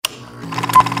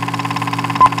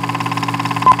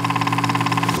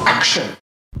Action!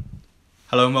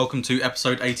 Hello and welcome to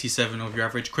episode 87 of Your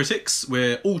Average Critics.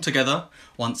 We're all together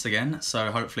once again,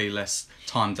 so hopefully less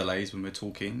time delays when we're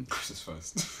talking. Chris is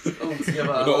first. All together.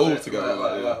 We're not all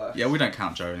together. Yeah, we don't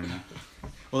count Joe anymore.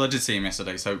 Well, I did see him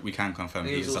yesterday, so we can confirm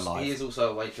he is alive. He is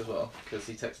also awake as well, because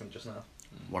he texted me just now.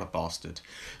 What a bastard.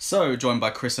 So, joined by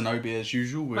Chris and Obi as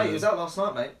usual. Mate, he was out last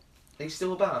night, mate. He's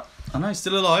still about. I know, he's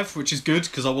still alive, which is good,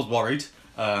 because I was worried.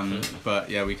 But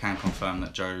yeah, we can confirm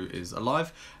that Joe is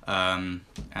alive. And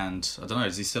I don't know,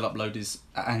 does he still upload his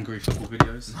angry football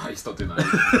videos? No, he stopped doing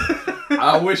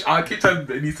that. I keep telling him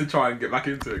that he needs to try and get back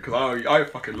into it, because I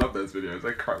fucking love those videos.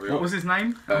 They crack me up. What was his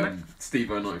name?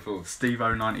 Steve094.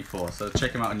 Steve094. So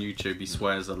check him out on YouTube. He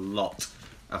swears a lot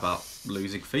about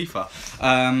losing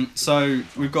FIFA. So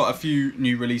we've got a few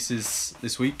new releases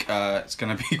this week. It's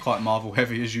going to be quite Marvel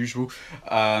heavy as usual.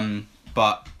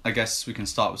 But I guess we can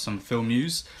start with some film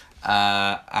news.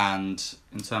 And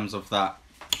in terms of that,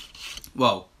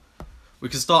 well, we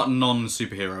can start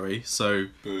non-superhero-y. So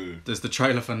there's the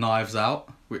trailer for Knives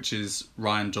Out, which is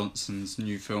Rian Johnson's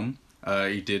new film.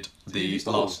 He did The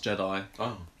Last Jedi.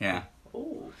 Oh. Yeah.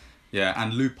 Ooh. Yeah,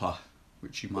 and Looper,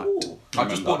 which you might I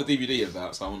just bought the DVD of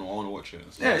that, so I want to watch it.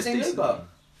 Yeah, it's decent. decent.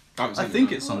 I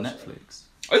think it's on Netflix.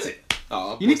 Oh, is it?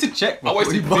 Oh, You need to check. I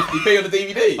wasted 50p on the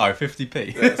DVD. Oh,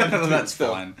 50p. Yeah, it's 50p That's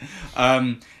still.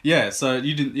 fine. Yeah, so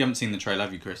you haven't seen the trailer,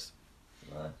 have you, Chris?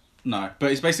 No. No,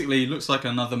 but it's basically looks like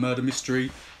another murder mystery,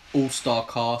 all-star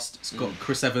cast. It's got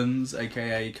Chris Evans,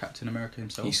 aka Captain America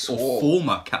himself, He or swore.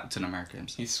 former Captain America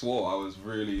himself. He swore. I was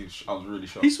really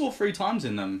shocked. He swore 3 times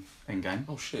in Endgame.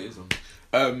 Oh shit, is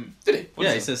on. Did he? What Yeah,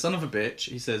 is he it? says son of a bitch.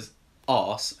 He says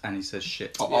arse, and he says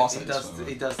shit. Oh, Yeah, arse he it does. as well.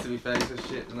 He does. To be fair, he says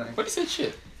shit, doesn't he? But he said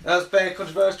shit. That was very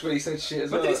controversial when he said shit as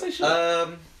When well. did he say shit?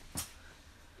 I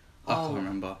can't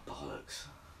remember. Bollocks.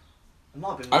 It might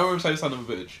have been. I remember him saying son of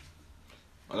a bitch.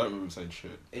 I don't remember him saying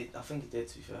shit. I think he did.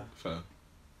 To be fair. Fair.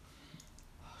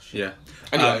 Oh, shit. Yeah.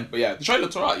 Anyway, but yeah, the trailer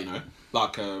looked alright, you know.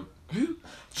 Like, who? Do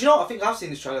you know what? I think I've seen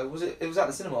this trailer. It was at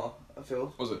the cinema. I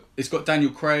feel. Was it? It's got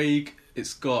Daniel Craig.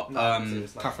 It's got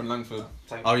Catherine Langford.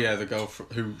 oh yeah, the girl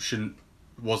who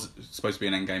was supposed to be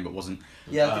in Endgame but wasn't.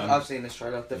 Yeah, I think I've seen this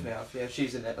trailer. Definitely have. Yeah,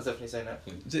 she's in it. I've definitely seen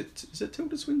it. Is it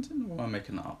Tilda Swinton or am I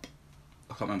making that up?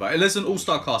 I can't remember. There's an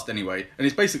all-star cast anyway, and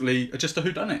it's basically just a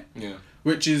whodunit. Yeah.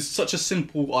 Which is such a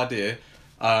simple idea.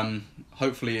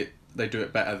 Hopefully they do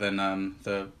it better than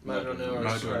the Murder on the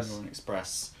Orient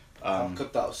Express. Oh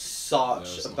god, that was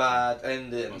such a bad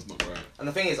ending. That's not great. And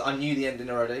the thing is, I knew the ending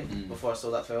already before I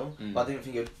saw that film, but I didn't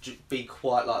think it would be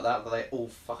quite like that. That they all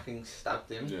fucking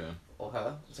stabbed him Yeah. or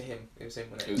her. Was it him? It was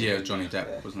him, wasn't it? It was Yeah, him. Johnny Depp,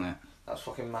 Yeah. wasn't it? That was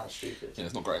fucking mad stupid. Yeah,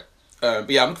 it's not great. But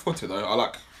yeah, I'm looking forward to it though. I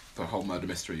like the whole murder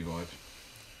mystery vibe.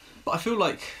 But I feel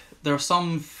like there are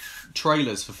some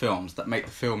trailers for films that make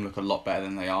the film look a lot better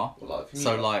than they are. Well, like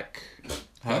So Commuter. like,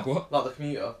 Like what? Like the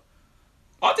Commuter.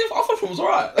 I thought the film was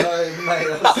alright. No, mate,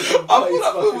 that's I thought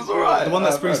that film was alright. the one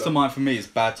that springs to mind for me is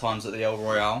Bad Times at the El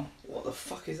Royale. What the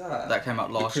fuck is that? That came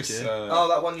out last year. Oh,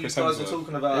 that one you Chris guys were Hemsworth.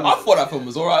 talking about. I thought that film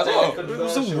was alright as well. It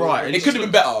was alright. It could have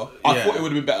been better. I Yeah. thought it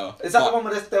would have been better. Is that But- the one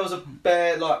where there was a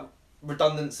bare like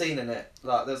redundant scene in it?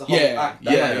 Like there's a whole Yeah, act.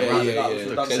 yeah. that was The redundant.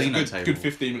 There's a casino good, table. good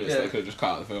 15 minutes Yeah. that they could have just cut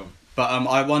out the film. But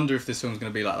I wonder if this film's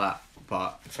going to be like that.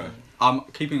 But Fair. I'm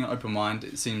keeping an open mind.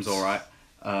 It seems alright.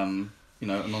 You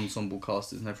know, an ensemble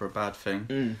cast is never a bad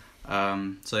thing.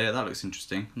 So yeah, that looks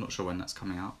interesting. I'm not sure when that's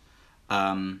coming out.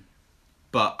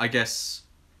 But I guess,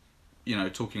 you know,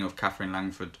 talking of Catherine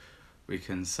Langford, we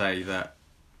can say that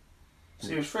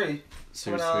Series 3.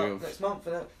 Series Coming 3 out of... next month,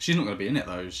 isn't it? She's not going to be in it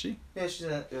though, is she? Yeah, she's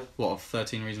in it. Yeah. What, of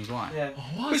 13 Reasons Why? Yeah.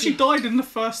 But she died in the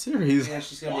first series. Yeah,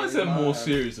 she's gonna Why be is there in more it.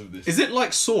 series of this? Is it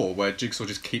like Saw, where Jigsaw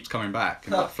just keeps coming back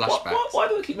in like flashbacks? Why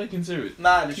do they keep making series?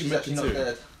 Man, Keep she's actually not making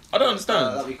dead. I don't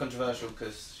understand. That'd be controversial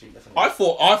because she definitely. I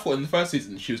thought in the first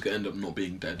season she was going to end up not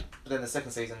being dead. But then the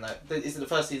second season, though, is it the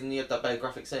first season you had that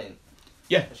biographic scene?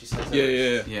 Yeah. When she says Yeah, it? yeah,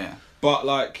 yeah. Yeah. But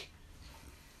like,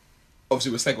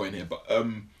 obviously we're segueing here, but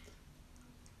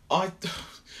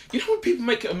you know when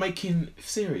people making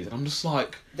series, and I'm just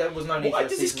like, There was no need why for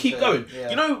does a this season keep 2. going? Yeah.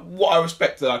 You know what I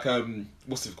respect, like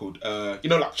what's it called? You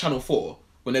know, like Channel 4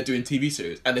 when they're doing TV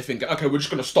series and they think, okay, we're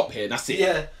just gonna stop here and that's it.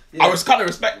 Yeah. I was kind of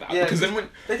respect that Yeah, because then when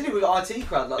they did it with IT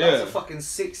Crowd, like Yeah. that's a fucking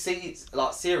 6 series,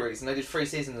 and they did 3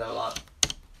 seasons. And they were like,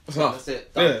 that's enough. that's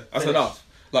it. Yeah, Done, that's finished. enough.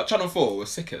 Like Channel 4 was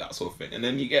sick of that sort of thing, and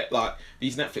then you get like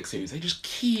these Netflix series. They just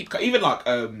keep even like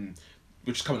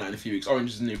which is coming out in a few weeks.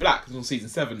 Orange is the New Black. It's on season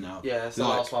 7 now. Yeah, it's the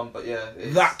Like, last one, but yeah,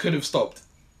 it's, that could have stopped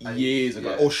years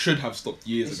ago, yeah. or should have stopped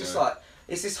years It's ago. just like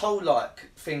it's this whole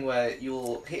like thing where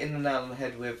you're hitting the nail on the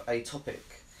head with a topic,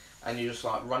 and you're just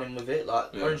like running with it.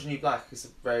 Like Orange is the New Black is a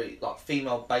very like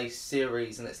female based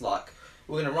series, and it's like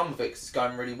we're gonna run with it because it's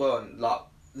going really well, and like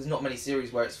there's not many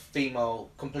series where it's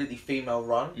completely female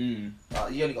run.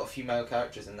 Like, you only got a few male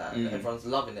characters in that, and everyone's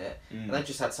loving it. And they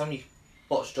just had so many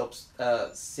botch jobs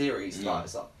series. Like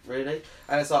it's like really,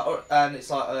 and it's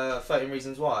like 13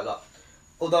 Reasons Why. Like,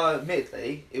 although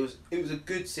admittedly it was a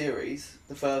good series,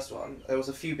 the first one. There was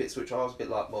a few bits which I was a bit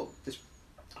like, well, this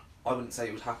I wouldn't say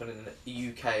it would happen in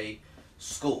a UK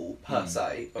school per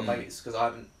se, but maybe it's because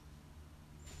I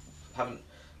haven't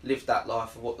lived that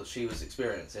life of what she was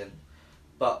experiencing.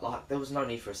 But like, there was no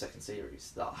need for a second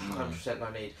series. Like, 100% no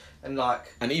need. And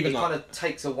like, and even it kind of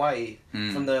takes away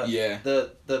from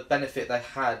the benefit they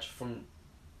had from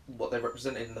what they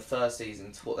represented in the first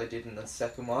season to what they did in the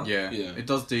second one. Yeah. It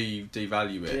does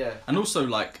devalue it. Yeah. And also,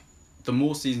 like, the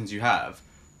more seasons you have,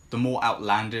 the more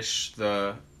outlandish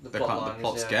the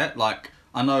plots get. Like,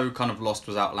 I know kind of Lost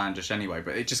was outlandish anyway,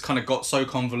 but it just kind of got so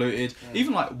convoluted.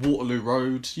 Even like Waterloo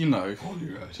Road, you know.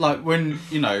 Waterloo Road. Like when,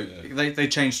 you know, they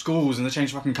changed schools and they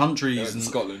changed fucking countries. In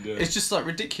Scotland, It's just like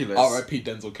ridiculous. R.I.P.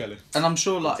 Denzel Kelly. And I'm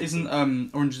sure like, isn't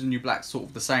Orange is the New Black sort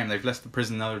of the same? They've left the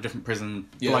prison, now they're a different prison,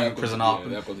 blowing the prison up.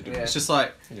 It's just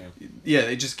like,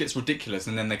 it just gets ridiculous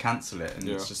and then they cancel it and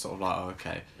it's just sort of like, oh,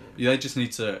 okay. They just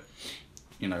need to,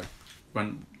 you know,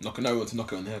 when... Knock it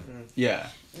on the head. Yeah.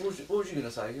 What was you going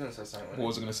to say? You were going to say something. What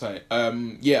was I going to say?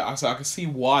 I can see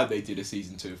why they did a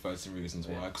season 2 of 13 Reasons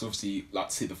Why. Because obviously, like,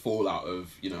 to see the fallout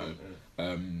of, you know,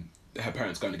 her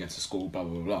parents going against the school, blah,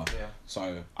 blah, blah. Yeah.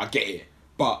 So, I get it.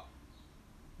 But,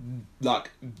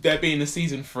 like, there being a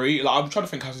season 3, like, I'm trying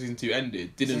to think how season 2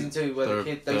 ended. Season 2 where the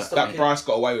kid... That Bryce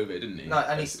got away with it, didn't he? No,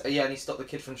 and he stopped the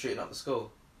kid from shooting up the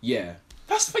school. Yeah.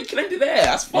 That's you can end it there.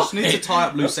 That's fine. You just need to tie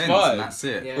up loose ends and that's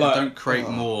it. Yeah. Like, don't create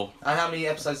more. And how many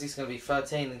episodes is this going to be?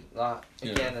 13. Like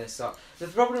again, and it's like the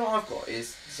problem I've got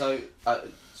is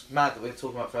it's mad that we're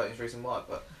talking about 13th Reason Why,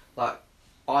 but like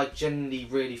I genuinely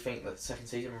really think that the second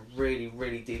season really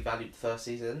devalued the first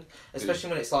season, especially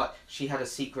when it's like she had a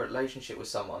secret relationship with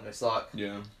someone. It's like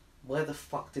where the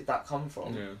fuck did that come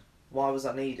from? Yeah. Why was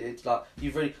that needed? Like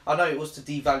I know it was to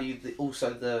devalue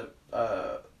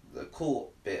the court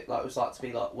bit, like it was like to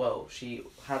be like, well, she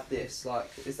had this,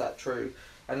 like, is that true?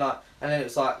 And then it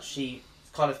was like she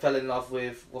kind of fell in love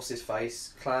with what's his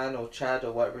face, Clan or Chad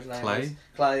or whatever his name is.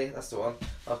 Clay, that's the one.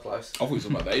 I was close. I thought he was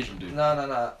talking about the Asian dude.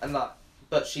 No, and like,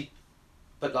 but she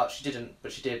didn't,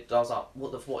 but she did. I was like,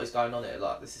 what is going on here?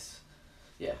 Like, this is,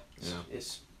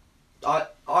 it's.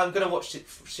 I'm gonna watch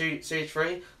series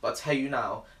 3, but I tell you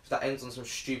now, if that ends on some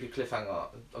stupid cliffhanger,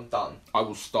 I'm done. I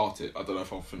will start it. I don't know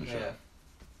if I'll finish it.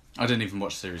 I didn't even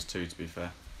watch series 2, to be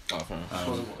fair. Oh, fair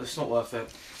enough. It's not worth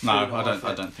it. No,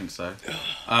 I don't think so.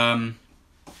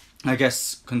 I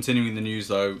guess continuing the news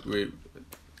though,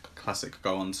 classic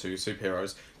go on to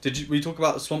superheroes. We talk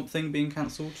about the Swamp Thing being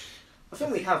cancelled? I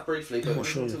think we have briefly, but we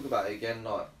can talk about it again.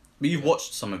 Like, but you've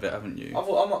watched some of it, haven't you?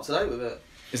 I'm up to date with it.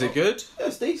 Is it good? Yeah,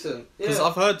 it's decent. Because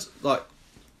I've heard like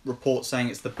reports saying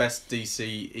it's the best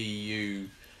DC EU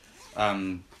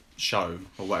show,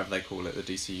 or whatever they call it, the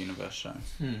DC Universe show.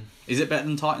 Is it better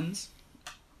than Titans?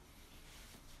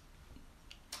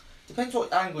 Depends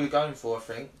what angle you're going for, I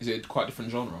think. Is it quite a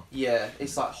different genre? Yeah,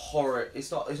 it's like horror.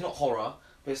 It's not horror,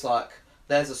 but it's like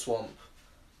there's a swamp,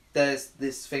 there's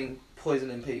this thing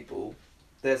poisoning people,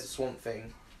 there's a Swamp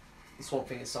Thing. The Swamp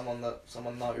Thing is someone that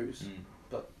someone knows,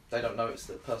 but they don't know it's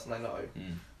the person they know.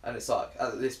 And it's like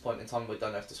at this point in time we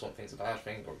don't know if the Swamp Thing's a bad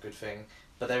thing or a good thing,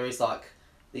 but there is like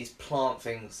these plant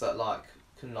things that like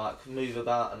can like move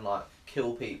about and like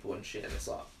kill people and shit, and it's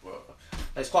like, whoa.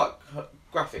 It's quite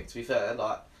graphic, to be fair,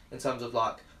 like in terms of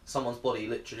like someone's body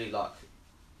literally like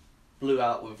blew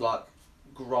out with like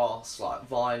grass, like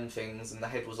vine things, and the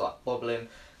head was like bobbling.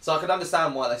 So I can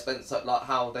understand why they spent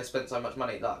how they spent so much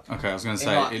money. Like, okay, I was gonna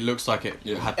say like, it looks like it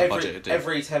had the budget it did.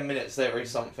 Every 10 minutes there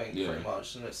is something pretty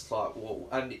much, and it's like, whoa,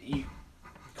 and you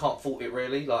can't fault it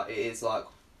really. Like it is like,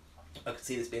 I could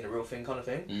see this being a real thing kind of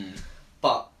thing,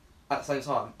 but at the same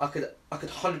time, I could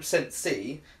 100%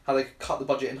 see how they could cut the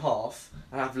budget in half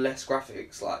and have less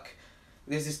graphics. Like,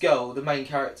 there's this girl, the main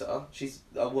character. She's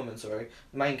a woman, sorry,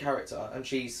 the main character, and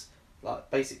she's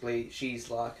like basically she's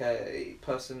like a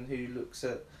person who looks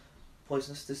at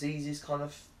poisonous diseases kind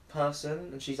of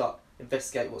person, and she's like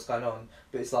investigate what's going on.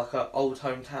 But it's like her old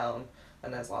hometown,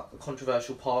 and there's like a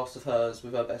controversial past of hers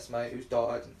with her best mate who's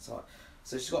died, and it's like,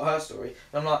 so she's got her story.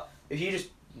 And I'm like, if you just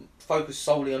focus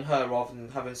solely on her rather than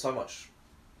having so much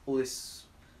all this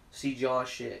CGI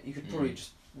shit, you could probably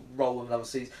just roll with another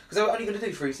season, because they were only going to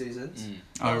do 3 seasons.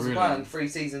 Oh, that was really? a planned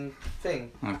 3-season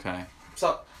thing. Okay.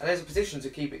 and there's a position to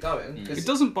keep it going. It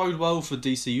doesn't bode well for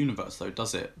DC Universe though,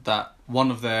 does it? That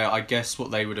one of their, I guess,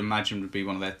 what they would imagine would be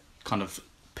one of their kind of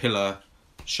pillar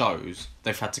shows,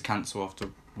 they've had to cancel after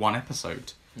one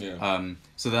episode. Yeah.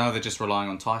 So now they're just relying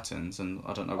on Titans, and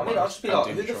I don't know. I mean, I'll just be like,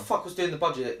 who the fuck was doing the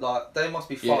budget? Like, they must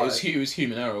be fired. Yeah, it was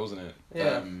human error, wasn't it?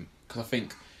 Yeah. Because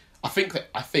I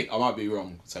think I might be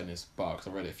wrong saying this, but because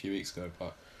I read it a few weeks ago,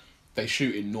 but they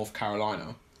shoot in North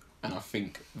Carolina, and I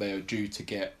think they are due to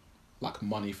get like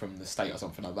money from the state or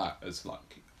something like that as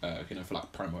like for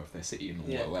like promo of their city and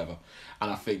whatever.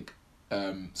 And I think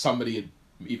somebody had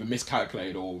either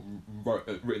miscalculated or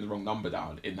written the wrong number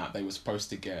down in that they were supposed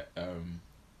to get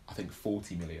I think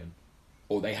 40 million,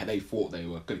 or they thought they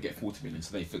were going to get 40 million,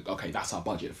 so they think, okay, that's our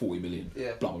budget, 40 million,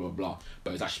 blah blah blah blah,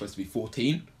 but it's actually supposed to be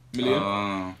 14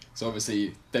 million. So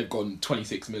obviously they've gone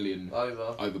 26 million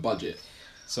over budget.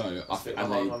 So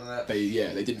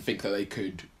they didn't think that they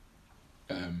could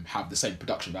have the same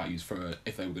production values for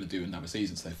if they were going to do another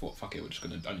season. So they thought, fuck it, we're just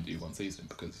going to only do one season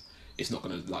because it's not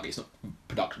going to it's not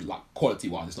production quality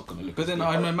wise. It's not going to look. But then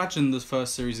I imagine the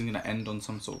first series is going to end on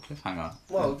some sort of cliffhanger.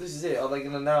 Well, this is it. Are they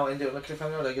going to now end it on a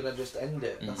cliffhanger? Or are they going to just end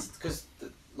it? That's because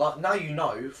like now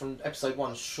from episode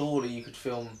 1, surely you could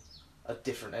film a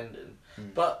different ending.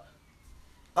 But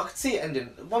I could see it ending.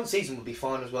 One season would be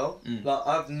fine as well. Like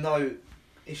I have no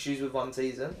issues with one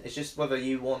season. It's just whether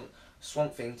you want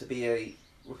Swamp Thing to be a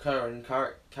recurring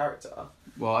character.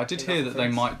 Well, I did hear that they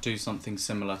might do something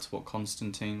similar to what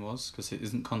Constantine was, because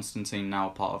isn't Constantine now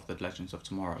part of the Legends of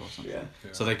Tomorrow or something? Yeah.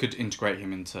 So they could integrate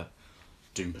him into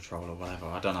Doom Patrol or whatever.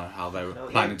 I don't know how they were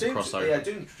planning to cross over. Yeah,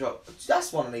 Doom Patrol.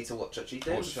 That's one I need to watch actually.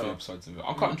 Doom Patrol. I watched a few episodes of it.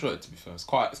 I quite enjoy it, to be fair. It's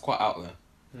quite out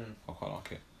there. I quite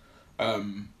like it.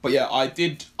 But yeah, I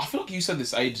feel like you said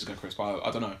this ages ago, Chris, but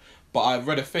I don't know. But I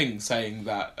read a thing saying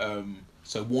that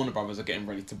so Warner Brothers are getting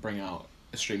ready to bring out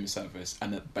a streaming service,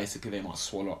 and that basically they might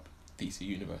swallow up DC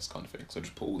Universe kind of thing. So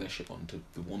just put all their shit onto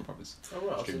the Warner Brothers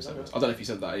streaming service. I don't know if you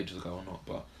said that ages ago or not,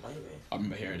 but maybe I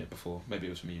remember hearing it before. Maybe it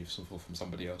was from you, from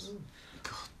somebody else.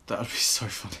 God, that would be so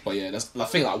funny. But yeah, that's I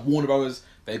think like Warner Brothers,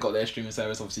 they got their streaming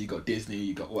service. Obviously, you got Disney,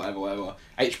 you got whatever.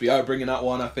 HBO bringing out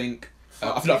one, I think.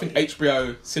 I think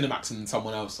HBO, Cinemax, and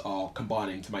someone else are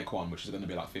combining to make one, which is going to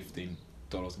be like $15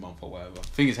 a month or whatever. The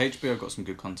thing is, HBO got some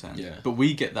good content. Yeah. But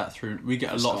we get that through. We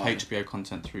get a lot of HBO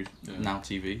content through Now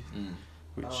TV,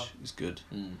 which is good.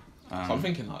 So I'm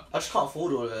thinking like I just can't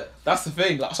afford all of it. That's the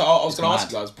thing. Like, so I was going to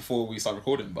ask you guys before we start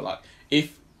recording, but like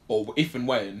if and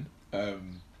when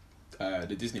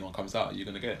the Disney one comes out, are you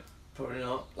going to get it? Probably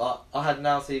not. Like I had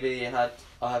Now TV. I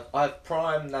have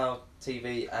Prime, Now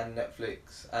TV, and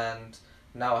Netflix, and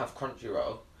now I have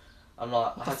Crunchyroll. I'm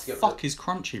like, I had to get rid of. Fuck is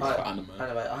Crunchyroll? Anime.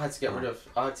 I had to get rid of.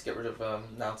 I had to get rid of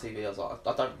Now TV. I was like,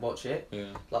 I don't watch it. Yeah.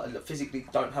 Like, I physically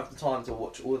don't have the time to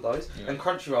watch all of those. Yeah. And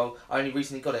Crunchyroll, I only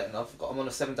recently got it, and I'm on a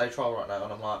 7-day trial right now,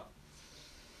 and I'm like.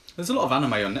 There's a lot of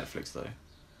anime on Netflix though.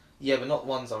 Yeah, but not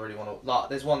ones I really want to. Like,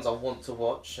 there's ones I want to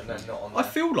watch, and then not on there. I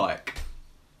feel like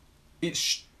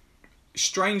it's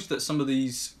strange that some of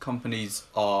these companies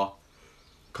are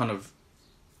kind of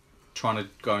trying to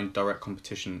go in direct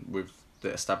competition with the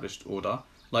established order.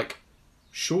 Like,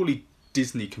 surely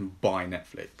Disney can buy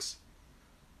Netflix.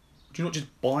 Do you not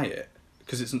just buy it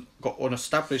because it's got an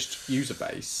established user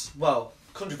base? Well,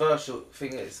 controversial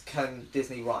thing is, can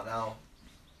Disney right now?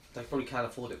 They probably can't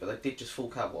afford it, but they did just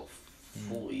fork out what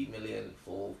 40 million,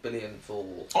 4 billion for.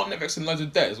 Aren't Netflix in loads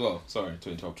of debt as well? Sorry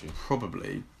to interrupt you.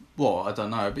 Probably. Well, I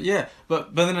don't know, but yeah,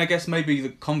 but then I guess maybe the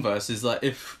converse is like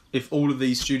if all of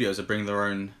these studios are bringing their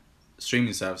own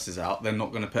streaming services out, they're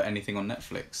not going to put anything on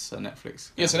Netflix. So Netflix.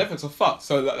 Yeah, so Netflix are fucked.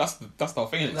 So that's the whole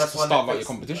thing. It's to start like your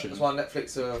competition. That's why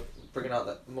Netflix are bringing out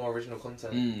that more original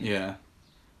content. Yeah.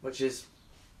 Which is.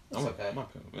 It's okay.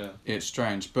 Yeah. It's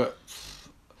strange, but.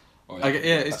 Oh, yeah.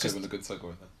 It's just a good segue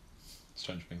then.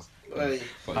 Strange things.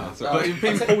 But you've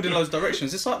been pulled in those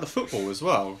directions. It's like the football as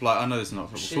well. Like, I know this is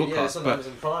not a football podcast, but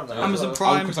Amazon Prime now. Amazon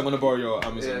Prime. Because I'm going to borrow your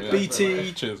Amazon. Yeah,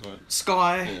 BT. Cheers, mate.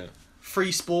 Sky.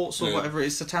 Free Sports or whatever it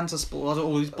is, Satanta Sport,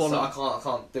 all these bollocks. So I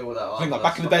can't deal with that. I think like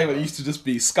back in the day when it used to just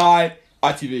be Sky,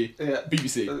 ITV,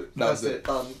 BBC. That was it.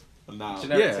 Done. And now,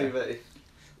 generic TV.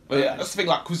 But yeah, that's the thing.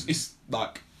 Like, cause it's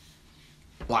like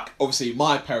obviously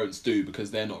my parents do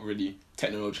because they're not really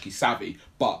technologically savvy.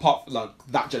 But apart from like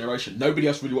that generation, nobody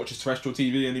else really watches terrestrial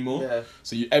TV anymore. Yeah.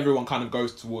 So everyone kind of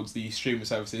goes towards these streaming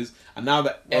services, and now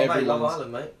that everyone's Love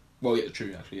Island, mate. Well, yeah,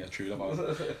 true, actually, yeah, true, Love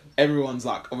Island. Everyone's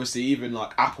like, obviously, even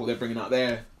like Apple, they're bringing out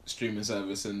their streaming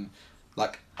service, and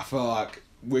like, I feel like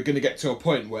we're gonna get to a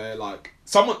point where like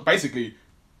someone basically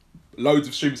loads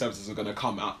of streaming services are going to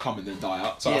come and then die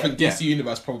out. So I think DC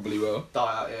Universe probably will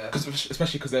die out. Yeah.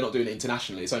 Especially because they're not doing it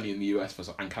internationally. It's only in the US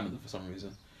and Canada for some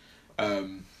reason.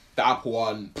 The Apple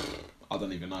one, I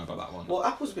don't even know about that one. Well,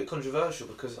 Apple's a bit controversial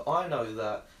because I know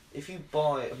that if you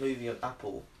buy a movie on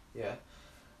Apple,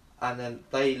 and then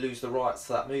they lose the rights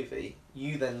to that movie,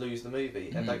 you then lose the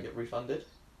movie and don't get refunded.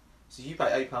 So you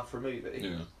pay £8 for a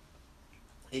movie,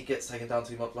 it gets taken down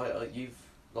 2 months later, you've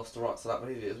lost the rights to that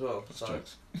movie as well. That's so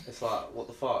jokes. It's like, what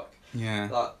the fuck? Yeah.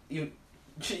 Like, you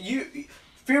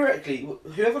theoretically,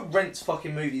 whoever rents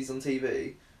fucking movies on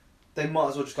TV, they might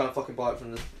as well just go and fucking buy it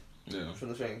from the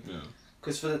thing. Yeah.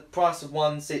 Because for the price of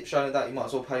one showing of that, you might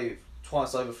as well pay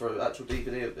twice over for an actual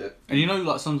DVD of it. And you know,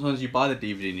 like sometimes you buy the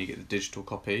DVD and you get the digital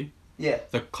copy. Yeah.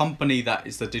 The company that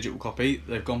is the digital copy,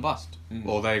 they've gone bust,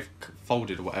 or they've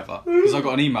folded or whatever. Because I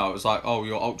got an email. It was like, "Oh,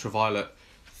 your ultraviolet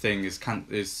thing is going."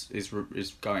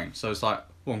 So it's like,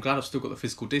 well, I'm glad I've still got the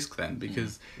physical disc then,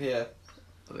 because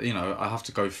you know, I have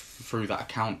to go through that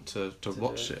account to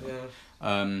watch it.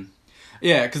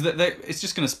 Yeah. Because it's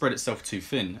just going to spread itself too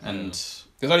thin, and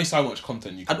there's only so much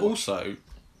content you can watch. Also,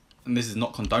 and this is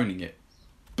not condoning it,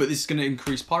 but this is going to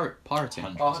increase pirating.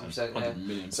 100%,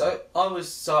 100,000,000%.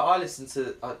 So I listened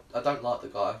to, I don't like the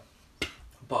guy,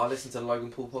 but I listened to the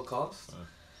Logan Paul podcast,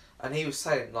 and he was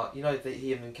saying, like, you know, that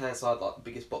him and KSI had like the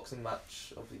biggest boxing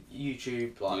match of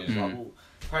YouTube, like, well,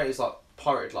 apparently it's like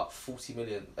pirated like 40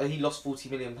 million. He lost 40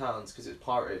 million pounds because it was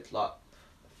pirated. Like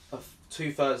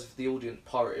 2/3 of the audience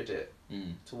pirated it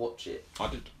to watch it. I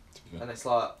did. And it's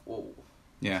like, well,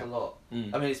 that's a lot. I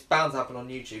mean, it's bound to happen on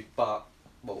YouTube, but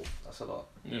well, that's a lot.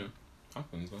 Yeah,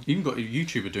 happens. Man. You even got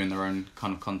YouTuber doing their own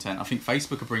kind of content. I think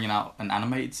Facebook are bringing out an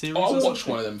animated series. Oh, I watched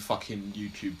one of them fucking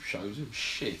YouTube shows. It was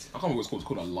shit. I can't remember what it's called. It's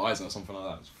called Eliza or something like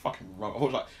that. It's fucking rubbish. I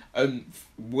watched like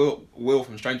Will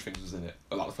from Stranger Things was in it.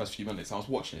 Like the first few minutes, I was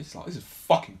watching it. It's like, this is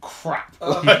fucking crap.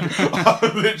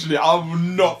 Literally, I will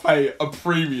not pay a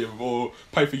premium or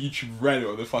pay for YouTube Red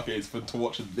or the fuck it is to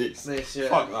watch this.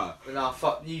 Fuck that. Nah,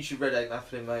 fuck YouTube Red ain't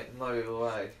happening, mate. No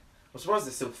way. I'm surprised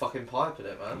they're still fucking piping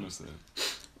it, man. Honestly.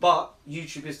 But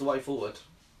YouTube is the way forward.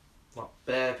 Like,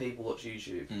 bare people watch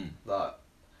YouTube. Like,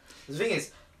 the thing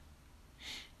is,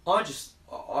 I just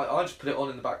put it on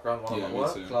in the background while I'm at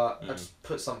work. I just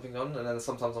put something on, and then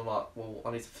sometimes I'm like, well,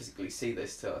 I need to physically see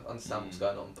this to understand what's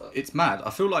going on. But it's mad. I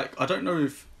feel like, I don't know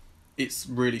if it's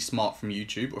really smart from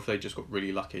YouTube or if they just got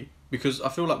really lucky. Because I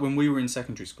feel like when we were in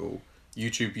secondary school,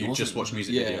 YouTube, you just watch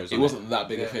music videos. It wasn't that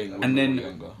big a thing. And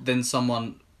then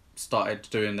someone started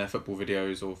doing their football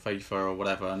videos or FIFA or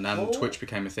whatever, and then Twitch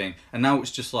became a thing. And now it's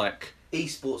just like,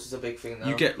 esports is a big thing now.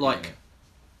 You get like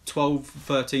 12,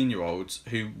 13-year-olds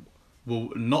who will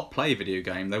not play a video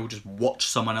game, they will just watch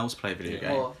someone else play a video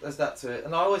game. Well, there's that to it.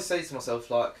 And I always say to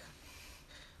myself, like,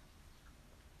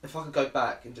 if I could go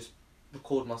back and just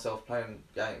record myself playing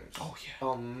games. Oh yeah.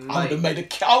 Oh, mate. I would have made a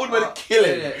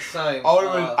killing. Yeah, same. I would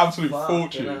have made an absolute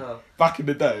fortune back in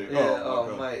the day.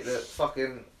 Yeah, mate, the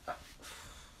fucking.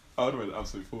 I would have made an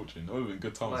absolute fortune. It would have been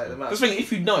good times. Mate, the thing,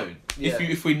 if you'd known,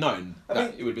 if we'd known,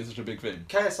 it would have been such a big thing.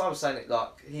 KSI was saying it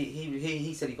like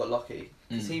he said he got lucky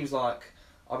because he was like,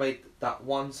 I made that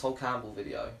one Sol Campbell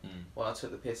video when I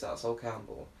took the piss out of Sol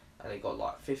Campbell, and it got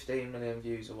like 15 million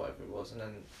views or whatever it was, and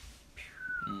then.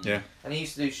 And he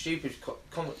used to do stupid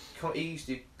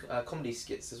comedy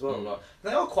skits as well. Like,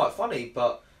 they are quite funny,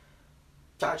 but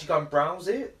to actually go and browse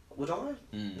it, would I?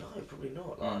 No, probably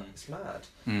not. Like, it's mad.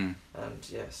 And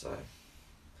yeah, so.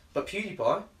 But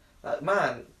PewDiePie, that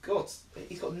man, God,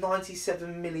 he's got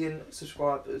 97 million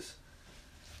subscribers.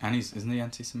 And isn't he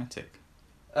anti-Semitic?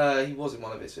 He was in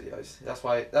one of his videos. That's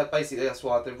why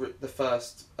the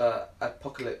first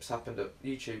apocalypse happened at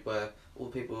YouTube, where all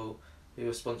the people who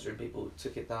were sponsoring people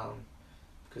took it down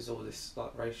because all this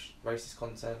like racist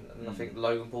content, and I think the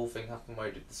Logan Paul thing happened where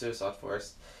he did the Suicide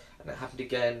Forest, and it happened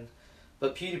again.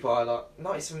 But PewDiePie, like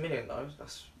 97 million though,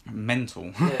 that's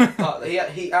mental. Yeah, but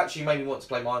he actually made me want to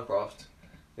play Minecraft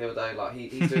the other day. Like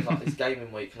he's doing like this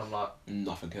gaming week, and I'm like,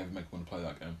 nothing can ever make me want to play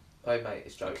that game. Oh mate,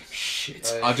 it's jokes.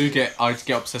 Shit. I get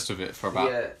obsessed with it for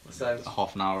about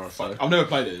half an hour or so. I've never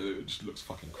played it. It just looks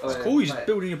fucking cool. It's cool. You're just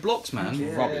building your blocks,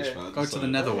 man. Rubbish, man. Go to the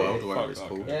Netherworld or whatever it's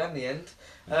called. Yeah, in the end.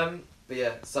 But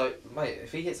yeah, so mate,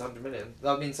 if he hits 100 million,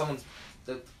 I mean,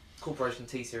 the Corporation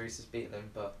T Series has beaten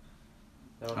him, but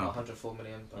they're on 104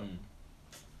 million.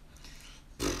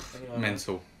 But anyway,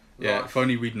 mental. Yeah, if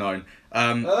only we'd known.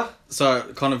 So,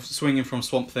 kind of swinging from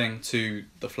Swamp Thing to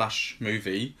the Flash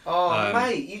movie. Oh,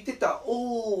 mate, you did that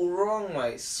all wrong,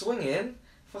 mate. Swinging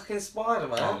Fucking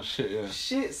Spiderman. Oh shit, yeah.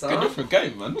 Shit, son. Good different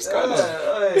game, man. What's going on?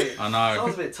 Hey. I know. I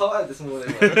was a bit tired this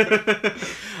morning,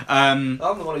 man.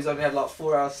 I'm the one who's only had like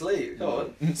 4 hours sleep. Come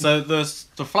on. So the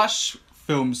Flash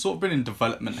film's sort of been in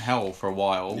development hell for a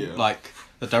while. Yeah. Like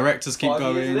the directors keep 5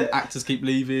 years, going, isn't it? actors keep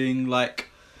leaving. Like,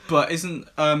 but isn't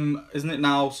it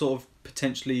now sort of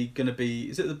potentially going to be?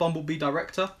 Is it the Bumblebee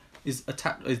director is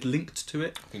linked to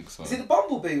it? I think so. Is it the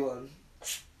Bumblebee one?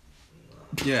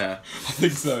 Yeah, I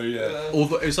think so, yeah.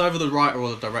 or it's either the writer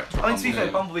or the director. of I mean, to be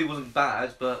fair, Bumblebee. Bumblebee wasn't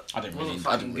bad, but I didn't wasn't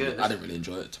really, fucking good. I didn't really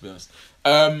enjoy it, to be honest.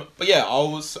 But yeah,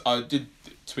 I did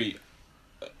tweet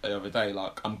the other day,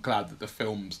 like, I'm glad that the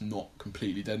film's not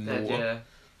completely dead in the water. Yeah.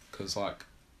 Because, like,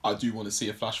 I do want to see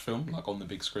a Flash film, like, on the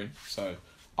big screen. So,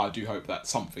 I do hope that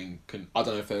something can... I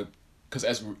don't know if they're... Because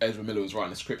Ezra Miller was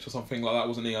writing a script or something like that,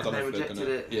 wasn't he? I don't know if they're going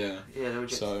to... Yeah. Yeah, they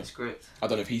rejected the script. I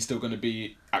don't know if he's still going to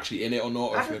be actually in it or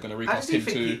not, or if they're going to recast him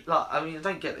too. I mean, I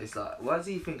don't get this. Like, why does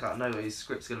he think out of nowhere his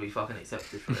script's going to be fucking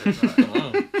accepted for it?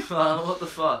 Like, what the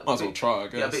fuck? Might as well try, I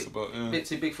guess. Yeah, a bit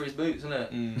too big for his boots, isn't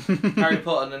it? Mm. Harry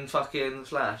Potter and fucking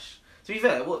Flash. To be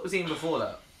fair, what was he in before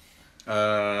that?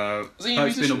 Was he a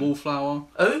Perks of being a musician? wallflower.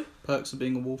 Oh? Perks of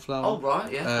being a wallflower. Oh,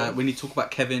 right, yeah. We need to talk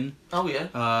about Kevin. Oh,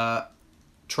 yeah.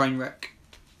 Trainwreck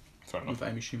Fair enough. with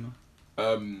Amy Schumer.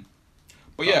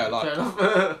 But yeah, Fair like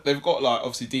enough. they've got like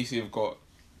obviously DC have got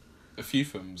a few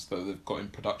films that they've got in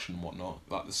production and whatnot,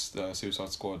 like the Suicide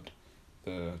Squad,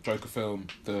 the Joker film,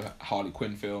 the Harley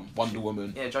Quinn film, Wonder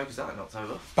Woman, Yeah, Joker's out in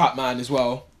October. Batman as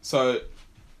well. So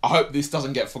I hope this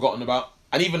doesn't get forgotten about.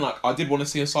 And even like I did want to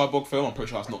see a Cyborg film. I'm pretty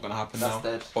sure that's not going to happen That's now,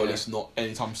 dead, or at yeah. least not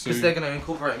anytime soon. Because they're going to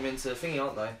incorporate him into thingy,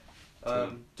 aren't they?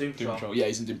 Doom Doom Patrol. Patrol. Yeah,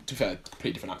 he's in Doom. To be fair,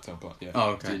 completely different actor, but yeah.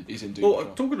 Oh, okay. He's in Doom Well,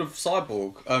 Patrol. talking of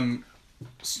Cyborg,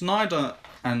 Snyder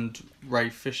and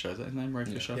Ray Fisher, is that his name, Ray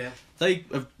Fisher? Yeah. They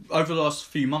have, over the last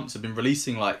few months, have been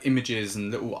releasing like images and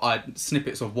little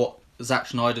snippets of what Zack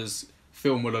Snyder's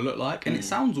film will look like, and it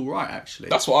sounds all right actually.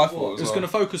 That's what I thought. It's going to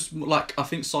focus, like, I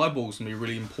think Cyborg's going to be a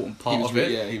really important part of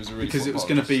it. Yeah, he was a really because it was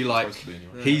important going to part be of it. like, Supposed to be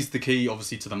anyway. he's the key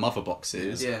obviously to the mother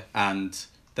boxes, Yeah. and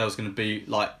there was going to be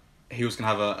like, he was going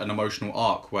to have an emotional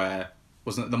arc where,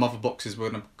 wasn't it, the mother boxes were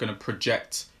going to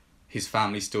project his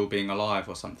family still being alive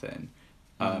or something,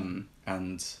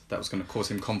 and that was going to cause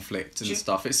him conflict and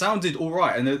stuff. It sounded all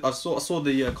right, and I saw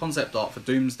the concept art for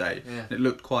Doomsday, Yeah. and it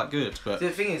looked quite good. But The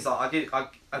thing is, like,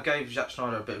 I gave Zack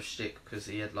Snyder a bit of shtick because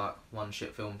he had like one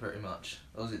shit film pretty much.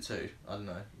 Or was it two? I don't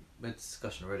know. We had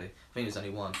discussion already. I think it was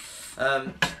only one.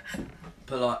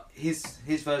 But like his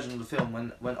version of the film,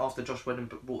 when after Josh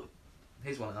Whedon brought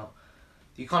his one out,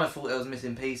 you kind of thought there was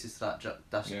missing pieces to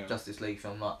that Justice League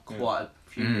film, like quite a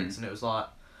few bits, and it was like,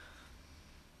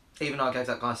 even though I gave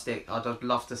that guy stick, I'd have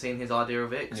loved to seen his idea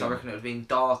of it, because I reckon it would have been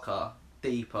darker,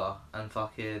 deeper, and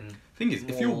fucking... thing is,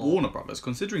 if you're Warner Brothers,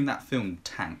 considering that film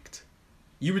tanked,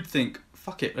 you would think,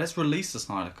 fuck it, let's release the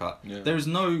Snyder Cut. Yeah. There is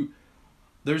no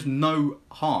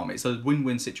harm. It's a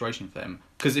win-win situation for them.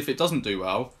 Because if it doesn't do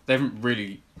well, they haven't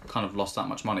really kind of lost that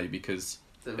much money, because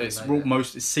it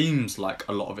seems like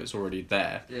a lot of it's already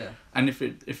there. Yeah. And if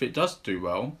it does do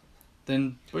well,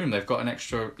 then boom, they've got an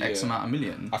extra X amount of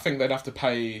million. I think they'd have to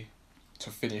pay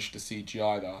to finish the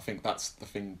CGI though. I think that's the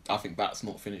thing. I think that's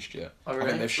not finished yet. I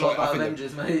think they've shot. I think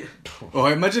Avengers, mate. Well,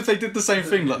 imagine if they did the same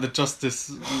thing, like the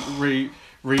Justice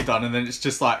redone, and then it's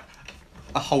just like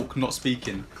a Hulk not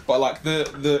speaking. But like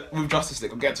the with Justice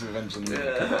League, I'll get to Avengers in a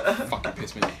minute. 'Cause that fucking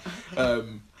piss me off.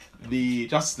 The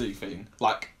Justice League thing,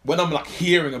 like when I'm like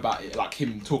hearing about it, like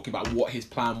him talking about what his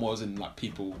plan was and like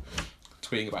people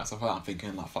tweeting about stuff like that, I'm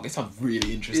thinking like, fuck, it sounds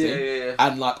really interesting. Yeah.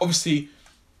 And like obviously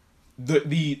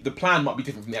the plan might be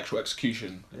different from the actual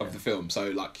execution of the film. So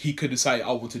like he could say,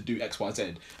 I want to do X, Y, Z,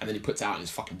 and then he puts it out and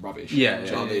it's fucking rubbish. Do you know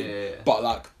what I mean? Yeah. But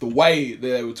like the way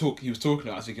they were he was talking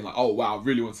about it, I was thinking like, oh wow, I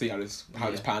really want to see how this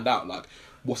panned out. Like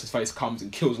what's his face comes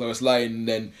and kills Lois Lane, and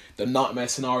then the nightmare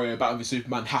scenario Batman v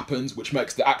Superman happens, which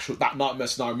makes that nightmare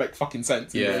scenario make fucking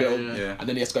sense in the film. Yeah. And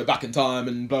then he has to go back in time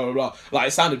and blah blah blah. Like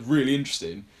it sounded really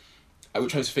interesting.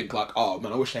 Which makes me think like, oh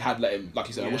man, I wish they had let him, like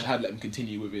you said, I wish they had let him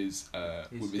continue with his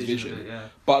vision. of it, yeah.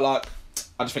 But like,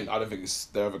 I don't think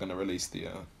they're ever going to release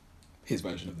his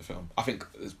version of the film. I think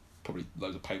there's probably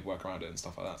loads of paperwork around it and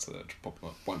stuff like that, so they probably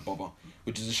won't bother,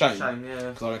 which is a shame.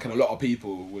 Because I reckon a lot of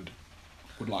people would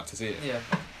like to see it. Yeah.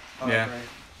 I agree.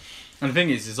 And the thing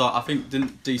is like, I think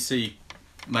didn't DC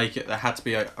make it? There had to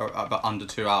be about under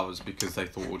 2 hours because they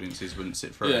thought audiences wouldn't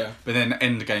sit through it. But then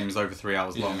Endgame is over 3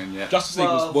 hours long, and Justice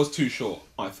League was too short,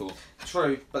 I thought.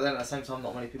 True, but then at the same time,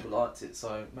 not many people liked it,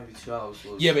 so maybe 2 hours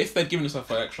was... Yeah, but if they'd given us like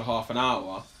an extra half an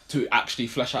hour to actually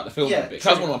flesh out the film Yeah, a bit.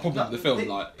 That's one of my problems with the film.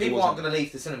 Like people aren't going to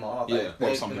leave the cinema, are they? Yeah, well,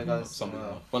 They're some gonna people. go Some somewhere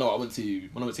people. else. Well, no, when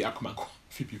I went to Aquaman, quite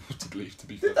a few people did leave. To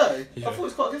be fair, Did they? Yeah. I thought it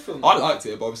was quite a good film. I liked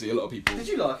it, but obviously a lot of people Did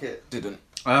you like it? didn't.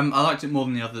 I liked it more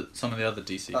than some of the other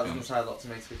DC That was going to films. say a lot to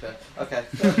me, to be fair. Okay.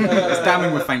 It's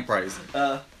damning with faint praise.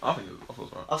 I thought it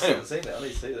was alright. I still haven't seen it. I need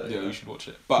to see that. Yeah, you should watch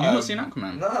it. But You've not seen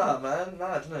Aquaman? Nah, man,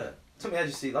 mad, isn't it? Took me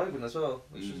ages to see Logan as well,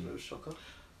 which was a bit of a shocker.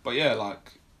 But yeah,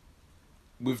 like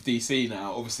with DC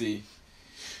now, obviously,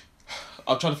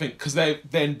 I'm trying to think because I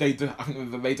think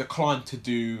they declined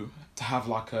to have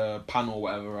like a panel or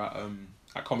whatever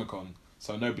at Comic-Con,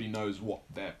 so nobody knows what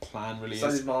their plan really So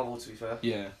is. did Marvel, to be fair.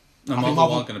 Yeah. No, I think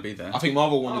Marvel are going to be there. I think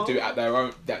Marvel want to do it at their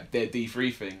own their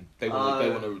D3 thing. They want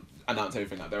Oh. to announce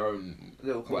everything at their own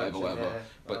Little whatever. convention, yeah.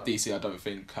 But DC, I don't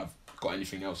think have got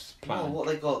anything else Oh, planned. what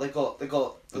they got? They got The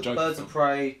the Joker Birds film. of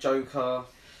Prey, Joker,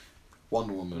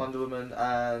 Wonder Woman. Wonder Woman,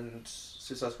 and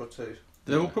Suicide Squad 2.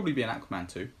 There will probably be an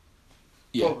Aquaman too.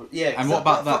 Yeah. Probably, yeah. 'cause And what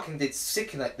about that- fucking did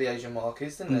sicken at the Asian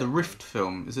markets, didn't And it? the Rift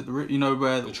film, is it the you know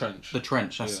where The Trench. The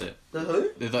Trench, that's Yeah. it. The who?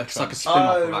 It's like a Trench.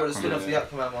 spin-off Oh, of right, Aquaman. the spin-off yeah. the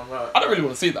Aquaman one, right. I don't really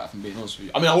want to see that, if I'm being honest with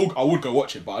you. I mean, I would go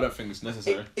watch it, but I don't think it's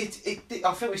necessary.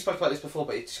 I think we spoke about this before,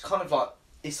 but it's kind of like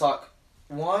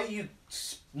why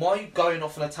are you going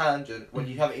off on a tangent when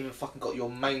you haven't even fucking got your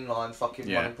main line fucking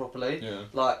Yeah. running properly? Yeah.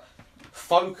 Like,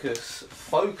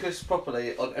 focus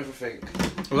properly on everything.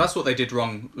 Well, that's what they did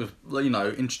wrong with,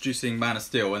 introducing Man of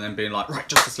Steel and then being like, right,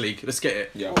 Justice League, let's get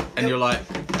it. Yeah. And you're like,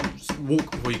 just walk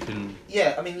before you can...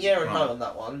 Yeah, I mean, yeah and no Right. on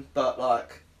that one, but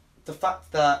like the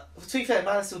fact that, to be fair,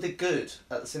 Man still did good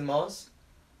at the cinemas.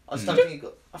 I just don't think it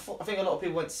got. I think a lot of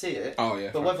people went to see it, Oh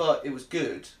yeah. but fair. whether it was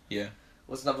good Yeah.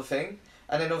 was another thing.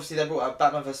 And then obviously they brought out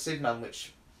Batman vs Superman,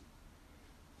 which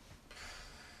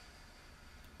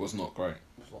Was not great.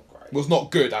 was not great. Was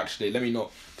not good actually. Let me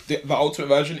not. The Ultimate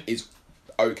version is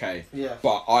okay, Yeah.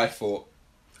 but I thought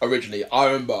originally I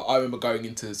remember going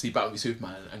in to see Batman v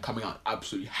Superman and coming out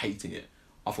absolutely hating it.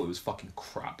 I thought it was fucking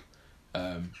crap.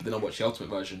 But then I watched the Ultimate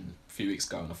version a few weeks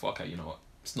ago and I thought, okay, you know what?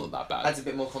 It's not that bad. Adds a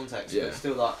bit more context, Yeah. but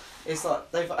still it's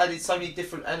like they've added so many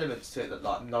different elements to it that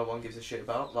like no one gives a shit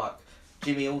about. Like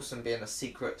Jimmy Olsen being a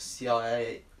secret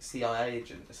CIA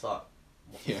agent. It's like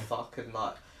what Yeah. the fuck, and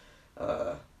like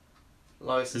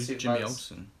Lois and Who's Jimmy Superman's...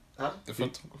 Olsen? Huh? The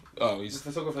photographer. Oh, The he's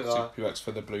photographer guy. who works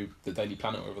for the Daily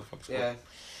Planet or whatever the fuck it's called. Yeah.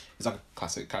 He's like a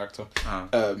classic character.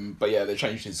 Oh. But yeah, they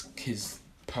changed his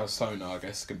persona, I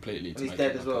guess, completely to And he's make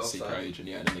dead him as like well, a secret so- agent.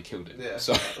 Yeah, and then they killed him. Yeah.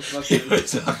 So That's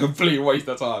it's a complete waste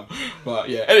of time. But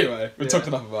yeah, anyway, we Yeah. talked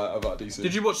enough about DC.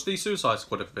 Did you watch the Suicide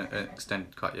Squad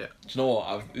extended cut yet? Do you know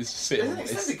what? It's sitting. Is it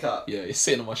It's, extended cut? yeah, it's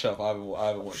sitting on my shelf. I haven't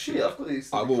watched Shit, it. I've got these.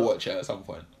 I will watch it at some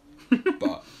point.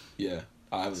 But yeah,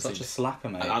 I haven't Such a seen slacker,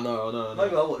 mate. it. I know.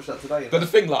 Maybe I'll watch that today. But the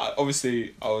thing, like,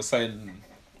 obviously, I was saying,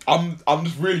 I'm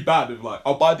just really bad with like,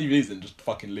 I'll buy DVDs and just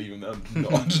fucking leave them and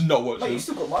I'm just not watching Mate, them. you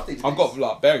still got my DVDs. I've got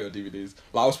like burial DVDs.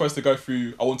 Like I was supposed to go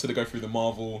through. I wanted to go through the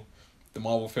Marvel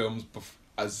films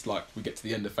as like we get to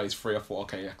the end of Phase 3. I thought,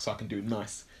 okay, yeah, so I can do a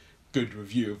nice, good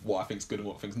review of what I think's good and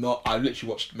what I think's not. I literally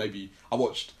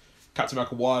watched Captain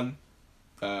America 1,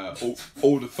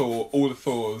 all the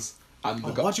Thors, and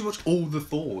the Why'd you watch all the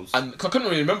Thors? and I couldn't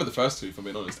really remember the first two, if I'm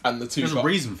being honest, and the two There's a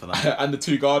reason for that. and the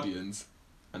two Guardians,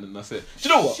 and then that's it. Do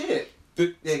you know what? Shit.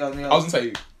 The- Yeah, go on, I was gonna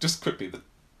say just quickly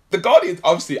the Guardians.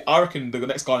 Obviously, I reckon the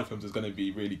next Guardian films is gonna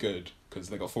be really good because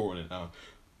they got 4 on it now.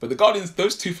 But the Guardians,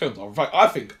 those two films I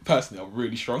think personally are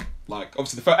really strong. Like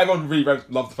obviously, everyone really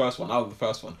loved the first one. I love the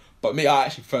first one, but me, I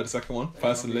actually prefer the second one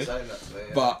personally. Yeah, saying that to me,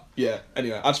 yeah. But yeah,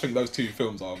 anyway, I just think those two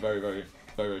films are very, very,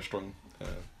 very, very strong.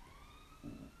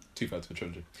 2/3 of a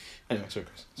trilogy. Anyway, sorry,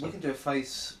 Chris. We Sorry. can do a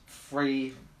Phase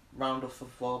 3 round off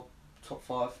of our top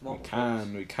 5 Marvel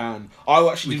films. We can. I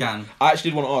actually We can. I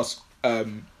actually did want to ask.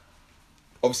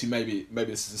 Obviously, maybe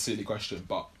this is a silly question,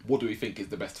 but what do we think is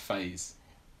the best phase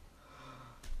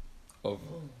of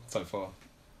so far?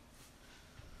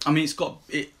 I mean, it's got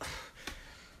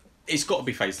to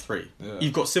be Phase 3. Yeah.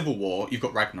 You've got Civil War, you've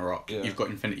got Ragnarok, Yeah. you've got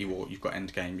Infinity War, you've got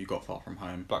Endgame, you've got Far From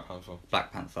Home, Black Panther.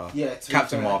 Black Panther, Yeah, to be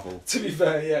Captain fair. Marvel. To be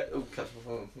fair, yeah. Oh, Captain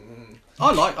Marvel.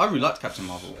 I really liked Captain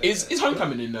Marvel. Is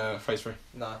Homecoming in Phase 3?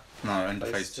 No. No, end of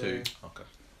Phase Phase 2. Okay.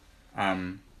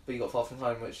 But you got Far From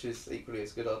Home, which is equally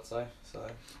as good, I'd say. So.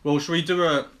 Well, should we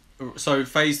do so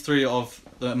Phase 3 of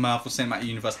the Marvel Cinematic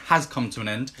Universe has come to an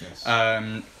end.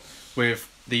 Yes. With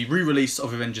the re-release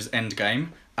of Avengers Endgame,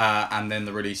 and then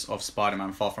the release of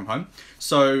Spider-Man Far From Home.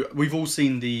 So we've all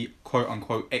seen the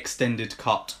quote-unquote extended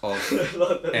cut of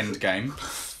Endgame,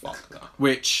 Fuck that.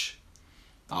 which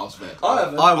I was vexed. I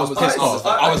haven't. I was pissed off.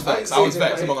 I was vexed. I'm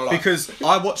not gonna lie. because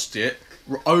I watched it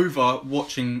over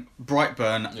watching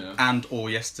Brightburn Yeah. and or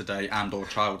Yesterday and or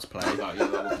Child's Play. Like, yeah,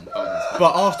 that wasn't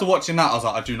But after watching that, I was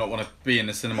like, I do not want to be in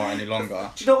the cinema any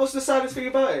longer. Do you know what's the saddest thing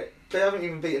about it? They haven't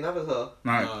even beaten Avatar.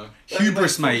 No.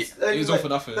 Hubris, mate. It was all for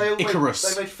nothing.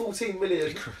 Icarus. They made 14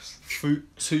 million.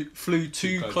 Flew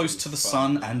too close to the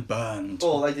sun and burned.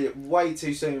 Oh, they did it way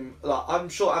too soon. Like, I'm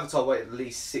sure Avatar waited at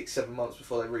least 6-7 months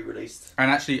before they re-released.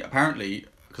 And actually, apparently,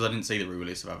 because I didn't see the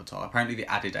re-release of Avatar, apparently they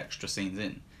added extra scenes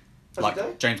in. Oh, Like, did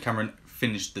they? James Cameron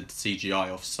finished the CGI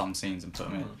of some scenes and put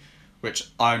them in. Which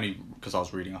I only, because I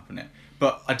was reading up on it.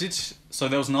 But I did, so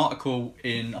there was an article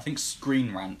in, I think,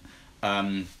 Screen Rant,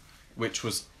 which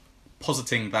was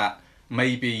positing that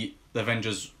maybe the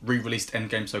Avengers re-released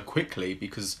Endgame so quickly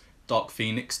because Dark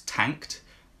Phoenix tanked,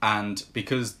 and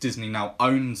because Disney now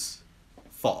owns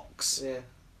Fox,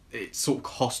 it sort of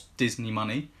cost Disney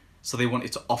money, so they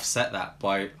wanted to offset that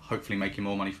by hopefully making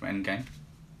more money from Endgame.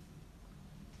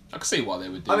 I can see why they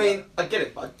would do I that. mean, I get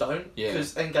it, but I don't. Yeah.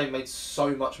 Because Endgame made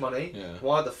so much money. Yeah.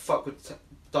 Why the fuck would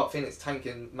Dark Phoenix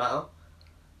tanking matter?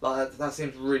 Like, that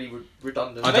seems really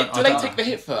redundant. I Do don't- they don't take know. the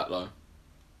hit for that though?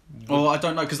 Well, I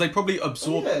don't know, because they probably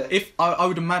absorb... Yeah. If I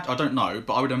would imagine, I don't know,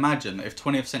 but I would imagine that if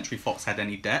 20th Century Fox had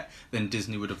any debt, then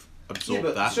Disney would have absorbed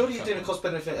but that. surely you're doing a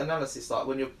cost-benefit analysis. Like,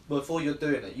 before you're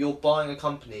doing it, you're buying a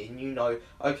company and you know,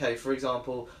 okay, for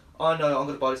example, I know I'm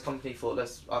going to buy this company for, I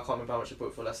can't remember how much I bought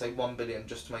it for, let's say 1 billion,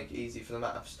 just to make it easy for the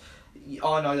maths.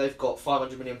 I know they've got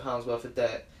 £500 million worth of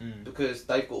debt because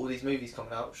they've got all these movies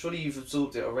coming out. Surely you've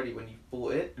absorbed it already when you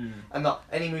bought it. And that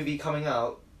any movie coming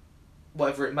out,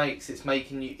 whatever it makes, it's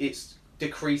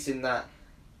decreasing that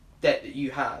debt that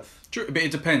you have. True, but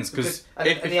it depends, because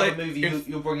any other movie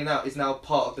you're bringing out is now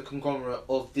part of the conglomerate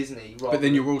of Disney. But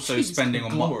then you're also spending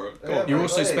on you're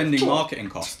also spending marketing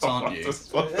costs, aren't you?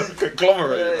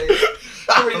 Conglomerate.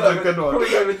 Probably not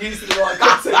even used in the right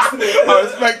context. I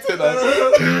respect it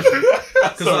though.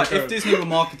 Because like, if Disney were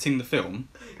marketing the film,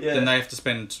 then they have to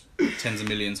spend tens of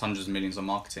millions, hundreds of millions on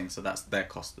marketing, so that's their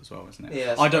cost as well, isn't it?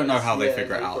 Yeah, I don't know how they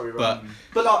figure it out,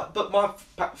 but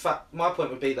my point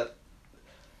would be that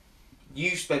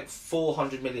you spent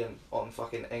 400 million on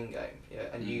fucking Endgame,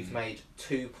 and you've made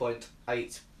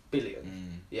 2.8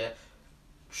 billion,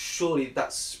 Surely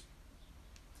that's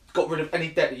got rid of any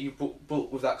debt that you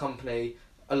bought with that company,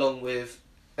 along with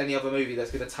any other movie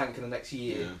that's going to tank in the next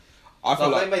year. I feel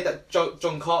like they made that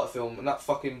John Carter film and that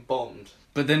fucking bombed.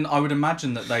 But then I would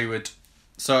imagine that they would.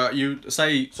 So you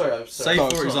say,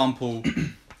 for example,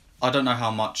 I don't know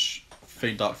how much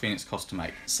Dark Phoenix cost to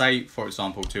make. Say, for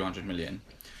example, 200 million.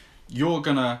 You're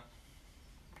gonna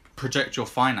project your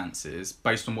finances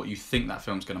based on what you think that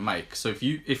film's gonna make. So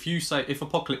if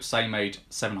Apocalypse say made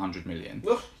 700 million,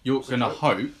 you're gonna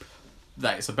hope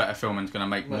that it's a better film and going to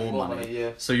make more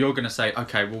money. So you're going to say,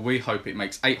 okay, well, we hope it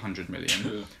makes 800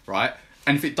 million, right?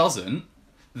 And if it doesn't,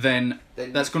 then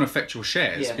that's going to affect your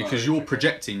shares because you're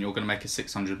projecting you're going to make a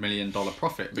 $600 million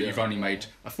profit, but you've only made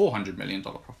a $400 million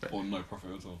profit. Or no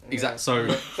profit at all. Exactly. So,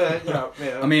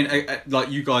 I mean, like,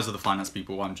 you guys are the finance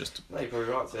people, I'm just not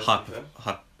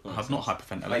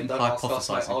hyperventilating.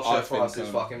 Hypothesizing. Our share price is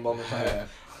fucking bombing.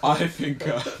 I think.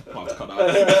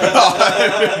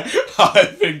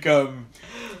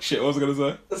 Shit, what was I gonna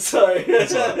say? Sorry.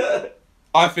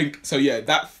 I think so. Yeah,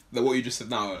 that what you just said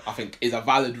now, I think, is a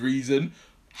valid reason.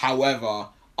 However,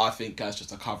 I think that's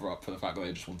just a cover up for the fact that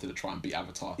they just wanted to try and beat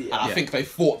Avatar, and I think they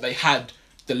thought they had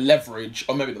the leverage,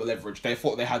 or maybe not the leverage. They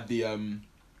thought they had the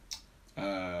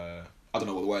I don't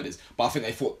know what the word is, but I think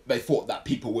they thought that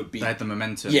people would be. They had the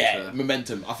momentum. Yeah,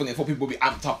 momentum. I think they thought people would be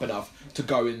amped up enough to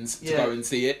go and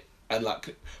see it, and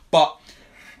like, but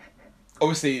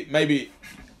obviously maybe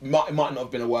it might not have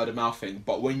been a word of mouth thing,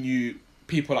 but when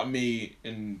people like me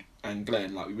and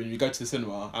Glenn, like when you go to the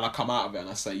cinema and I come out of it and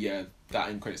I say, yeah, that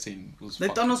end credit scene was.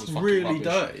 They've done us really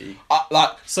dirty.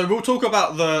 So we'll talk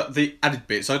about the added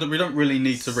bits. So we don't really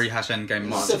need to rehash Endgame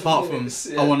much. Apart from,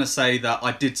 I want to say that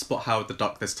I did spot Howard the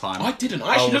Duck this time. I didn't.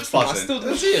 I actually looked for it. I still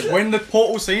didn't see it. When the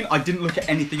portal scene, I didn't look at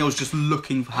anything. I was just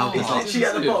looking for Howard the Duck. Literally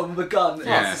at the bottom of a gun.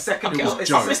 Yeah. It's the second. Okay,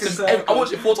 It's the second. I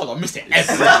watched it 4 times. I missed it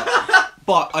every.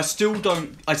 But I still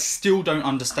don't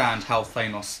understand how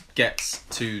Thanos gets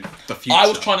to the future. I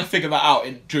was trying to figure that out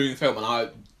during the film, and I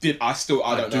don't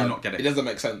know. do not get it. It doesn't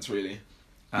make sense, really.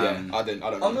 I don't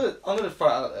know. I'm gonna throw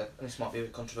it out there, and this might be a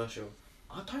bit controversial.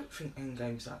 I don't think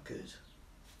Endgame's that good.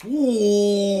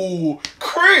 Ooh,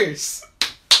 Chris!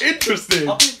 Interesting.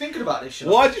 I've been thinking about this shit.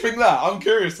 Why do you think that? I'm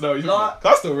curious to know.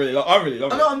 I still really love. I really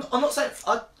love it. I'm not saying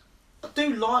I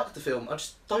do like the film. I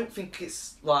just don't think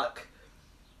it's like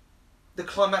the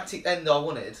climactic end I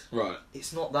wanted. Right.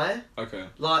 It's not there. Okay.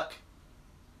 Like,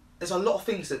 there's a lot of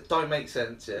things that don't make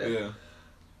sense. Yeah.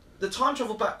 the time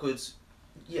travel backwards.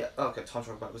 Yeah, okay, time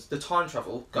travel backwards. The time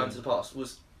travel going to the past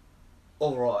was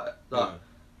alright. Like,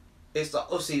 it's like,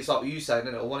 obviously it's like what you saying,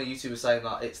 isn't it? Or one of you two was saying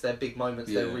like it's their big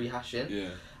moments they're rehashing. Yeah.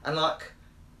 And like,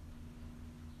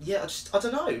 yeah, I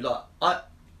don't know. Like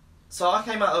I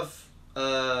came out of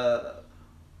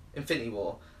Infinity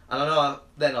War, and I know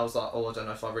then I was like, oh, I don't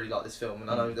know if I really like this film. And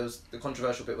I know there was the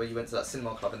controversial bit where you went to that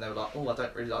cinema club and they were like, oh, I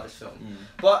don't really like this film.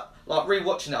 But like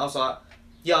rewatching it, I was like,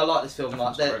 yeah, I like this film.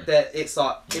 Like, it's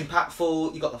like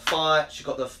impactful. You got the fights. You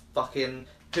got the fucking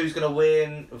who's gonna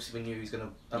win. Obviously, we knew who's gonna.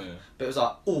 But it was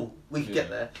like, oh, we could get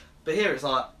there. But here it's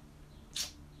like,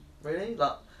 really?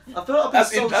 Like, I feel like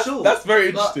I've been so short. That's very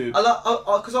interesting. Like,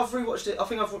 because I've rewatched it. I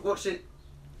think I've watched it.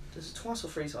 Is it twice or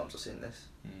 3 times I've seen this?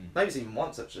 Maybe it's even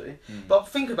once actually. But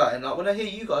think about it. Like when I hear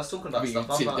you guys talking about stuff,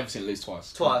 I'm like, never seen it at least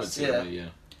twice. Twice, yeah.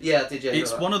 Yeah, I did. Yeah,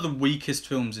 it's one of the weakest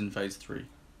films in Phase 3.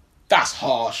 That's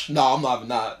harsh. No, I'm not having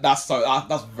that. That's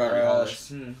very harsh.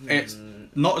 It's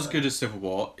not as good as Civil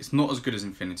War. It's not as good as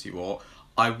Infinity War.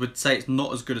 I would say it's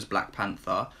not as good as Black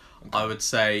Panther. Okay. I would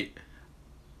say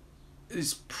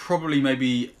it's probably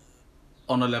maybe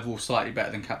on a level slightly better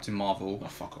than Captain Marvel. Oh,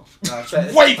 fuck off. No, it's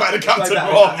way better than Captain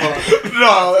Marvel.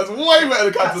 No, that's way better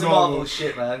than Captain Marvel.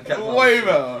 Shit, man. Way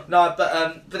better. No,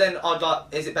 but then I'd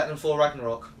like, is it better than Thor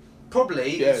Ragnarok?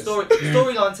 Probably. Yes.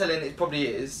 Storyline telling, it probably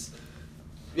is.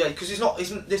 Yeah, because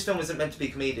this film isn't meant to be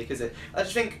comedic, is it? I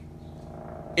just think.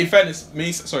 In fairness,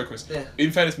 sorry, Chris. Yeah.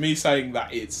 In fairness, me saying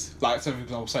that it's like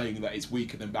something I was saying that it's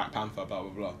weaker than Black Panther, blah blah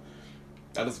blah.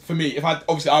 That doesn't, for me, I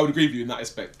would agree with you in that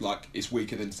aspect. Like it's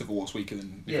weaker than Civil War, it's weaker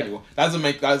than Infinity War. That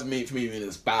doesn't mean for me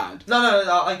it's bad. No,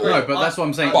 I agree. No, but that's what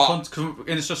I'm saying.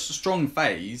 It's just a strong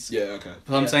phase. Yeah, okay.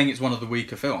 But I'm saying it's one of the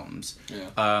weaker films.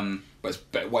 Yeah. But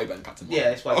it's way better than Captain Marvel.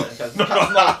 Yeah, it's way better than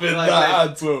Captain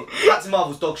Marvel. Captain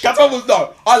Marvel's dog shit. Captain Marvel's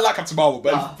no. I like Captain Marvel,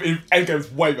 but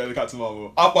Endgame's way better than Captain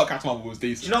Marvel. I thought Captain Marvel was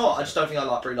decent. Do you know what? I just don't think I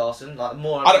like Brie Larson. Like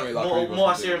more. I don't really like Brie Larson. More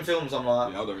I see her in films, I'm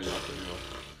like. Yeah, I don't really like her anymore.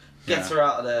 Gets her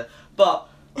out of there, but.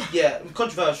 Yeah,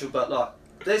 controversial, but like,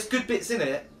 there's good bits in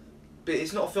it, but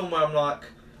it's not a film where I'm like,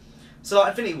 so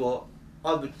like Infinity War,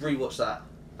 I would rewatch that,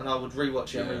 and I would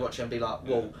rewatch it and be like,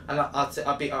 whoa, and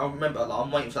I remember like I'm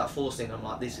waiting for that 4 scene, I'm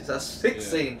like, this is a sick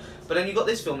scene, but then you got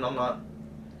this film, and I'm like,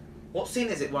 what scene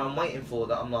is it where I'm waiting for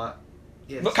that I'm like,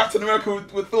 yeah, not Captain America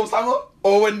with Thor's hammer,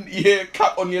 or when you hear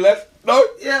Cap on your left, no,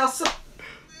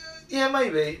 yeah,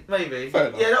 maybe. Fair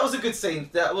enough. Yeah, that was a good scene.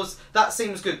 That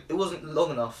scene was good. It wasn't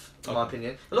long enough, in my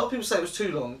opinion. A lot of people say it was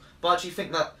too long, but I actually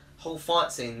think that whole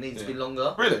fight scene needs to be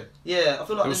longer. Really? Yeah, I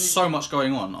feel like there was so much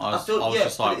going on. I was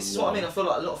just like, this is what I mean. I feel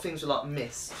like a lot of things were like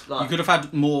missed. Like, you could have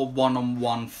had more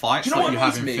one-on-one fights like you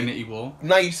have in Infinity War.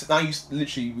 Now you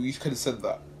literally you could have said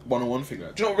that one-on-one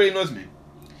figure. Do you know what really annoys me?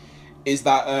 Is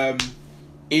that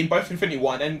in both Infinity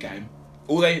War and Endgame,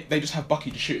 all they just have Bucky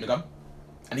just shooting a gun.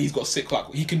 And he's got sick,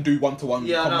 like, he can do one-to-one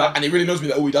combat. And it really annoys me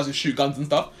that all he does is shoot guns and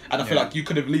stuff. And I feel like you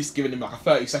could have at least given him, like, a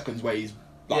 30 seconds where he's,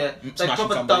 like, smashing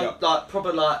somebody up. Like,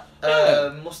 proper, like,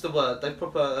 what's the word? They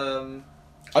proper,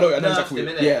 I know exactly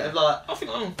what you mean. Like, I think,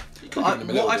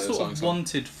 what I sort of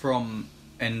wanted from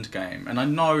Endgame, and I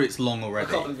know it's long already.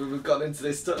 I can't believe we've got into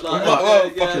this stuff. Like,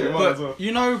 but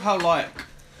you know how, like,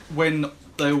 when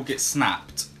they all get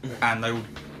snapped and they all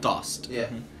dust? Yeah.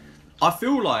 I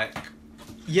feel like...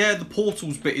 Yeah, the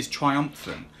portals bit is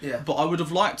triumphant. Yeah. But I would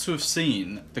have liked to have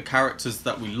seen the characters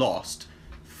that we lost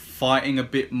fighting a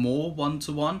bit more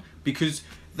one-to-one, because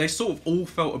they sort of all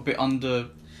felt a bit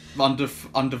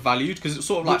undervalued, because it's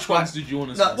sort of like... Which ones did you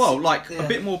want to see? Well, like, a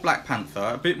bit more Black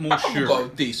Panther, a bit more Black Panther got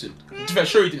a decent... To be fair,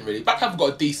 Shuri didn't really. Black Panther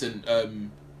got a decent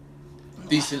amount.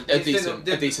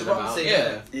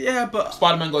 Yeah, but...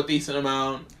 Spiderman got a decent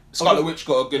amount. Scarlet Witch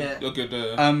got a good...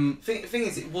 Thing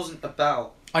is, it wasn't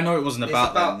about... I know it wasn't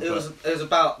about them. It was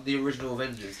about the original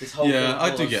Avengers. This whole thing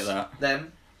I do get that.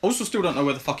 Them. Also, still don't know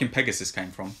where the fucking Pegasus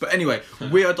came from. But anyway,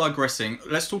 we are digressing.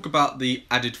 Let's talk about the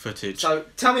added footage. So,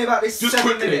 tell me about this. Just 7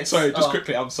 quickly, minutes.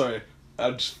 quickly. I'm sorry.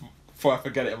 Just before I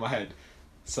forget it in my head.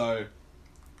 So,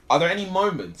 are there any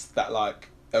moments that like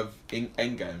of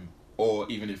Endgame or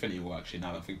even Infinity War? Actually,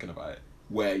 now that I'm thinking about it,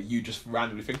 where you just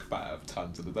randomly think about it at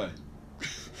times of the day.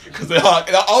 Because they're like,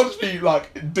 I'll just be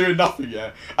like doing nothing,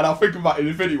 and I'll think about in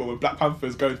Infinity War when Black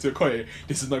Panther's going to Okoye,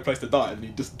 this is no place to die, and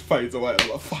he just fades away. I'm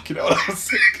like, fucking hell, that was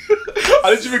sick. I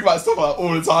literally think about stuff like that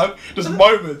all the time. Just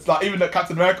moments, like even at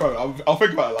Captain America, I'll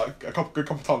think about it like a couple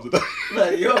times a day.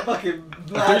 Mate, you're a fucking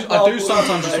mad. I do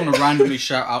sometimes just want to randomly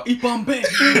shout out, Ibambe! Do you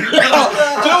know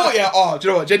what? Yeah. Oh, do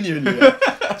you know what?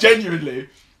 Genuinely.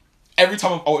 every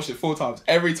time I watched it 4 times,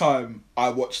 every time I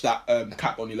watch that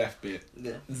Cap on Your Left bit,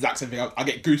 Yeah. exact same thing. I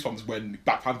get goosebumps when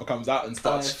Black Panther comes out and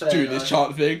starts fair doing this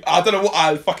chant thing. I don't know what,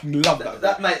 I fucking love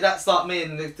that. Mate, that's like me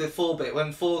in the 4 bit.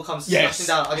 When 4 comes Yes. smashing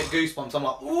down, I get goosebumps. I'm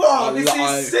like, whoa, this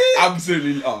is sick!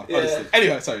 Absolutely. Honestly.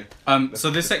 Anyway, sorry. So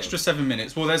this extra 7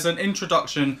 minutes. Well, there's an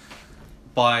introduction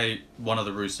by one of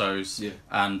the Russos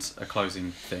and a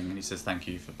closing thing, and he says thank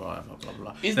you for blah blah blah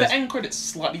blah. Is the end credits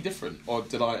slightly different, or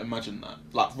did I imagine that?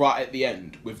 Like right at the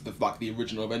end with the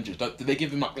original Avengers, did they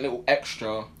give them like a little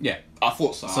extra? Yeah, I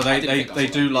thought so. So they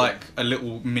do like a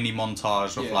little mini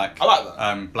montage of like I like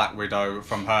that. Black Widow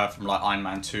from like Iron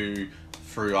Man 2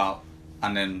 throughout,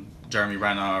 and then Jeremy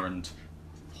Renner and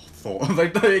Thor.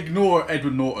 They ignore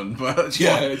Edward Norton, but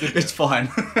it's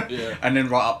fine. Yeah. And then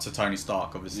right up to Tony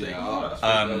Stark, obviously. Yeah,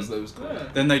 that was cool.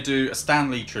 Then they do a Stan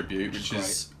Lee tribute, which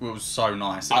was so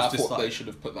nice. It was I just thought like, they should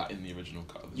have put that in the original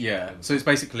cut. Yeah, so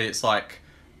it's like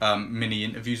mini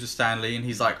interviews with Stan Lee, and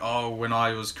he's like, oh, when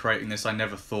I was creating this, I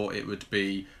never thought it would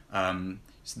be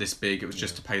this big. It was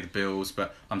just to pay the bills,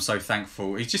 but I'm so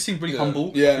thankful. He just seemed really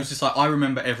humble. Yeah. He was just like, I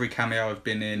remember every cameo I've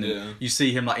been in, and you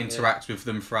see him like interact with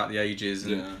them throughout the ages,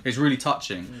 and it's really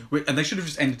touching. And they should have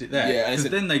just ended it there. Yeah, because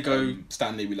then they go,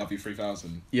 Stan Lee, we love you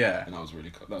 3000. Yeah, and that was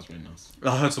really nice.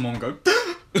 I heard someone go,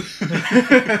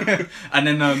 and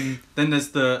then there's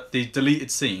the deleted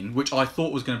scene, which I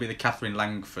thought was going to be the Catherine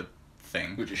Langford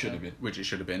thing, which it should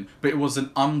have been, but it was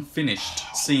an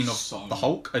unfinished scene of the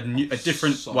Hulk, a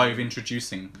different way of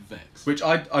introducing Vex, which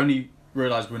I only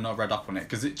realised when I read up on it,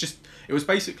 because it was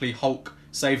basically Hulk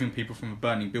saving people from a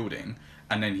burning building,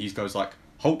 and then he goes like,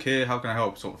 Hulk here, how can I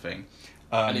help, sort of thing,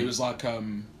 and it was like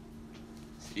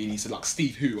he said like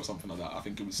Steve Who or something like that. I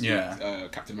think it was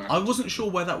Captain America. I wasn't sure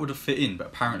where that would have fit in, but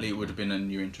apparently it would have been a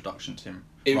new introduction to him.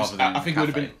 I think it would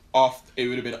have been after. It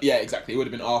would have been exactly. It would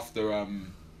have been after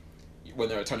when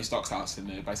they're at Tony Stark's house and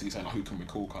they're basically saying like, who can we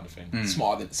call kind of thing.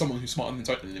 Smarter than someone who's smarter than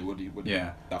Tony. Would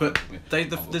yeah, but the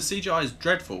CGI is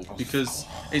dreadful because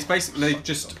it's basically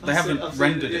they haven't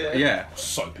rendered it. Yeah,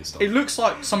 so pissed off. It looks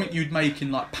like something you'd make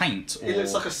in like paint. It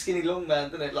looks like a skinny long man,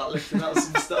 doesn't it? Like lifting out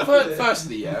some stuff.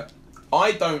 Firstly,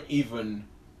 I don't even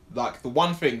like the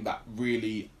one thing that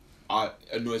really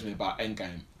annoys me about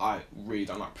Endgame. I really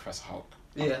don't like Professor Hulk.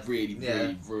 Yeah. Really.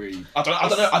 I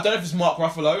don't know if it's Mark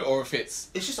Ruffalo or if it's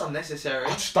just unnecessary.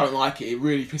 I just don't like it. It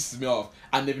really pisses me off.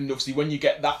 And then obviously when you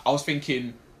get that, I was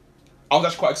actually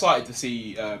quite excited to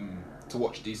see to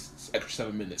watch these extra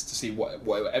 7 minutes to see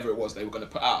whatever it was they were going to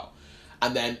put out.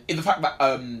 And then in the fact that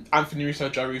Anthony Russo,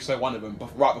 Joe Russo, one of them,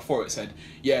 right before it said,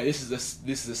 this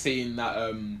is a scene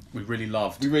that we really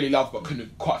loved, but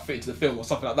couldn't quite fit into the film or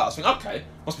something like that. I was thinking, okay,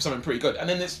 must be something pretty good. And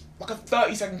then there's like a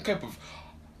 30-second clip of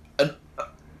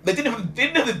they didn't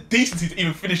have the decency to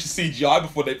even finish the CGI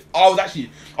before they. I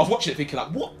was watching it thinking like,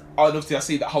 what? And obviously I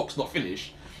see that Hulk's not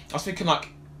finished. I was thinking like,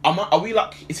 are we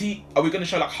going to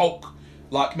show like Hulk?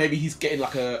 Like maybe he's getting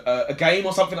like a game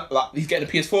or something like he's getting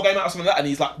a PS4 game out or something like that, and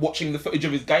he's like watching the footage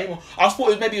of his game. Or I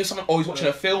thought maybe it was something, or he's watching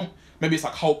a film. Maybe it's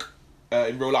like Hulk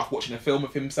in real life watching a film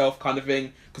of himself kind of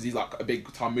thing, because he's like a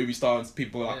big time movie star and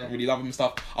people like really love him and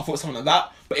stuff. I thought it was something like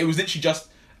that, but it was literally just.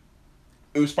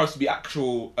 It was supposed to be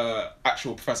actual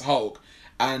Professor Hulk,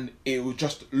 and it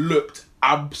just looked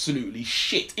absolutely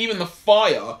shit. Even the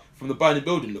fire from the burning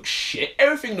building looked shit.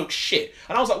 Everything looked shit,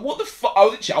 and I was like, "What the fuck?"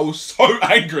 I was so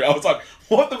angry. I was like,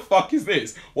 "What the fuck is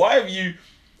this? Why have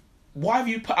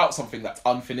you put out something that's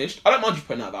unfinished?" I don't mind you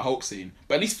putting out that Hulk scene,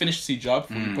 but at least finish CGI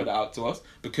before you put it out to us,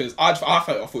 because I felt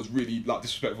it was really like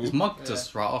disrespectful. It's mugged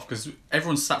us right off because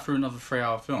everyone sat through another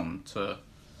 3-hour film for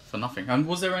nothing. And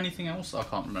was there anything else? I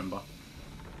can't remember.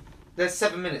 There's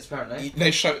 7 minutes apparently.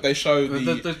 The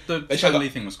Stan Lee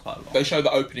thing was quite a lot. They show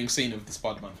the opening scene of the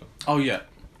Spiderman film. Oh yeah,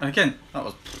 and again that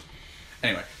was.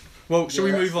 Anyway, well, should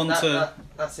we move on to?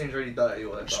 That seems really dirty.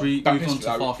 What should we move on to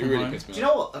Far From Home? Do you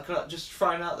know what? Can I just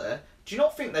throwing out there? Do you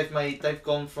not think they've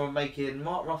gone from making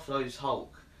Mark Ruffalo's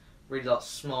Hulk really like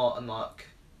smart and like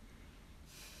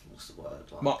what's the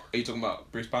word? Like, Mark, are you talking about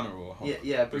Bruce Banner or Hulk?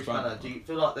 Yeah, Bruce Banner. Do you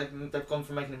feel like they've gone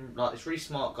from making him like this really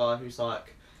smart guy who's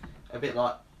like a bit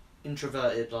like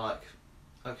introverted, like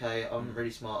okay, I'm really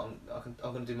smart, I'm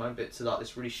gonna do my own bit, to like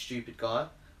this really stupid guy,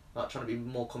 like trying to be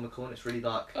more comical, and it's really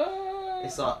like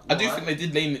it's like I do think they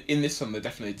did lean in this one. They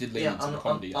definitely did lean into the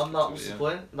comedy. I'm not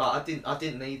disappointed. Like I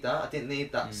didn't need that. I didn't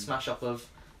need that smash up of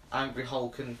angry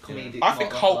Hulk and comedic. I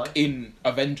think Hulk in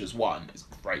Avengers 1 is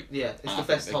great. Yeah, it's the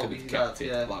best Hulk he's had.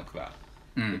 Yeah, like that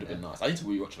would have been nice. I need to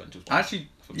rewatch Avengers 1.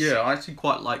 I actually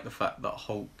quite like the fact that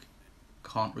Hulk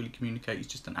can't really communicate. He's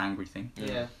just an angry thing.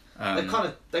 Yeah.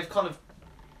 They've kind of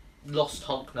lost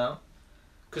Hulk now,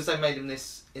 because they made him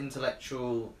this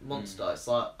intellectual monster. It's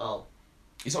like, oh,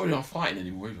 He's not really on fighting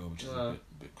anymore either, which is a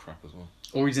bit crap as well.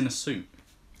 Or he's in a suit.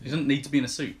 He doesn't need to be in a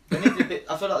suit. They need a bit,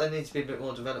 I feel like there needs to be a bit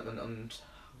more development on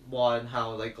why and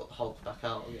how they got Hulk back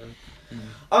out again.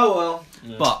 Oh well.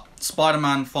 Yeah. But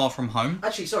Spider-Man: Far From Home.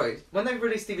 Actually, sorry. When they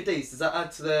release DVDs, does that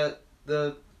add to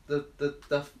the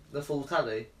full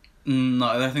tally? No,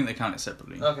 I think they count it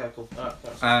separately. Okay, cool.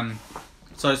 Alright.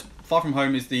 So Far From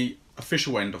Home is the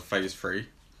official end of Phase 3,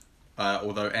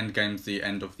 although Endgame's the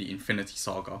end of the Infinity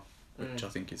Saga, which I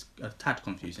think is a tad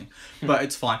confusing, but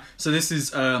it's fine. So this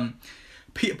is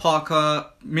Peter Parker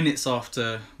minutes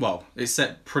after. Well, it's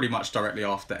set pretty much directly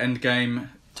after Endgame.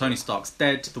 Tony Stark's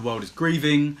dead. The world is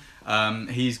grieving.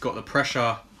 He's got the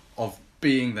pressure of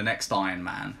being the next Iron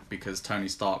Man because Tony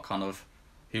Stark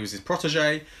he was his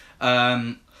protege.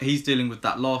 He's dealing with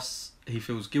that loss. He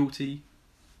feels guilty.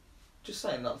 Just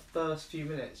saying, that first few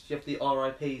minutes, you have the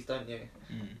RIPs, don't you?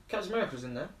 Captain America's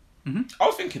in there. Mm-hmm. I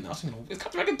was thinking, is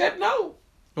Captain America dead now?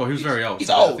 Well, he was very old. He's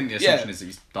so old. I think the assumption is that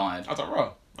he's died. I don't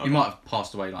know. He might have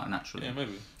passed away naturally. Yeah,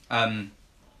 maybe.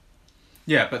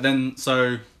 Yeah, but then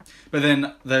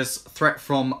there's threat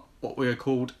from what we are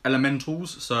called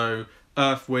elementals. So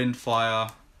earth, wind, fire,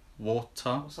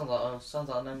 water. Sounds like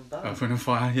a name of that. Earth, wind, and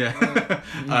fire.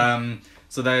 Yeah.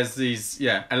 So there's these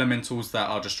elementals that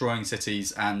are destroying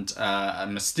cities, and a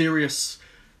mysterious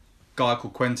guy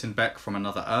called Quentin Beck from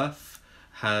another Earth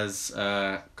has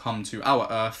come to our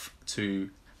Earth to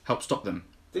help stop them.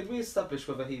 Did we establish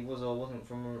whether he was or wasn't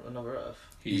from another Earth?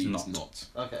 He's not.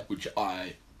 Okay. Which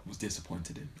I was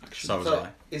disappointed in, actually. So was I.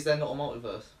 Is there not a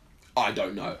multiverse? I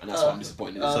don't know, and that's why I'm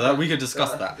disappointed in. So that we could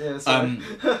discuss that. Yeah, sorry.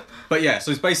 But yeah,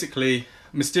 so it's basically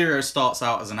Mysterio starts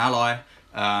out as an ally,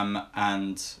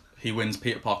 and he wins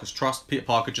Peter Parker's trust. Peter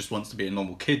Parker just wants to be a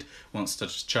normal kid, wants to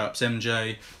just chirps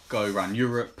MJ, go around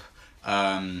Europe.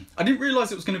 I didn't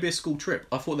realise it was going to be a school trip.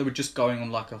 I thought they were just going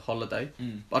on like a holiday.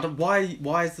 But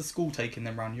why is the school taking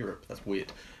them around Europe? That's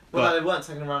weird. Well, no, they weren't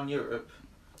taking them around Europe.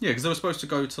 Yeah, because they were supposed to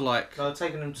go to like... No,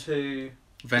 taking them to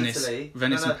Venice, Italy.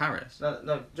 and Paris.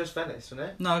 No, just Venice, wasn't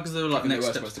it? No, because they were like next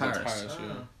step supposed to to go Paris. to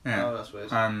Paris. Yeah. Oh, that's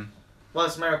weird. Well,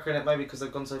 it's America in it, maybe because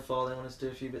they've gone so far they want us to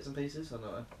do a few bits and pieces. I don't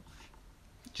know.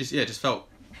 Just felt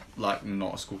like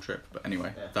not a school trip, but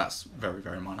anyway, that's very,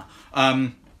 very minor.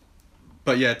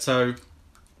 But yeah, so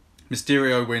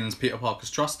Mysterio wins Peter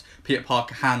Parker's trust. Peter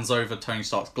Parker hands over Tony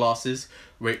Stark's glasses,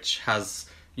 which has,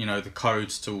 the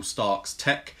codes to all Stark's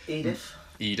tech.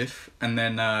 Edith. And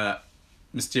then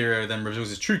Mysterio then reveals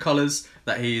his true colours,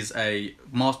 that he's a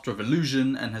master of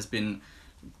illusion and has been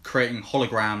creating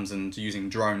holograms and using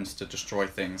drones to destroy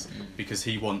things because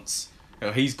he wants...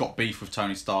 he's got beef with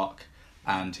Tony Stark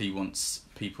and he wants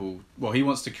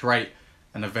to create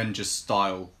an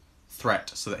Avengers-style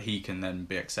threat so that he can then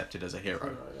be accepted as a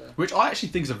hero. Which I actually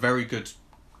think is a very good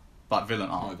villain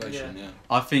arc. Yeah.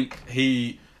 I think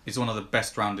he is one of the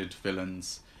best-rounded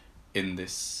villains in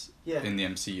this... in the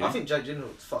MCU. I think Jake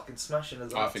Gyllenhaal was fucking smashing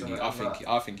as well.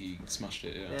 I think he smashed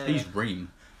it. Yeah. He's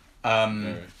Reem.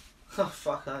 Very. Oh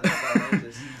fuck! I know about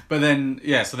ages. But then,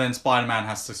 so then Spider-Man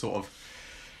has to sort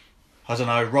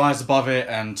of, rise above it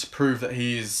and prove that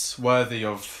he is worthy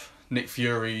of Nick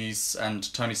Fury's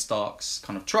and Tony Stark's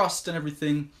kind of trust and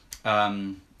everything,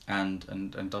 and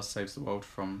does saves the world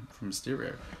from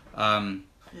Mysterio. I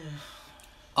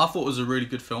thought it was a really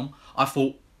good film. I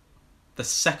thought the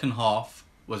second half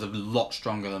was a lot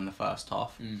stronger than the first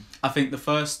half. I think the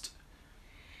first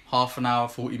half an hour,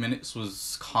 40 minutes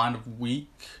was kind of weak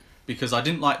because I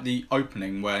didn't like the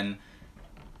opening when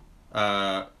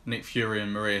Nick Fury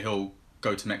and Maria Hill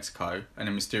go to Mexico and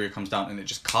then Mysterio comes down and it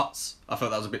just cuts. I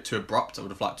felt that was a bit too abrupt. I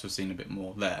would have liked to have seen a bit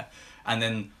more there. And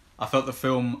then I felt the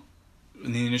film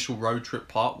in the initial road trip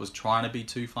part was trying to be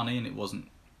too funny and it wasn't.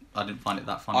 I didn't find it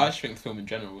that funny. I actually think the film in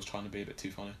general was trying to be a bit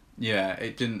too funny. Yeah,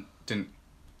 it didn't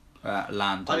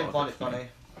land. I didn't find it funny.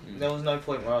 There was no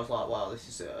point where I was like, "Wow, this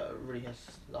is really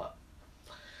like."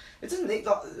 It doesn't need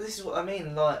like this is what I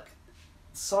mean. Like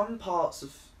some parts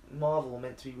of Marvel are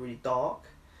meant to be really dark,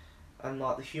 and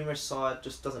like the humorous side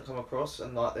just doesn't come across.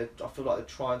 And like I feel like they're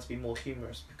trying to be more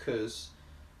humorous because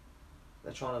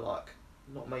they're trying to like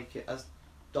not make it as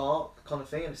dark kind of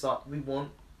thing. And it's like we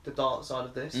want the dark side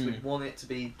of this. We want it to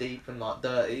be deep and like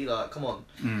dirty. Like come on.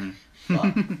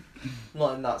 Like,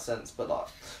 not in that sense, but like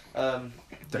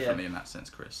definitely in that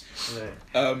sense, Chris.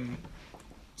 Yeah.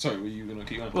 Sorry, were you gonna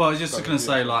keep going? Well, I was just gonna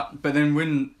say but then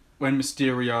when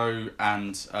Mysterio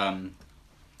and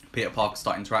Peter Parker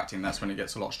start interacting, that's when it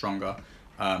gets a lot stronger.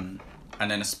 And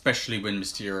then especially when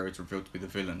Mysterio is revealed to be the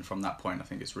villain, from that point I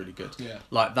think it's really good. Yeah.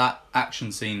 Like that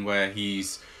action scene where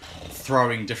he's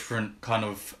throwing different kind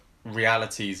of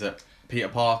realities at Peter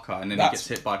Parker, and then he gets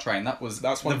hit by a train.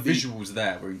 That's one of the visuals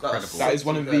there were incredible. That is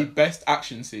one of the best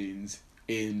action scenes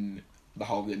in the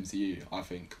whole MCU, I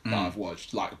think, that I've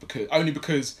watched. Like,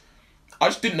 because I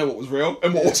just didn't know what was real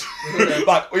and what was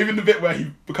like, even the bit where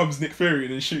he becomes Nick Fury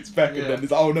and then shoots back and then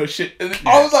it's like, oh no shit. And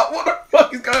I was like, what the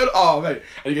fuck is going on? Oh mate.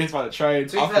 And he gets by the train.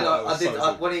 To be fair,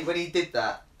 like, when he did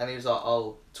that and he was like,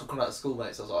 oh, talking about the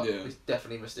schoolmates, I was like, it's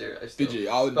definitely Mysterio still. Did you?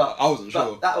 I wasn't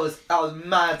sure. That was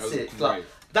mad sick. Like,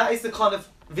 that is the kind of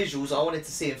visuals I wanted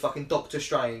to see in fucking Doctor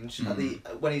Strange at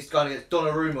when he's going against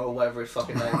Donnarumma or whatever his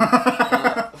fucking name.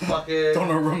 Fucking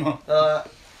Donnarumma.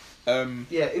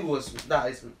 Yeah, it was.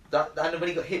 And when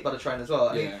he got hit by the train as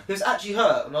well, he was actually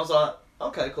hurt, and I was like,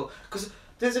 okay, cool. Because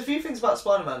there's a few things about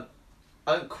Spider-Man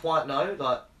I don't quite know.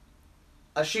 Like,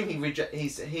 I assume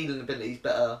his healing ability is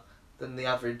better than the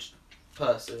average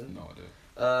person. No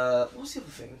idea. What's the other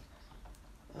thing?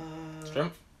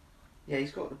 Strength. Yeah,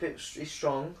 he's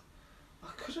strong.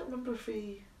 I couldn't remember if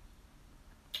he.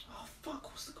 Oh fuck!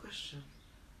 What's the question?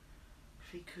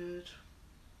 If he could.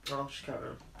 Oh, just carry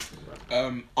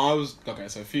on.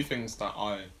 So a few things that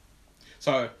I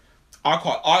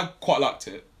quite liked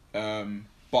it.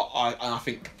 But I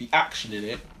think the action in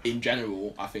it in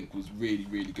general I think was really,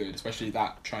 really good, especially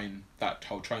that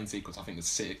whole train sequence I think was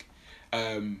sick.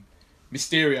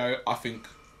 Mysterio, I think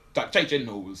that Jake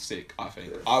Gyllenhaal was sick. I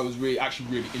think I was really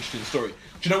interested in the story.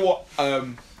 Do you know what?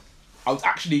 I was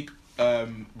actually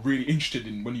really interested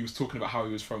in when he was talking about how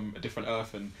he was from a different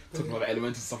Earth and talking about the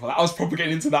elements and stuff like that. I was probably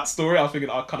getting into that story. I was thinking,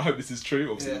 I kind of hope this is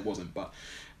true. Obviously it wasn't, but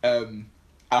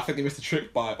I think they missed the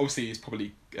trick by, obviously it's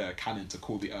probably canon to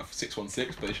call the Earth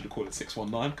 616, but they should have called it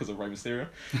 619 because of Rey Mysterio.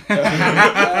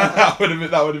 That would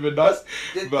have been nice.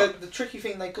 The tricky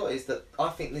thing they got is that I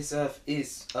think this Earth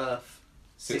is Earth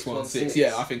 616.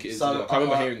 Yeah, I think it is. So I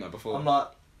remember hearing that before. I'm like,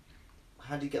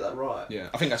 how do you get that right? Yeah,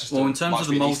 I think that's just. Well, in terms of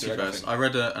the multiverse, I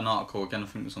read an article again. I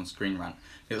think it was on Screen Rant.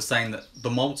 It was saying that the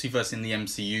multiverse in the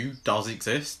MCU does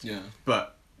exist. Yeah.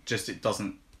 But just it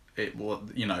doesn't.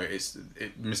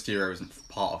 Mysterio isn't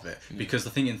part of it because the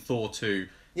thing in Thor 2.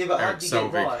 Yeah, but Eric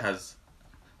Selvig right? has.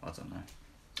 I don't know.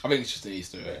 I think it's just an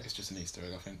Easter egg. Yeah. It's just an Easter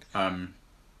egg, I think.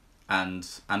 And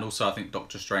also I think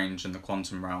Doctor Strange and the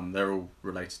Quantum Realm, they're all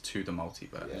related to the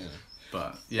multiverse. Yeah.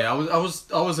 But yeah, I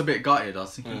was a bit gutted. I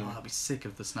was thinking, I'd be sick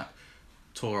if the snap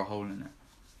tore a hole in it.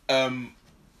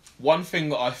 One thing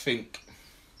that I think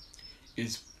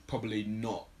is probably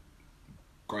not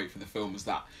great for the film is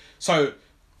that. So,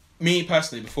 me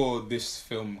personally, before this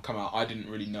film come out, I didn't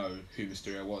really know who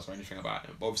Mysterio was or anything about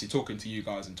him. But obviously, talking to you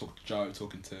guys and talking to Joe,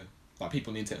 talking to like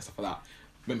people on the internet and stuff like that,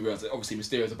 made me realise that obviously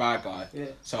Mysterio's a bad guy. Yeah.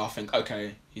 So I think,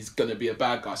 okay, he's gonna be a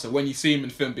bad guy. So when you see him in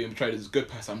film being portrayed as a good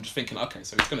person, I'm just thinking, okay,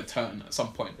 so he's gonna turn at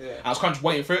some point. Yeah. And I was kind of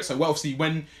waiting for it. So obviously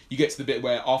when you get to the bit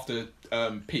where after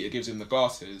Peter gives him the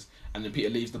glasses and then Peter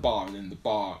leaves the bar and then the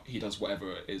bar he does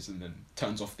whatever it is and then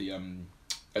turns off the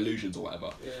illusions or whatever.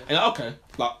 Yeah. And okay,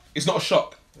 like it's not a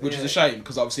shock, which is a shame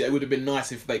because obviously it would have been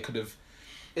nice if they could have.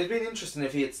 It'd been interesting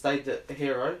if he had stayed a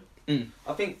hero.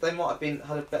 I think they might have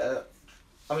had a better.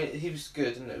 I mean, he was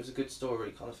good and it was a good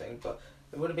story kind of thing, but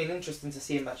it would have been interesting to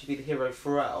see him actually be the hero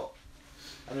throughout,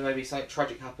 and then maybe something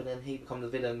tragic happened and he become the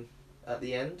villain at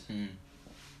the end.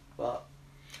 But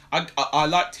I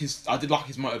did like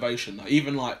his motivation, like,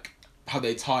 even like how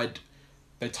they tied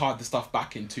the stuff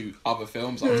back into other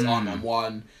films like Iron Man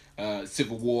 1,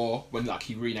 Civil War, when like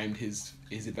he renamed his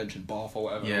invention Bath or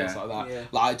whatever, things like that. Yeah.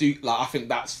 I think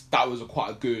that was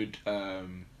quite a good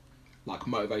like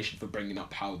motivation for bringing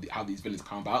up how these villains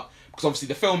come about, because obviously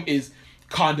the film is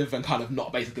kind of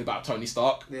not basically about Tony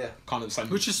Stark. Yeah. Kind of the same.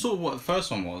 Which is sort of what the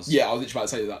first one was. Yeah, I was literally about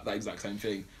to say that exact same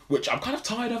thing, which I'm kind of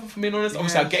tired of, if I'm being honest.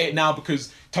 Obviously, I get it now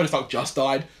because Tony Stark just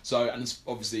died, so and it's,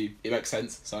 obviously it makes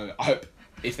sense. So I hope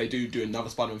if they do another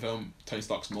Spider-Man film, Tony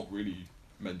Stark's not really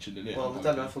mentioned in it. Well, we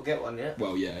don't know if we'll get one yet.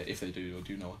 Well, yeah, if they do, they'll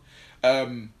do no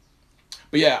one.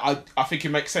 But yeah, I think it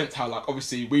makes sense how, like,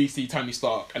 obviously we see Tony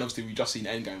Stark, and obviously we just seen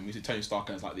Endgame, we see Tony Stark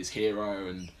as like this hero,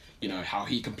 and you know how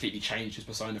he completely changed his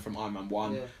persona from Iron Man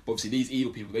 1. Yeah. But obviously these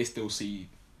evil people, they still see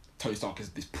Tony Stark as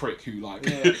this prick who like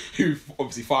Yeah. who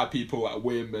obviously fired people at a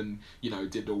whim and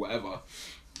did or whatever.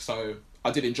 So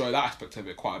I did enjoy that aspect of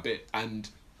it quite a bit, and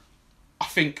I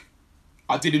think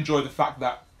I did enjoy the fact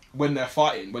that when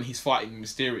he's fighting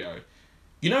Mysterio,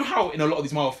 you know how in a lot of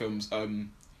these Marvel films,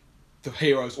 the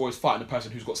hero's always fighting the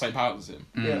person who's got the same powers as him.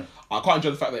 Yeah. I quite enjoy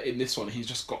the fact that in this one he's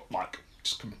just got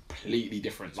just completely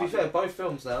different. To be fair, both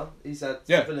films now he's had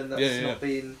a villain that's not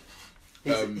been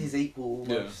his equal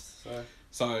almost.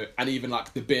 So and even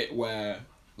like the bit where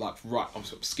like right, I'm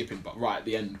sort of skipping, but right at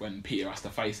the end when Peter has to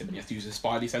face him and he has to use his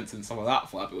spidey sense and stuff like that, I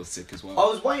thought that bit was sick as well.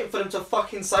 I was waiting for them to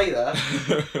fucking say that.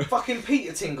 Fucking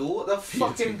Peter Tingle, what the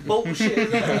fucking bullshit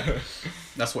is that?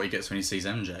 That's what he gets when he sees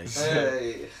MJ.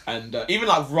 Hey. And even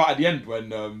like right at the end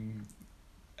when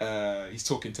he's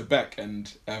talking to Beck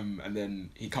and then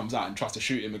he comes out and tries to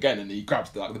shoot him again and he grabs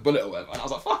the bullet or whatever, and I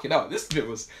was like, fucking hell, this bit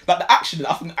was like the action.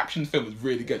 I think the action film was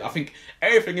really good. I think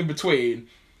everything in between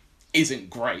isn't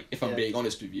great, if I'm being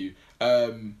honest with you.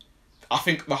 I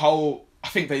think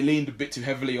they leaned a bit too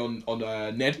heavily on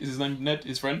Ned, is his name Ned,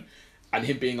 his friend, and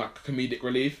him being like comedic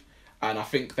relief. And I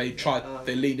think they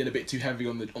they leaned in a bit too heavy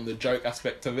on the joke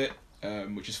aspect of it,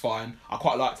 which is fine. I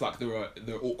quite liked like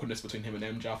the awkwardness between him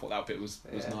and MJ. I thought that bit was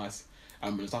nice.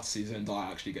 And it was nice to see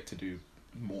Zendaya actually get to do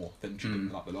more than she did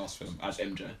in like the last film as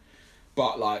MJ.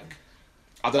 But like,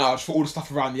 I don't know. I just thought all the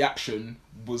stuff around the action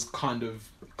was kind of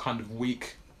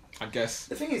weak, I guess.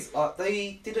 The thing is, like,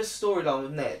 they did a storyline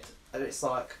with Ned, and it's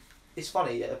like, it's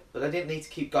funny, yeah, but they didn't need to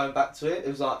keep going back to it. It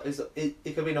was like, it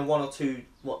could have been a one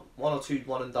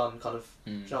and done kind of.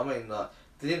 Do you know what I mean? Like,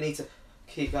 they didn't need to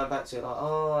keep going back to it. Like,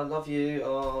 oh, I love you.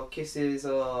 Oh, kisses.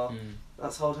 Oh,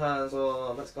 let's hold hands.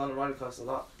 Oh, let's go on a roller coaster.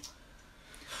 Like,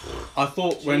 I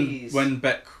thought when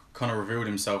Beck kind of revealed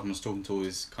himself and was talking to all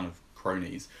his kind of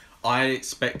cronies, I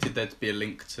expected there to be a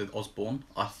link to Osborn.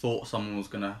 I thought someone was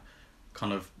gonna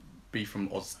kind of be from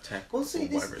Oztech or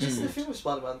whatever this is the thing with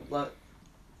Spider-Man. Like,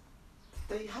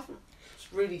 they haven't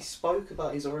really spoke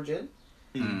about his origin,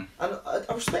 and I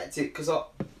respect it because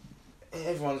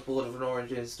everyone's bored of an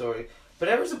origin story. But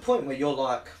there is a point where you're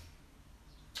like,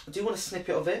 do you want a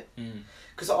snippet of it?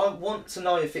 Because I want to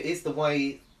know if it is the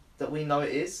way that we know it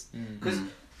is. Because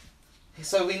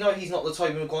so we know he's not the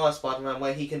Tobey Maguire Spider-Man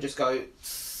where he can just go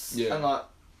and like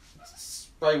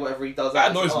spray whatever he does.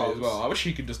 That annoys me as well. I wish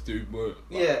he could just do more.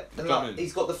 Like, and like,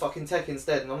 he's got the fucking tech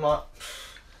instead, and I'm like.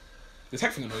 The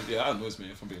tech thing annoys, that annoys me,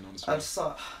 if I'm being honest with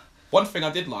you. One thing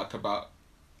I did like about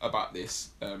this,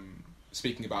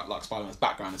 speaking about like Spider-Man's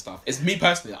background and stuff, is me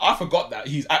personally, I forgot that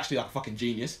he's actually like a fucking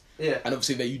genius. Yeah. And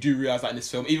obviously that you do realise that in this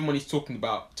film, even when he's talking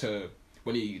about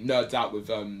when he nerds out with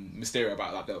Mysterio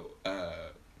about like the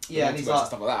and he's like, and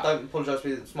stuff like that. Don't apologise for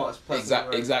being the smartest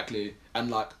person. Exactly.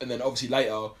 And then obviously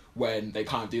later when they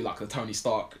kind of do like the Tony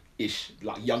Stark-ish,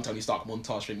 like young Tony Stark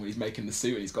montage thing when he's making the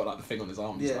suit and he's got like the thing on his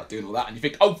arm and he's like doing all that, and you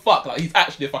think, oh fuck, like he's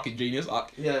actually a fucking genius.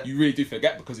 Like you really do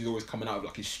forget because he's always coming out with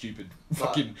like his stupid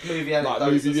fucking movie all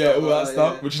that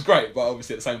stuff, which is great. But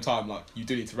obviously at the same time, like you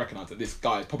do need to recognise that this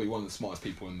guy is probably one of the smartest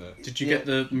people in the. Did you get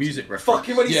the music reference?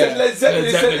 Fucking when he said Led Zeppelin,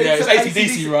 it's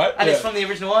AC/DC, right? And it's from the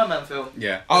original Iron Man film.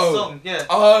 Yeah. Song,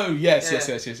 Oh yes.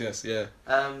 Yeah.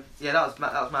 That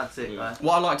was mad sick, man.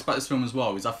 What I liked about this film as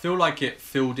well is I feel like it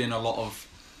filled in a lot of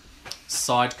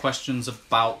side questions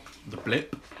about the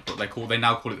blip. What they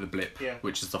now call it the blip,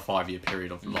 which is the 5-year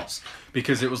period of loss,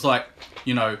 because it was like,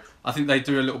 you know, I think they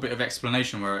do a little bit of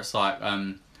explanation where it's like,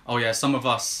 oh yeah, some of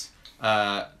us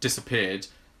disappeared,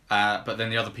 but then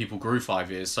the other people grew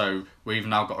 5 years, so we've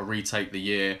now got to retake the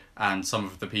year, and some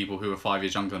of the people who are 5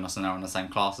 years younger than us are now in the same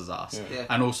class as us.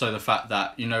 And also the fact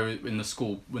that, you know, in the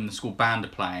school, when the school band are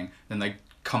playing, then they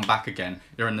come back again,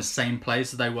 they're in the same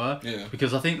place as they were.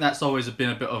 Because I think that's always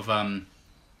been a bit of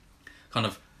kind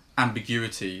of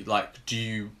ambiguity, like, do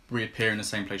you reappear in the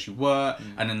same place you were?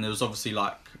 And then there was obviously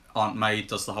like Aunt May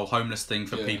does the whole homeless thing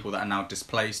for people that are now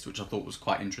displaced, which I thought was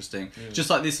quite interesting.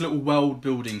 Just like this little world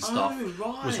building stuff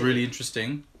was really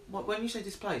interesting. When you say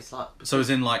displaced, like, so as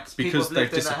in like because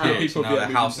they've disappeared, now their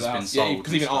house has been sold.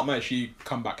 Because even Aunt May, she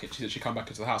come back into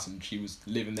the house and she was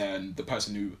living there, and the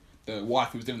person who. The wife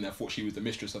who was living there thought she was the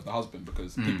mistress of the husband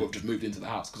because people have just moved into the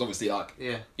house. Because obviously, like,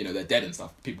 you know, they're dead and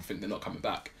stuff. People think they're not coming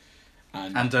back.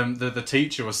 And the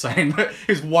teacher was saying that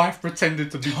his wife pretended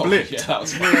to be blipped. Yeah, that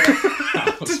was funny.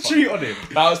 To cheat on him.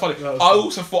 That was funny.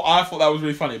 I thought that was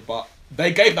really funny, but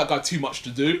they gave that guy too much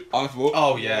to do, I thought.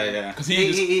 Oh, yeah. Because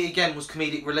he again was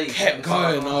comedic relief. Kept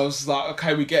going. I was like,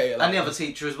 okay, we get it. Like, and the other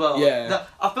teacher as well. Yeah.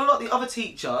 I feel like the other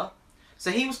teacher, so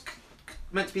he was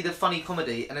meant to be the funny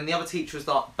comedy, and then the other teacher was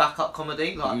like backup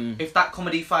comedy. Like if that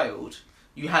comedy failed,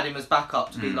 you had him as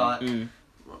backup to be like,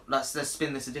 let's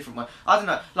spin this a different way. I don't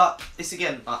know. Like it's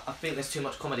again, I think there's too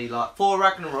much comedy. Like for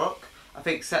Ragnarok, I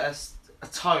think set us a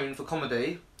tone for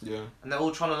comedy. Yeah. And they're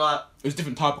all trying to like. It was a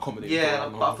different type of comedy. Yeah,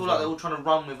 but I feel like they're all trying to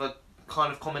run with a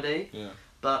kind of comedy. Yeah.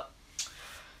 But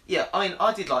yeah, I mean,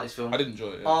 I did like this film. I did enjoy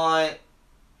it. Yeah.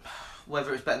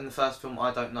 Whether it's better than the first film,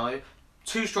 I don't know.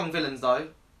 Two strong villains though.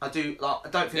 I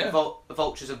don't think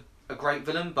Vulture's a great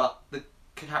villain, but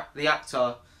the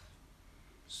actor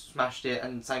smashed it,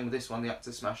 and same with this one, the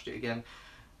actor smashed it again.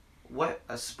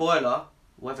 A spoiler,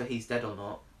 whether he's dead or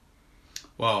not.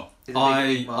 Well, He's a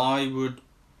big enigma. I would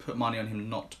put money on him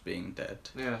not being dead.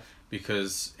 Yeah.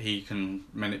 Because he can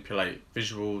manipulate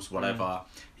visuals, whatever.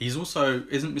 He's also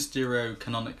isn't Mysterio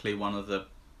canonically one of the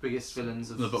biggest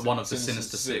villains of one of the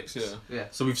Sinister Six. Yeah.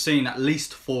 So we've seen at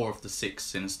least 4 of the 6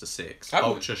 Sinister Six: Have we?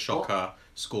 Vulture, Shocker,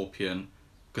 Scorpion.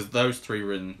 Because those 3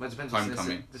 were in Well, it depends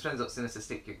Homecoming. Depends what Sinister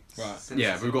Stick. Right.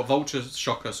 Yeah, we've got Vulture,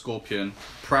 Shocker, Scorpion,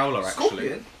 Prowler actually.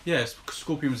 Scorpion? Yeah,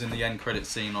 Scorpion was in the end credit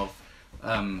scene of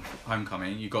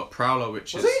Homecoming. You got Prowler,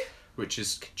 which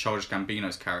is Childish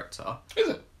Gambino's character. Is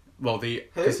it? Well, Who? I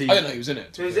didn't know he was in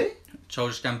it. Who's he?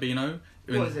 Childish Gambino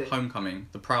What is in it? Homecoming,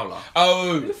 the Prowler. Who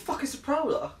Oh, the fuck is the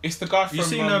Prowler? it's the guy from You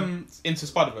seen Into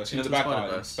Spider-Verse. You know Into the bad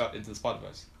Spider-Verse? guy Into the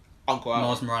Spider-Verse. Uncle Al.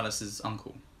 Miles Morales'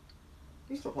 uncle.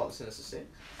 He's not part of the Sinister Six.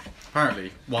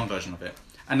 Apparently, one version of it.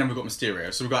 And then we've got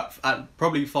Mysterio. So we've got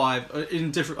probably 5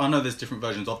 in different. I know there's different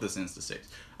versions of the Sinister Six,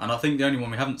 and I think the only one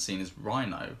we haven't seen is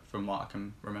Rhino, from what I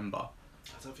can remember.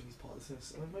 I don't think he's part of the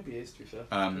Sinister. I mean, maybe he is, to be fair.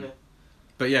 Yeah.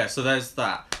 But yeah, so there's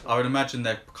that. I would imagine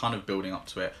they're kind of building up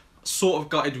to it. Sort of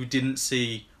gutted we didn't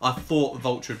see. I thought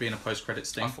Vulture would be in a post-credit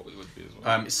scene. I thought he would be as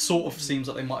well. It sort of seems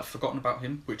like they might have forgotten about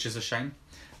him, which is a shame.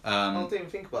 I didn't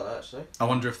even think about that, actually. I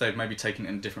wonder if they'd maybe taken it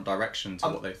in a different direction to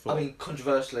what they thought. I mean,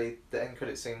 controversially, the end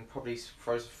credit scene probably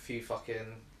throws a few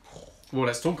fucking... Well,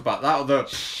 let's talk about that. The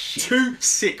 2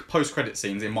 sick post-credit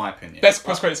scenes, in my opinion. Best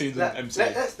post-credit scenes in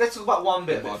Let's talk about one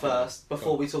bit of it first,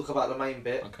 before we talk about the main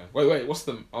bit. Okay. Wait. What's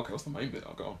the main bit?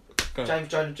 I'll go on. Go on. James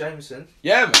Jonah Jameson.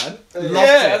 Yeah, man. Loved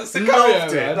yeah, it. that's a Loved cameo,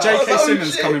 it. man. J.K. That was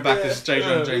Simmons shit, coming back yeah. as J.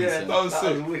 Jonah Jameson. That was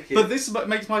sick. wicked. But this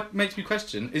makes me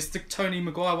question: is the Tony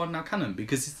Maguire one now canon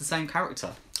because it's the same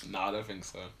character? No, I don't think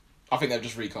so. I think they've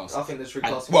just recast. I think there's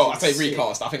recasting. Well, I say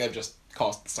recast. I think they've just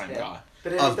cast the same guy.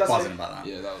 But I was buzzing about that.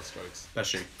 Yeah, that was jokes.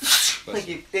 Bless you. Thank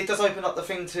you. It does open up the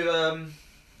thing to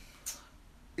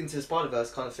into the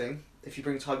Spider-Verse kind of thing. If you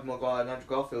bring Tobey Maguire and Andrew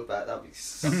Garfield back, that'd be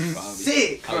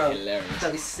sick, That'd bro. be hilarious.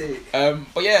 That'd be sick.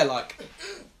 But yeah, like,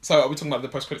 so are we talking about the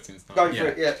post-credit scenes now? Go for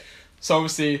it, yeah. So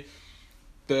obviously,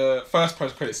 the first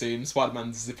post-credit scene,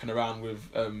 Spider-Man's zipping around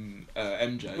with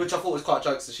MJ. Which I thought was quite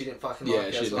jokes that she didn't fucking Yeah, like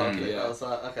it she as well. didn't, yeah. I was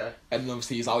like, okay. And then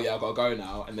obviously he's, oh yeah, I've got to go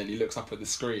now. And then he looks up at the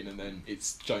screen and then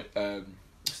it's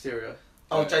Mysterio.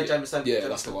 Oh, J. Jameson. Yeah,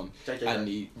 that's the one. J. And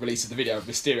he releases the video of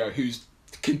Mysterio, whose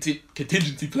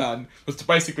contingency plan was to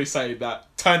basically say that,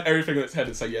 turn everything on its head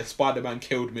and say, yeah, Spider-Man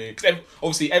killed me. Because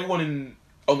obviously everyone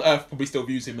on Earth probably still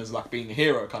views him as like being a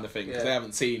hero kind of thing, because they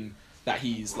haven't seen that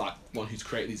he's like one who's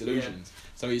created these illusions.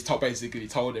 So he's basically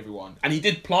told everyone, and he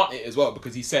did plant it as well,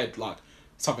 because he said like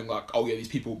something like, oh yeah, these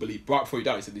people will believe, right before he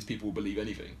died, he said these people will believe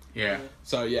anything. Yeah.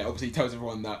 So yeah, obviously he tells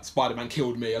everyone that Spider-Man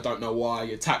killed me, I don't know why,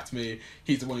 he attacked me,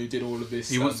 he's the one who did all of this.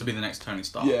 He wants to be the next Tony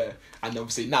Stark. Yeah, and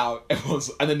obviously now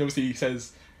everyone's, and then obviously he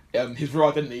says his real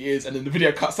identity is, and then the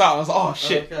video cuts out, and I was like, oh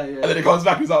shit. Okay, yeah. And then it comes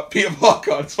back, and it's like, Peter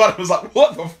Parker, and Spider-Man was like,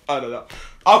 what the I don't know.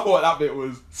 I thought that bit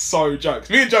was so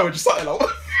jokes. Me and Joe were just sitting like,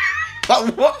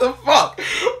 what the fuck?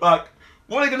 Like,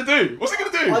 what are they gonna do? What's he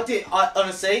gonna do? I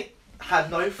honestly had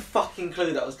no fucking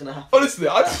clue that was gonna happen. Honestly,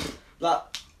 Like,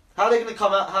 how are they gonna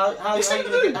come out? How are you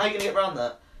gonna get around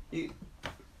that?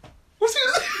 What's he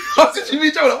gonna do? I was literally me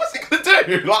and Joe like, what's he gonna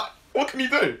do? Like, what can he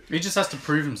do? He just has to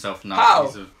prove himself now. How?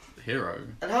 He's a hero.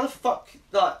 And how the fuck,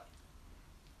 like,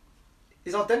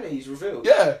 his identity is revealed?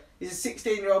 Yeah. He's a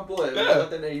 16-year-old boy with Yeah.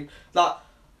 his identity, like,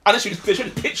 And they showed a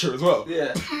picture as well.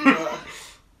 yeah.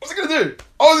 What's he gonna do?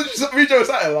 I was just me and Joe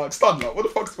sat there like stunned, like, what the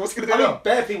fuck? What's he gonna do I mean, now?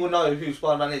 bare people know who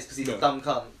Spider-Man is because he's No. a dumb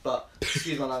cunt, but,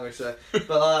 excuse my language there,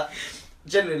 but,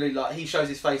 generally, like, he shows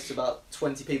his face to about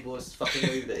 20 people as fucking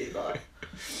movie, like,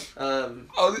 I was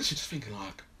literally just thinking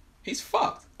like, he's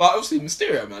fucked. Like obviously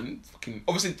Mysterio, man, fucking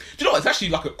obviously. Do you know what? It's actually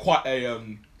like quite a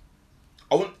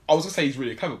I was gonna say he's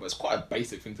really clever, but it's quite a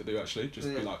basic thing to do actually. Just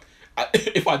be like,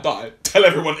 if I die, tell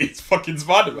everyone he's fucking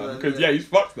Spider-Man, because yeah, he's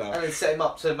fucked now. and then set him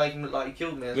up to make him look like he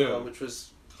killed me as well, which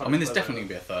was... I mean, there's definitely gonna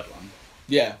be a third one.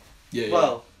 Yeah.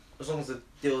 Well, as long as the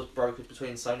deal's brokered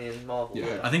between Sony and Marvel.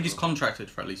 Yeah. I think he's contracted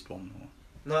for at least one more.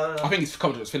 No. I think his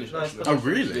contract's finished. No, Actually. Oh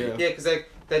really? Yeah. Yeah, because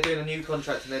they're doing a new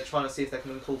contract and they're trying to see if they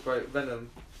can incorporate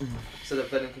Venom, so that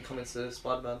Venom can come into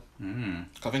Spider-Man. Mm.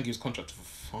 I think he was contracted for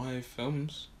 5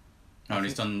 films. Oh, and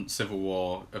he's done Civil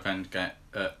War,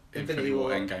 Infinity War,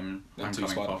 Endgame, And 2 Homecoming, Far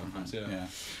Spider-Man From Home. films, yeah.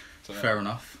 So, Fair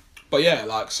enough. But yeah,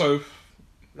 like so.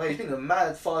 No, he's been in a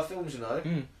mad 5 films, you know.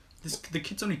 The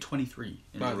kid's only 23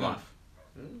 in Right, real right. life.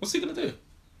 What's he gonna do?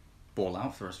 Ball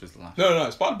out for the rest of his life. No,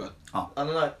 Spider-Man. I don't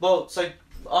know. Well, so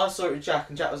I saw it with Jack,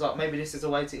 and Jack was like, maybe this is a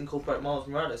way to incorporate Miles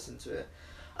Morales into it.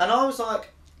 And I was like,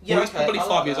 yeah, Well, he's okay, probably I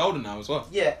 5 like years that. older now as well.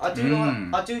 Yeah, I do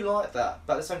like that,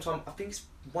 but at the same time, I think it's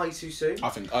way too soon. I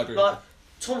agree. Like,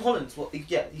 Tom Holland's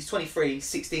he's 23,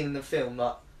 16 in the film.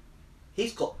 Like,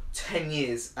 he's got 10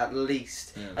 years at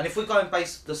least. Yeah. And if we're going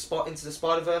based into the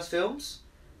Spider-Verse films,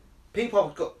 Peter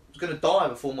Parker's going to die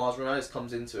before Miles Morales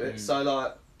comes into it. So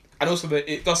like, and also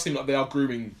it does seem like they are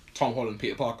grooming Tom Holland,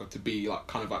 Peter Parker to be like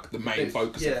kind of like the main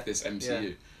focus of this MCU. Yeah.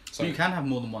 So you can have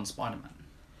more than one Spider-Man.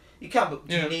 You can, but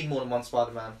you need more than one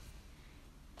Spider-Man.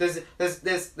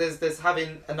 There's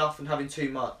having enough and having too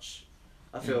much,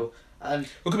 I feel. And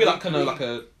it could be like kind of like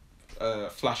a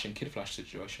Flash and Kid Flash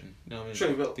situation. You know what I mean?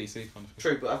 True, but DC kind of thing.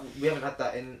 True, but we haven't had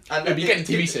that in. And you get in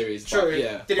TV series. True. But,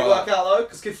 yeah. Did it work out though?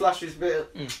 Because Kid Flash is a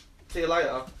bit. See you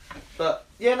later. But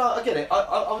yeah, no, I get it.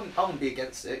 I wouldn't be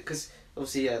against it because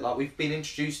obviously, yeah, like we've been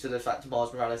introduced to the fact that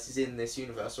Miles Morales is in this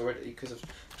universe already because of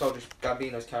Childish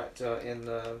Gambino's character in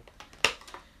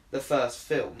the first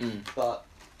film. But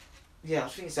yeah, I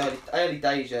think it's early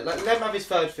days yet. Like, let him have his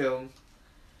third film.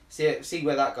 See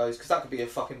where that goes, because that could be a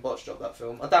fucking botch job, that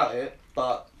film. I doubt it,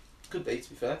 but could be, to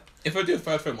be fair. If I do a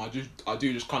third film, I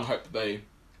do just kind of hope that they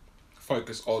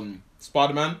focus on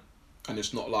Spider-Man and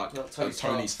it's not like a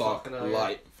Tony Stark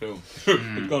light film.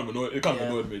 It kind of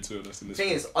annoyed me too. The thing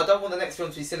is, I don't want the next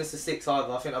film to be Sinister Six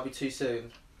either. I think that'll be too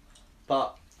soon.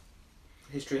 But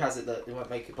history has it that they won't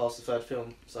make it past the third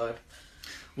film, so...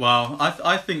 Well,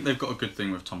 I think they've got a good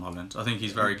thing with Tom Holland. I think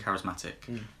he's very charismatic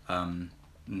and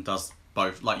does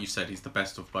both. Like you said, he's the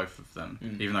best of both of them.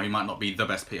 Even though he might not be the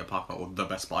best Peter Parker or the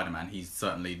best Spider-Man, he's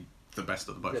certainly the best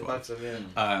of the both worlds. Both of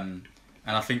them,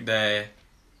 And I think I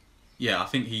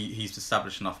think he's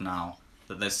established enough now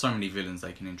that there's so many villains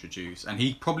they can introduce. And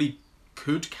he probably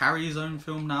could carry his own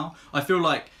film now. I feel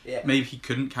like maybe he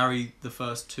couldn't carry the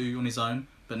first two on his own,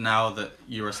 but now that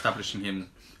you're establishing him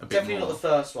a bit definitely more... not the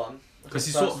first one. Because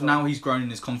he's sort of now he's grown in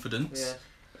his confidence. Yeah,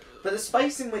 but the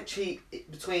space in which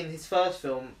between his first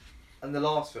film and the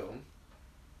last film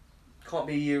can't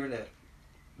be a year in it,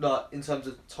 like in terms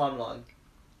of timeline.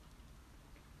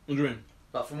 What do you mean?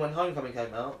 Like from when Homecoming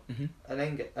came out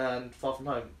and Far From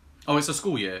Home. Oh, it's a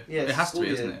school year. Yeah, it has to be,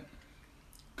 isn't it?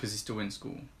 Because he's still in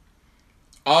school.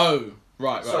 Oh,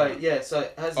 right. Sorry, yeah. So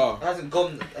it hasn't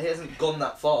gone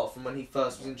that far from when he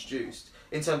first was introduced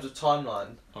in terms of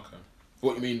timeline. Okay.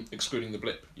 What you mean, excluding the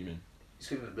blip? You mean?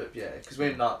 Excluding the blip, yeah, because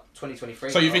we're in like 2023.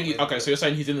 So you think? So you're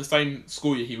saying he's in the same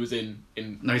school year he was in?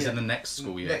 No, he's in the next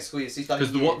school year. Next school year, so he's done.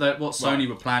 Because what Sony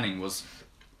were planning was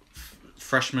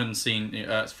freshman,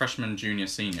 junior,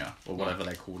 senior, or whatever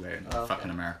they call it in fucking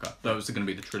America. Those are going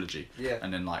to be the trilogy. Yeah.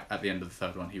 And then like at the end of the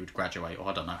third one, he would graduate, or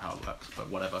I don't know how it works,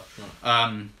 but whatever. Not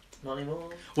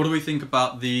anymore. What do we think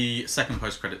about the second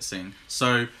post-credit scene?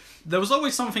 So there was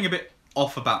always something a bit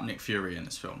off about Nick Fury in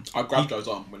this film. I grabbed those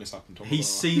arm when this happened. He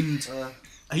seemed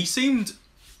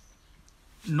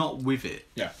not with it.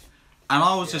 Yeah. And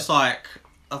I was just like,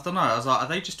 I don't know. I was like, are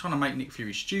they just trying to make Nick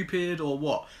Fury stupid or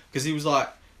what? Because he was like,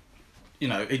 he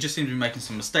just seemed to be making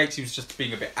some mistakes. He was just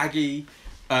being a bit aggy.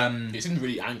 He seemed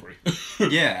really angry.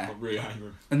 Yeah. Really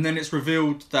angry. And then it's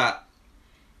revealed that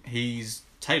he's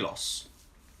Talos,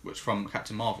 which from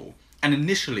Captain Marvel. And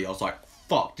initially I was like,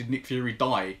 fuck, did Nick Fury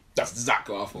die? That's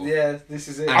exactly what I thought. Yeah, this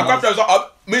is it. I grabbed those.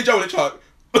 Me and Joe were like,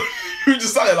 we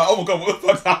just sat there like, oh my god, what the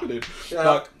fuck's happening? Yeah,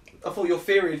 like, I thought your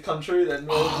theory had come true then.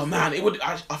 Oh man, it would.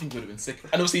 I think it would have been sick.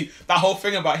 And obviously that whole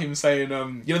thing about him saying,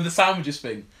 the sandwiches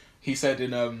thing. He said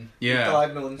in and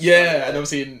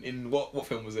obviously in what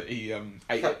film was it? He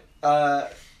ate it. I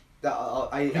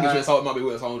think it might be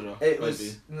Winter Soldier. It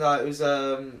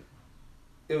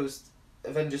was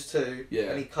Avengers 2. Yeah.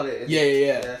 And he cut it in.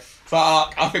 Yeah. So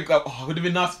I think that would have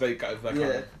been nice if they cut it. That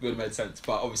would have made sense.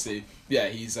 But obviously,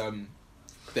 he's then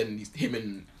him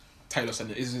and Talos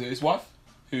and his wife,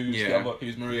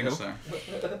 who's Maria Hill. So.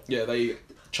 Yeah, they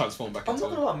transform back. I'm not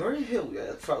gonna lie, Maria Hill.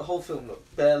 Yeah, throughout the whole film,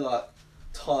 they're like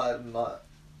tired and like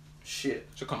shit.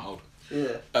 She's kind of old.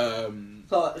 Yeah.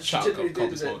 Like she generally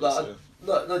did it. Like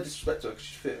no disrespect to her because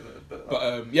she's fit in it, but.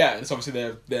 It's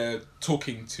obviously they're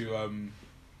talking to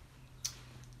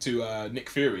Nick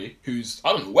Fury, who's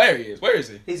I don't know where he is. Where is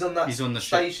he? He's on the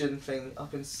station thing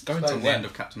up in space. Going to the end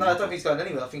of Captain Marvel. Marvel. I don't think he's going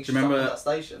anywhere. I think he's on that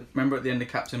station. Remember at the end of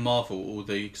Captain Marvel, all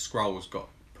the Skrulls got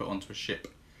put onto a ship.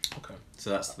 Okay.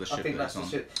 So that's the ship. I think that's the on.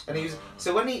 ship. And he was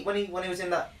when he was in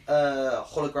that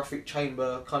holographic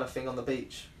chamber kind of thing on the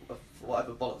beach,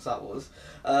 whatever bollocks that was.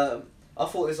 I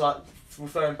thought it was like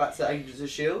referring back to Agents of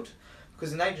S.H.I.E.L.D.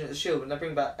 because in Agents of S.H.I.E.L.D. when they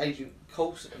bring back Agent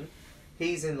Coulson,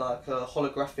 he's in like a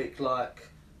holographic like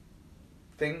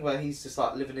thing where he's just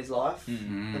like living his life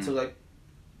until they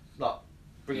like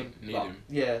bring him,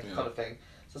 kind of thing.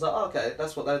 So it's like, oh, okay,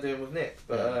 that's what they're doing with Nick,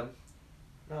 but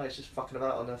no, he's just fucking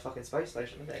about on a fucking space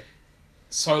station, isn't he?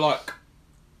 So like,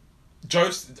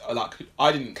 like,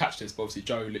 I didn't catch this, but obviously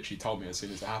Joe literally told me as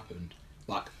soon as it happened.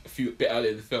 Like, a bit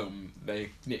earlier in the film,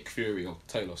 Nick Fury, or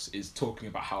Talos, is talking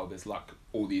about how there's, like,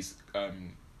 all these,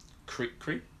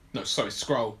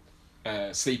 Skrull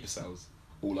sleeper cells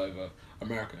all over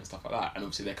America and stuff like that. And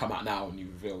obviously they come out now and you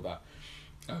reveal that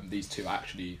these two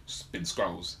actually been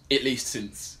Skrulls, at least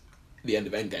since the end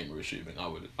of Endgame, we're assuming, I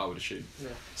would assume. Yeah.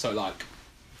 So, like,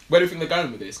 where do you think they're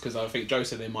going with this? Because I think Joe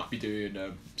said they might be doing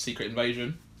Secret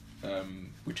Invasion,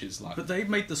 which is like... But they've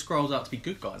made the Skrulls out to be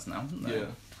good guys now, haven't they? Yeah.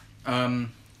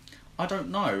 I don't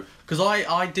know. Because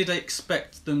I did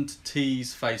expect them to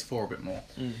tease Phase 4 a bit more.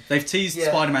 They've teased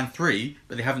Spider-Man 3,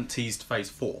 but they haven't teased Phase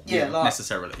 4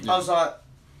 necessarily. I was like,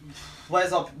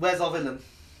 where's our villain?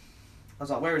 I was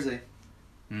like, where is he?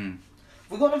 Have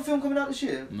we got another film coming out this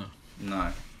year?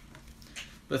 No.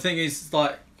 The thing is,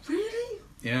 like... Really?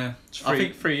 Yeah. I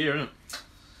think 3 years, isn't it?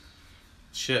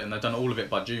 Shit, and they've done all of it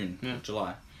by June,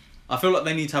 July. I feel like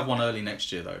they need to have one early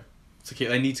next year, though.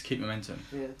 They need to keep momentum.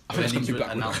 Yeah. I think it's going to be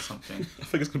Black Widow. Something. I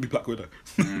think it's going to be Black Widow.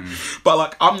 But,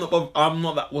 like,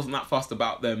 wasn't that fussed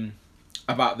about them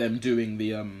doing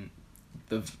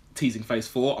the teasing Phase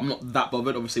 4. I'm not that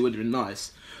bothered. Obviously, it would have been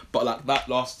nice. But, like, that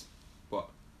last... What?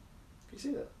 Can you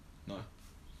see that? No.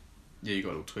 Yeah, you got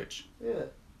a little twitch. Yeah.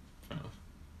 Fair enough.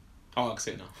 Oh, I can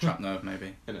see it now. Trap nerve,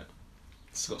 maybe. Innit?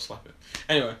 Just got to slap it.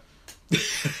 Anyway.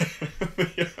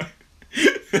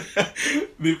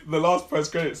 the last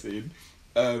post-credit scene,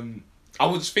 I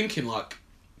was thinking, like,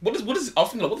 I was thinking,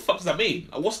 like, what the fuck does that mean?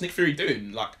 Like, what's Nick Fury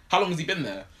doing? Like, how long has he been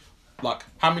there? Like,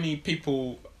 how many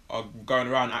people are going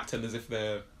around acting as if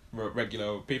they're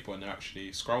regular people and they're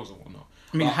actually Skrulls or whatnot?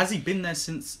 I mean, has he been there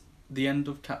since the end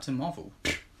of Captain Marvel,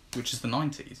 which is the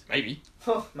 90s? Maybe.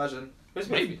 Oh, imagine. He was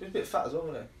a bit fat as well,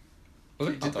 wasn't he?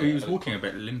 He was walking a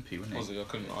bit limpy, wasn't he? Was he?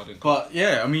 I didn't. But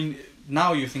yeah, I mean,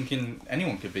 now you're thinking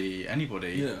anyone could be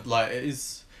anybody. Yeah. Like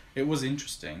it was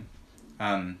interesting,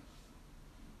 and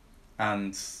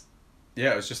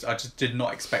yeah, I just did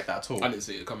not expect that at all. I didn't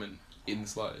see it coming in the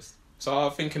slightest. So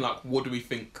I'm thinking, like, what do we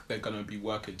think they're gonna be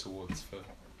working towards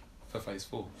for Phase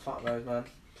 4? Fuck knows, man.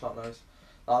 Fuck knows.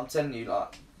 I'm telling you,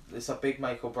 like, it's a big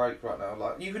make or break right now.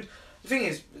 Like, the thing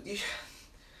is,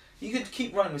 you could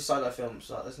keep running with solo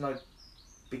films. Like, there's no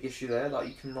big issue there. Like,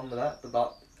 you can run with that, but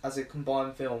like, as a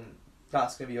combined film,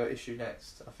 that's gonna be your issue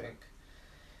next, I think.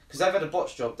 Because they've had a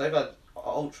botch job. They've had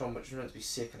Ultron, which was meant to be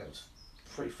sick, and it was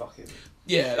pretty fucking...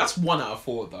 Yeah, that's 1 out of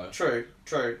 4, though. True.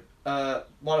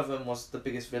 One of them was the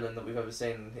biggest villain that we've ever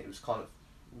seen, and it was kind of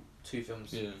 2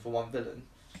 films for one villain.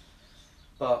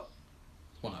 But...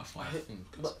 1 out of 5.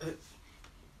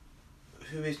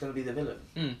 Who is going to be the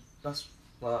villain? That's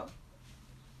like...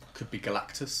 Could be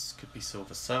Galactus, could be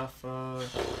Silver Surfer. I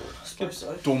suppose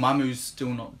so. Dormammu's still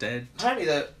not dead. Apparently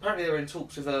they were in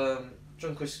talks with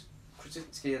John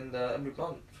Krasinski and Emily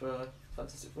Blunt for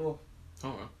Fantastic Four. Oh,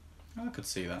 right. I could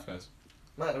see that. Fairs.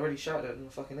 Mate, I already shouted it on the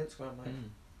fucking Instagram,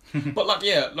 mate. But, like,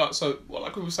 yeah, like, so,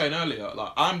 like we were saying earlier,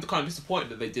 like, I'm kind of disappointed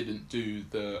that they didn't do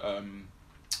the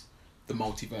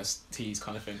multiverse tease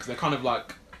kind of thing, because they're kind of,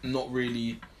 like, not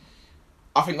really...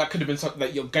 I think that could have been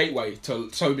like your gateway to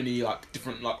so many, like,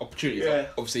 different, like, opportunities. Yeah. Like,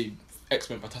 obviously,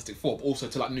 X-Men Fantastic Four, but also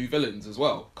to, like, new villains as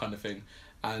well, kind of thing.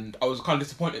 And I was kind of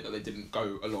disappointed that they didn't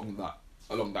go along that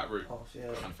route, kind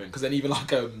of thing. Because then even, like,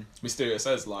 Mysterio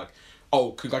says, like,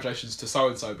 oh, congratulations to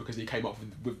so-and-so because he came up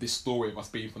with this story of us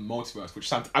being from the multiverse, which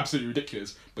sounds absolutely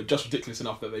ridiculous, but just ridiculous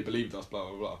enough that they believed us, blah,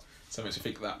 blah, blah. So it makes me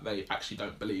think that they actually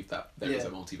don't believe that there is a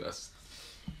multiverse.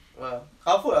 Well,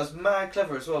 I thought that was mad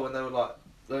clever as well when they were like,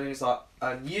 then he was like,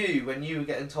 and when you were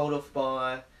getting told off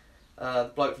by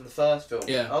the bloke from the first film.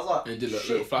 Yeah. I was like, and he did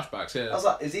little flashbacks, yeah. I was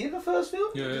like, is he in the first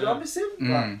film? Yeah, Did I miss him?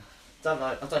 Mm.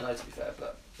 Like, I don't know to be fair,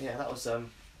 but yeah, that was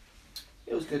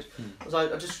it was good. I was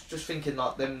like, I just thinking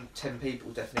like them 10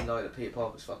 people definitely know that Peter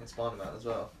Parker's fucking Spider-Man as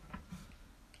well.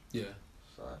 Yeah.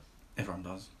 So Everyone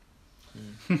does.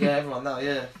 yeah, everyone now,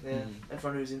 yeah.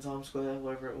 Everyone who's in Times Square,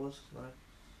 wherever it was. No.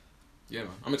 Yeah,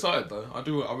 man. I'm excited though. I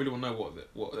really want to know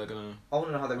what they're gonna. I want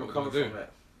to know how they recover from it.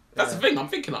 That's the thing. I'm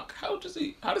thinking, like, how does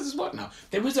this work now?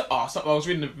 There is I was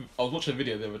watching a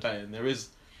video the other day, and there is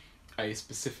a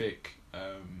specific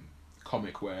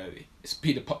comic where it's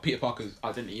Peter Parker's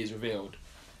identity is revealed,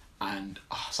 and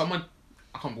someone,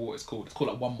 I can't remember what it's called. It's called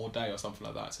like One More Day or something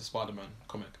like that. It's a Spider-Man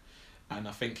comic, and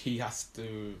I think he has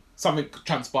to something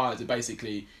transpires that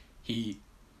basically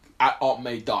Aunt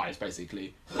May dies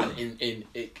basically, and in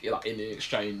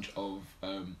exchange of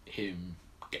him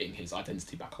getting his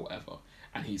identity back or whatever,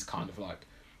 and he's kind of like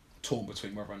torn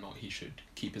between whether or not he should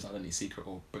keep his identity secret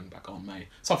or bring back Aunt May,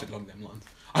 something along them lines.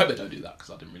 I hope they don't do that because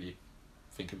I didn't really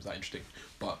think it was that interesting,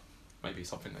 but maybe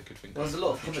something they could think There's of. a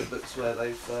lot of comic books where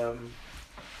they've.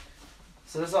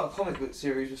 So there's like a comic book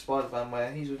series with Spider-Man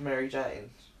where he's with Mary Jane,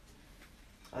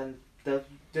 and the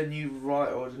new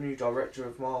writer or the new director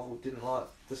of Marvel didn't like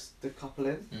the couple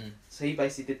in. So he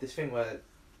basically did this thing where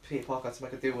Peter Parker had to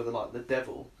make a deal with the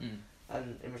devil,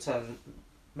 and in return,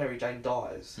 Mary Jane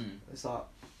dies. It's like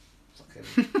fucking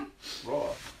raw.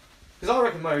 Because I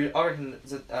reckon,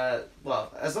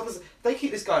 well, as long as they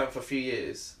keep this going for a few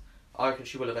years, I reckon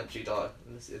she will eventually die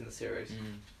in the series,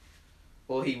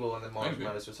 or he will, and then Miles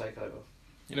Morales will take over.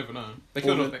 You never know. They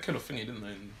could have thingy, didn't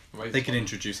they? They could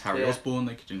introduce Harry Osborn.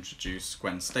 They could introduce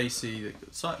Gwen Stacy.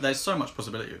 There's so much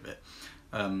possibility with it.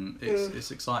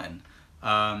 It's exciting.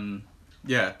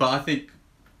 Yeah, but I think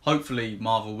hopefully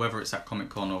Marvel, whether it's at Comic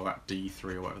Con or at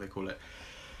D3 or whatever they call it,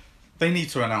 they need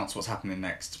to announce what's happening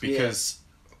next, because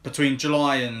between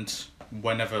July and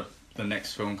whenever the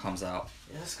next film comes out,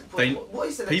 that's a good point. What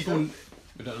is the next film?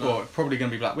 We don't know. Well, probably going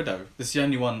to be Black Widow. This is the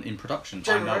only one in production.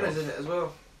 Jeremy Renner's in it as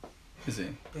well. Is he?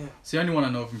 Yeah. It's the only one I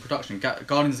know of in production.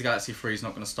 Guardians of the Galaxy 3 is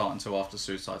not going to start until after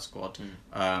Suicide Squad.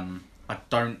 I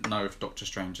don't know if Doctor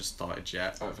Strange has started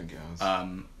yet. I don't think it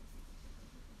has.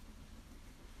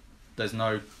 There's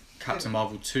no Captain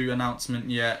Marvel 2 announcement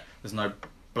yet. There's no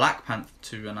Black Panther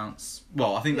 2 announced.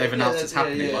 Well, I think they've announced it's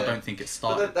happening, but I don't think it's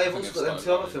started. But they've also got them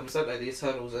two other films, don't they? The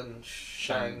Eternals and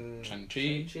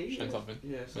Shang-Chi? Shang-something.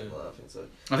 Yeah, something like that, I think so.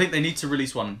 I think they need to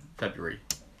release one in February.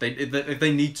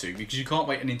 They need to, because you can't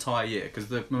wait an entire year, because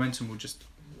the momentum will just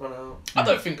run out. I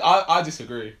don't think... I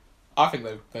disagree. I think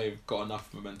they've got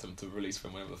enough momentum to release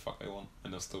film whenever the fuck they want,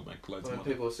 and they'll still make loads of money.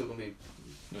 People are still going to be...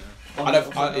 Yeah. I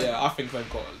think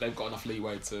they've got enough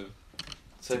leeway to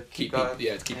keep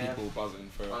people buzzing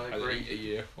for a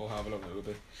year or however long it will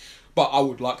be. But I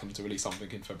would like them to release something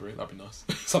in February. That'd be nice.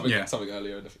 something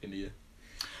earlier in the year.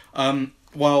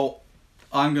 Well,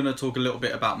 I'm going to talk a little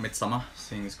bit about Midsomar,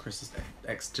 seeing as Chris has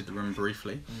exited the room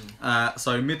briefly.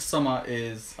 So Midsomar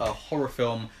is a horror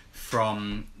film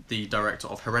from the director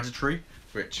of Hereditary,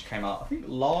 which came out, I think,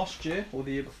 last year or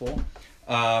the year before.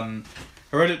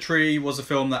 Hereditary was a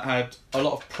film that had a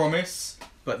lot of promise,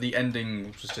 but the ending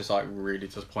was just like really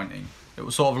disappointing. It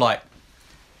was sort of like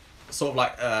started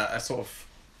off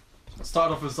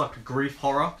as like a grief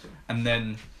horror, and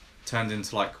then turned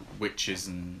into like witches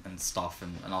and stuff,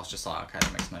 and I was just like, okay,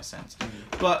 that makes no sense.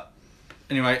 But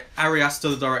anyway, Ari Aster,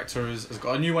 the director, has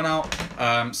got a new one out.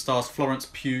 Stars Florence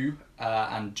Pugh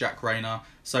and Jack Rayner.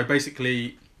 So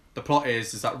basically, the plot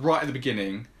is that right at the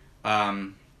beginning,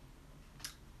 Danny,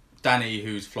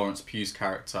 who's Florence Pugh's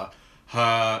character,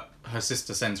 her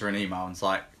sister sends her an email and it's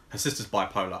like, her sister's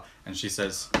bipolar, and she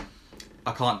says,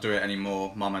 I can't do it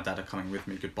anymore, Mum and Dad are coming with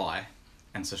me, goodbye.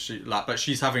 And so but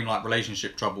she's having like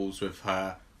relationship troubles with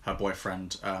her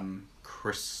boyfriend,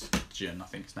 Christian, I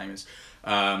think his name is.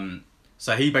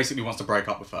 So he basically wants to break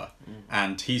up with her,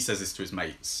 and he says this to his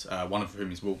mates, one of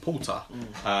whom is Will Poulter,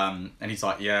 and he's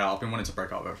like, yeah, I've been wanting to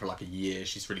break up with her for like a year,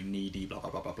 she's really needy, blah,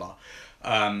 blah, blah, blah, blah.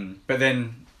 But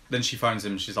then she phones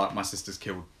him, she's like, my sister's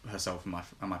killed herself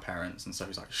and my parents, and so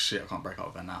he's like, shit, I can't break up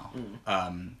with her now.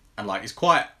 And like, it's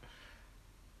quite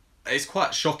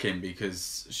shocking,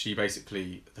 because she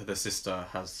basically, the sister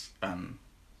has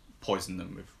poisoned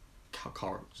them with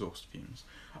car exhaust fumes.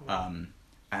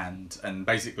 And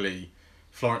basically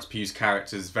Florence Pugh's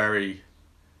character is very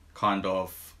kind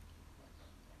of...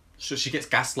 She gets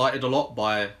gaslighted a lot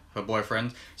by her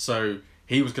boyfriend. So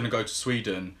he was going to go to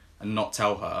Sweden and not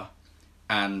tell her.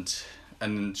 And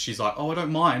she's like, oh, I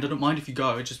don't mind if you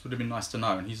go, it just would have been nice to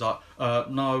know. And he's like,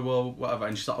 no, well, whatever.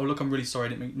 And she's like, oh, look, I'm really sorry, I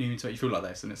didn't mean to make you feel like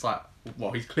this. And it's like,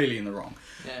 well, he's clearly in the wrong.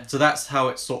 Yeah. So that's how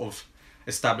it sort of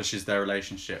establishes their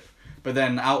relationship. But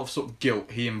then out of sort of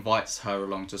guilt, he invites her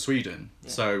along to Sweden. Yeah.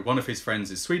 So one of his friends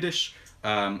is Swedish.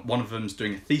 One of them's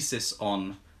doing a thesis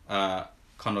on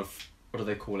kind of, what do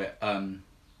they call it?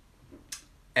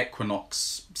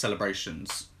 Equinox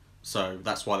celebrations. So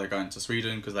that's why they're going to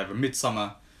Sweden, because they have a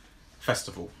midsummer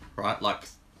festival, right? Like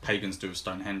pagans do with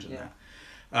Stonehenge and that.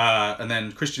 And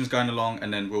then Christian's going along,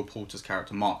 and then Will Poulter's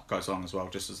character Mark goes along as well,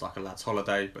 just as like a lad's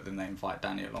holiday, but then they invite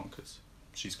Danny along because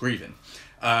she's grieving.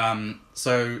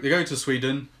 So they go to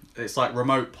Sweden. It's like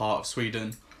remote part of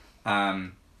Sweden.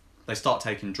 They start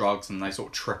taking drugs and they sort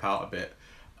of trip out a bit.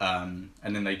 And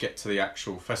then they get to the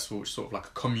actual festival, which is sort of like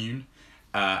a commune.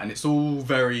 And it's all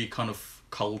very kind of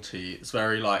culty. It's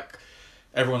very like,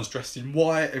 everyone's dressed in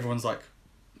white, everyone's like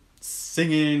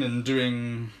singing and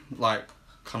doing like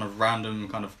kind of random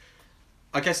kind of,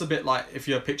 I guess a bit like if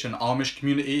you picture an Amish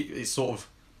community, it's sort of,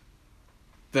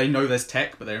 they know there's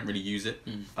tech but they don't really use it.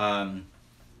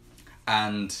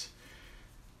 And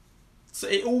So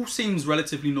it all seems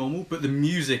relatively normal, but the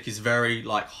music is very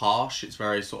like harsh. It's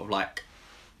very sort of like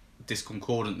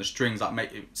discordant. The strings like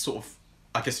make it sort of.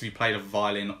 I guess if you played a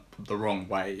violin the wrong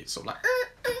way, it's sort of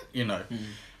like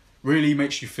really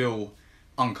makes you feel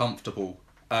uncomfortable.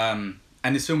 And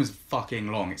this film is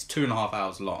fucking long. It's 2.5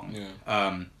 hours long.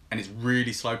 Yeah. And it's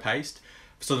really slow paced.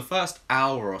 So the first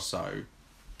hour or so,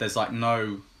 there's like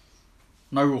no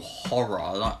real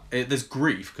horror. Like there's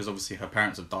grief because obviously her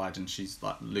parents have died and she's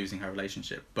like losing her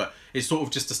relationship. But it sort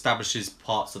of just establishes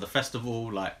parts of the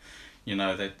festival. Like,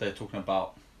 they're talking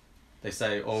about. They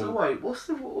say, "Oh." So wait, what's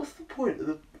the point of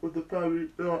the family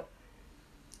like?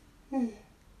 Right.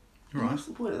 What's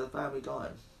the point of the family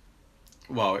dying?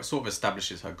 Well, it sort of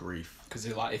establishes her grief. Because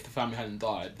like if the family hadn't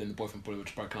died, then the boyfriend probably would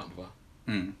have broken up with her,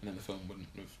 and then the film wouldn't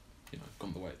have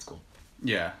gone the way it's gone.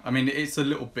 Yeah, I mean it's a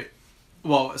little bit.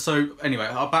 Well, so anyway,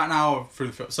 about an hour through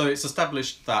the film, so it's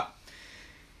established that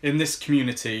in this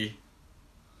community,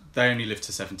 they only live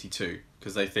to 72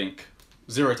 because they think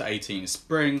 0 to 18 is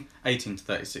spring, 18 to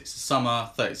 36 is summer,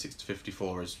 36 to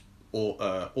 54 is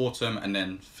autumn, and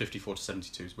then 54 to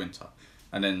 72 is winter.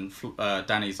 And then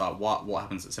Danny's like, what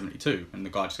happens at 72? And the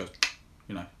guy just goes,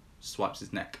 swipes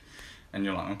his neck. And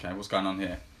you're like, okay, what's going on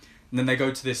here? And then they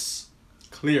go to this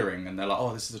clearing and they're like,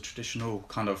 oh, this is a traditional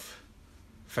kind of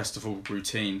festival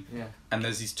routine. Yeah. And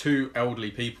there's these two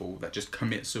elderly people that just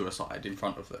commit suicide in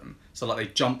front of them. So like they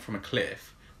jump from a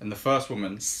cliff and the first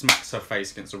woman smacks her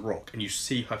face against a rock and you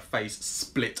see her face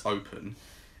split open.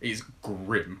 It's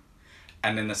grim.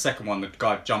 And then the second one, the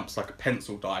guy jumps like a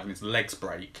pencil dive and his legs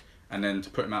break. And then to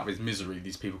put him out of his misery,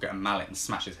 these people get a mallet and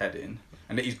smash his head in.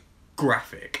 And it is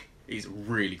graphic. It's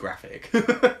really graphic.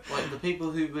 Like the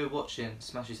people who we're watching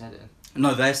smash his head in?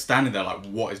 No, they're standing there like,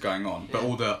 what is going on? Yeah. But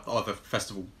all the other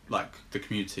festival, like the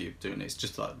community are doing it. It's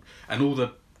just like, and all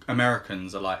the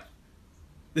Americans are like,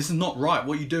 this is not right.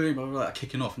 What are you doing? Blah, blah, blah,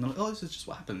 kicking off. And they're like, oh, this is just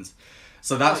what happens.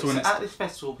 So that's when so it's... at this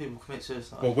festival, people commit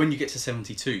suicide. Well, when you get to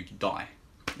 72, you die.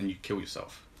 And you kill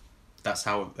yourself. That's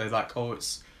how... They're like, oh,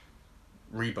 it's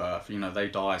rebirth. They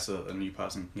die so that a new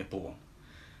person can get born.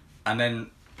 And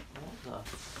then... What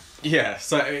the... Yeah,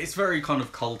 so it's very kind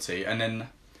of culty. And then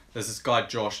there's this guy,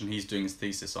 Josh, and he's doing his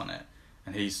thesis on it.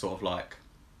 And he's sort of like...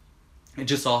 It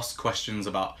just asks questions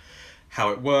about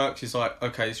how it works. He's like,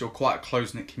 okay, so you're quite a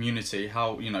close-knit community.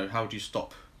 How do you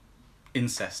stop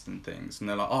incest and things? And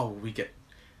they're like, oh, we get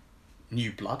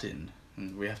new blood in.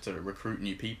 And we have to recruit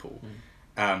new people.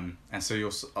 And so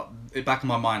back in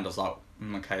my mind, I was like,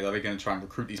 okay, are they going to try and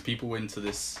recruit these people into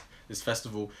this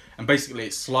festival? And basically,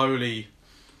 it slowly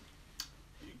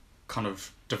kind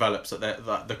of develops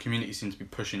that the community seems to be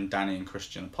pushing Danny and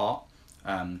Christian apart.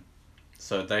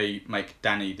 So they make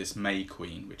Danny this May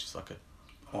Queen, which is like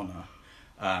a honour.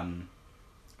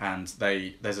 And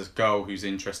there's this girl who's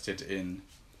interested in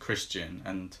Christian,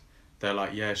 and they're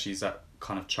like, yeah, she's at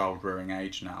kind of child-rearing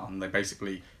age now, and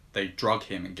they drug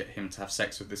him and get him to have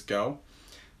sex with this girl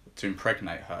to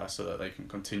impregnate her so that they can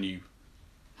continue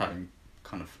having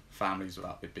kind of families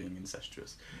without it being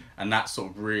incestuous. And that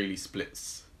sort of really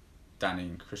splits Danny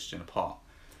and Christian apart.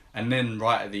 And then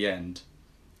right at the end,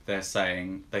 they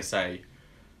say,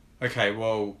 okay,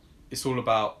 well, it's all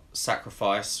about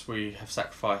sacrifice. We have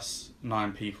sacrificed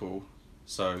 9 people.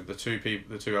 So the two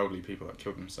elderly people that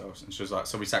killed themselves. And she was like,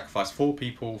 so we sacrificed 4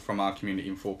 people from our community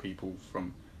and 4 people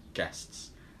from guests.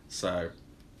 So,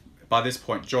 by this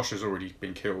point, Josh has already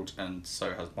been killed, and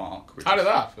so has Mark. How did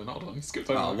that happen? Hold on, you skipped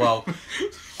over. Oh, well,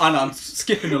 I know, I'm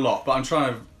skipping a lot, but I'm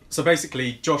trying to... So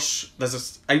basically, Josh, there's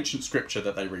this ancient scripture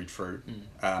that they read through.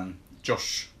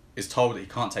 Josh is told that he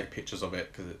can't take pictures of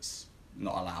it because it's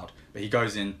not allowed. But he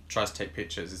goes in, tries to take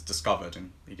pictures, is discovered,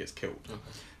 and he gets killed. Okay.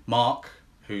 Mark,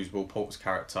 who's Will Port's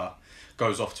character,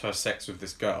 goes off to have sex with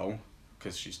this girl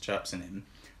because she's chirpsing him.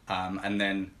 And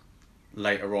then...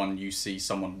 Later on, you see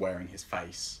someone wearing his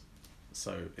face,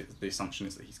 so the assumption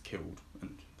is that he's killed,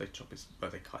 and they cut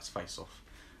his face off.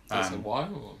 So why?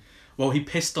 Or? Well, he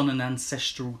pissed on an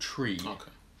ancestral tree,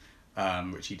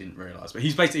 which he didn't realise. But he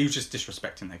was just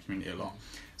disrespecting their community a lot.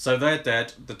 So they're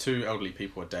dead. The 2 elderly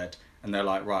people are dead, and they're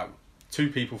like, right, 2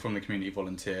 people from the community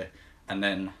volunteer, and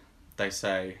then they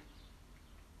say,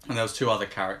 and there was 2 other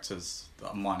characters,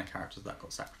 minor characters that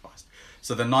got sacrificed.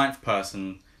 So the 9th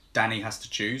person. Danny has to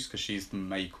choose because she's the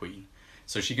May Queen.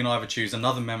 So she can either choose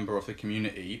another member of the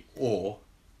community or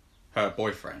her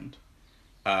boyfriend.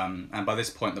 And by this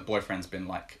point, the boyfriend's been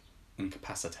like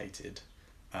incapacitated.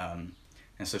 And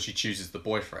so she chooses the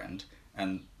boyfriend,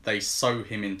 and they sew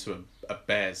him into a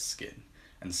bear's skin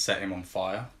and set him on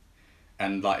fire.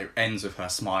 And like it ends with her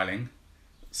smiling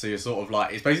So you're sort of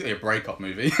like, it's basically a breakup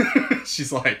movie.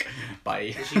 She's like,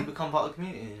 bye. Did she become part of the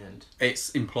community in the end? It's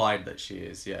implied that she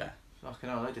is, yeah. Fucking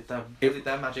hell, they did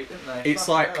their magic, didn't they? It's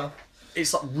like,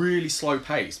 it's like really slow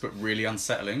paced, but really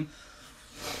unsettling.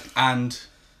 And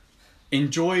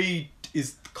enjoyed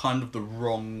is kind of the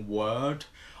wrong word.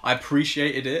 I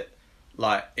appreciated it.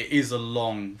 Like, it is a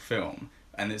long film,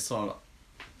 and it's sort of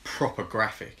proper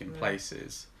graphic in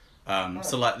places.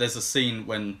 So like, there's a scene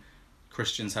when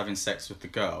Christian's having sex with the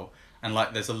girl, and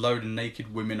like there's a load of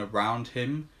naked women around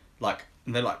him, like,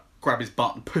 and they like grab his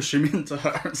butt and push him into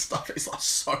her and stuff. It's like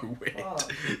so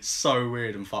weird. So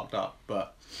weird and fucked up,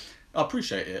 but I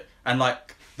appreciate it. And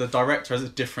like, the director has a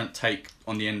different take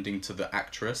on the ending to the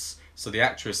actress. So the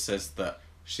actress says that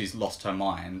she's lost her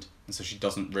mind, and so she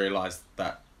doesn't realise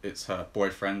that it's her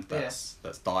boyfriend that's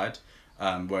died,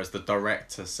 whereas the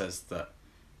director says that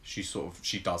she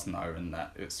does know, and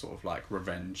that it's sort of like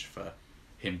revenge for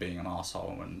him being an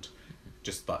arsehole, and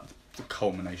just like the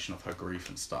culmination of her grief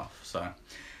and stuff. So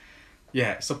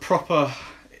yeah, it's a proper,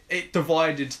 it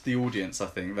divided the audience. I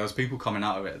think there was people coming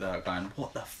out of it that are going,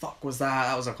 what the fuck was that?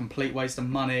 That was a complete waste of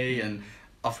money. And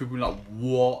other people like,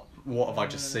 what have I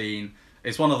just seen?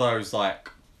 It's one of those, like,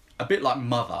 a bit like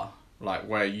Mother, like,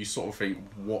 where you sort of think,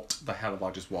 what the hell have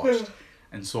I just watched?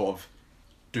 And sort of,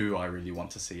 do I really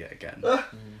want to see it again?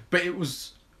 But it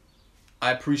was,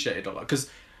 I appreciate it a lot, because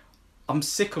I'm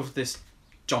sick of this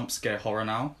jump scare horror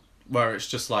now, where it's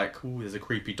just like, oh, there's a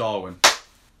creepy doll, and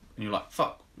you're like,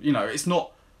 fuck, you know, it's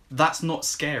not, that's not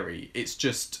scary, it's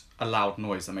just a loud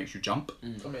noise that makes you jump. I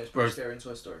mean, it's pretty scary in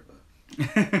Toy Story, but...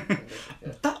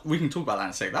 That, we can talk about that in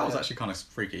a sec. That was actually kind of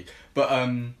freaky. But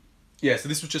yeah, so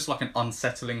this was just like an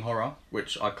unsettling horror,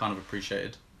 which I kind of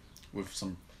appreciated, with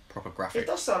some proper graphic. It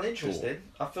does sound interesting.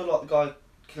 I feel like the guy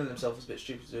killing himself was a bit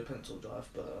stupid to do a pencil drive,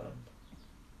 but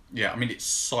yeah, I mean, it's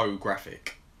so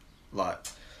graphic. Like,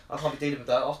 I can't be dealing with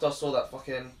that. After I saw that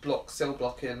fucking cell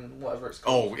blocking, whatever it's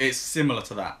called. oh, it's similar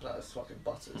to that. That is fucking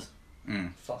butters.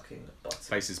 Fucking butters.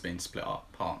 Faces being split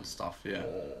apart and stuff, yeah.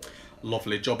 Oh.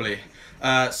 Lovely jobbly.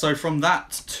 So from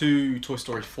that to Toy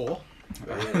Story 4,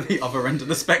 the other end of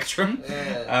the spectrum.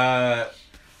 Yeah.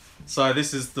 So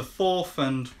this is the fourth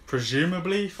and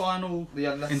presumably final The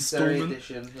unnecessary installment.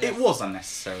 edition. Yeah. It was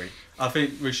unnecessary. I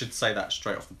think we should say that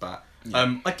straight off the bat.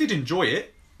 I did enjoy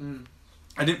it.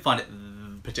 I didn't find it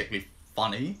particularly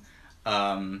funny.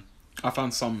 I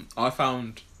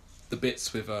found the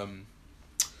bits with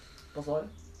Buzz Lightyear?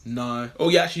 no. Oh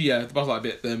yeah, actually yeah, the Buzz Lightyear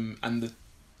bit, them and the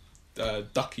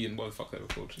Ducky and what the fuck they were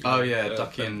called. Oh yeah,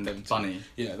 Ducky and Bunny.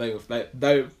 Yeah,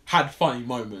 they had funny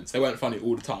moments. They weren't funny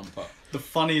all the time, but The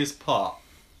funniest part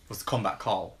was the Combat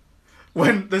Carl.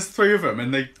 When there's three of them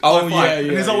and they fight, and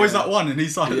there's always that one and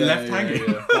he's like left hanging.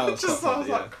 Yeah. That was Just quite I was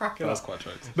funny, like cracking That was up. quite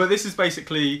jokes. But this is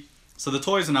basically, so the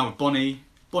toys are now with Bonnie.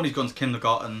 Bonnie's gone to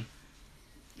kindergarten.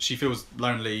 She feels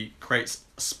lonely, creates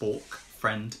a Spork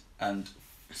friend, and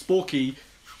Forky,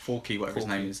 whatever his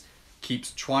name is,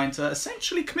 keeps trying to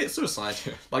essentially commit suicide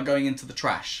by going into the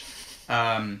trash.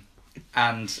 And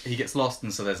he gets lost,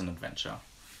 and so there's an adventure.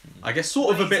 I guess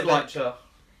sort of a bit like...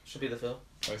 Should be the film.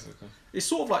 Basically. It's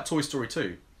sort of like Toy Story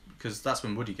 2, because that's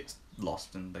when Woody gets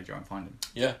lost and they go and find him.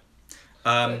 Yeah.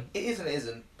 It is and it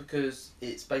isn't, because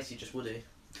it's basically just Woody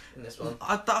in this one.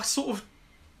 I sort of...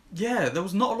 Yeah, there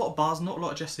was not a lot of Buzz, not a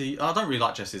lot of Jessie. I don't really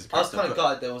like Jessie as a I was character. kind of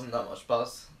gutted there wasn't that much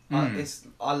Buzz. Mm.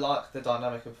 I like the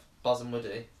dynamic of Buzz and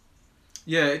Woody.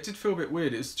 Yeah, it did feel a bit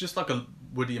weird. It's just like a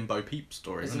Woody and Bo Peep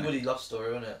story, It's isn't a Woody love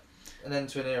story, isn't it? An end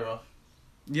to an era.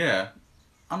 Yeah.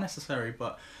 Unnecessary,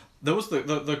 but there was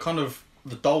the kind of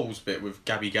the dolls bit with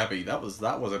Gabby. That was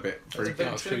a bit There's a freaky. bit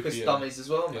of creepy, Troopers yeah. dummies as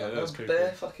well, man. Yeah, that was creepy.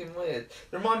 Bare fucking weird. It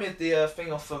reminded me of the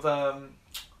thing off of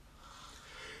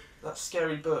that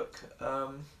scary book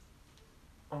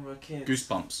when we were kids.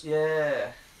 Goosebumps.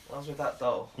 Yeah, I was with that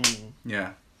doll.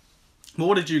 Yeah. Well,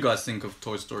 what did you guys think of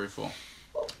Toy Story 4?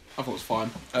 I thought it was fine.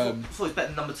 I thought it was better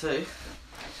than number 2.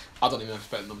 I don't even know if it's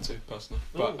better than number 2 personally,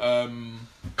 but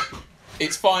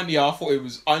it's fine. Yeah,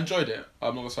 I enjoyed it.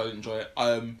 I'm not gonna say I didn't enjoy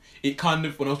it. It kind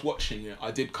of, when I was watching it,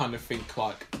 I did kind of think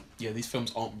like, yeah, these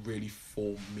films aren't really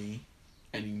for me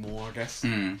anymore, I guess.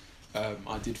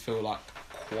 I did feel like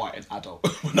quite an adult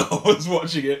when I was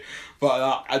watching it,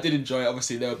 but I did enjoy it.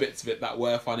 Obviously, there were bits of it that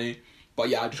were funny, but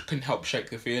yeah, I just couldn't help shake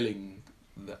the feeling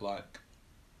that like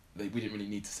we didn't really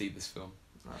need to see this film.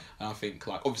 No. And I think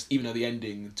like, obviously, even though the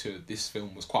ending to this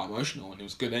film was quite emotional and it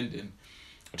was a good ending,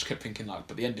 I just kept thinking like,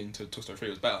 but the ending to Toy Story 3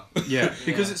 was better. Yeah,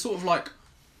 because it's sort of like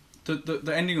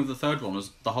the ending of the third one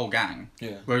was the whole gang.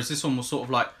 Yeah. Whereas this one was sort of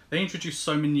like they introduced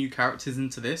so many new characters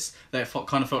into this that it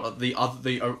kind of felt like the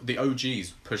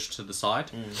OGs pushed to the side,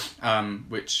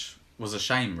 which was a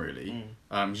shame, really.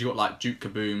 You got like Duke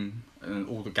Kaboom and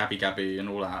all the Gabby Gabby and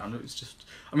all that, and it's just.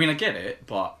 I mean, I get it,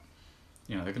 but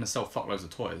you know they're gonna sell fuckloads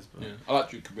of toys. But Yeah, I like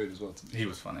Duke Kaboom as well. he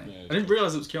was funny. Yeah, I didn't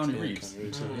realise it was Keanu Reeves Keanu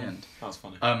Reeves, until the end. That was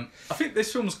funny. I think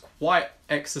this film's quite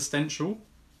existential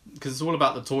because it's all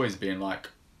about the toys being like,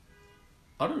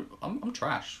 I'm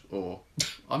trash, or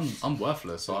I'm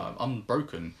worthless, or I'm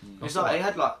broken. It's like it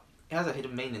has a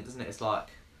hidden meaning, doesn't it? It's like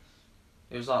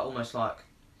it was like almost like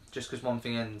just because one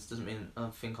thing ends doesn't mean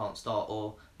another thing can't start,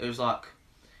 or it was like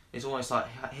it's almost like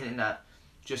hinting that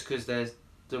just because there's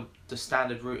the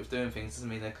standard route of doing things doesn't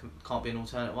mean there can't be an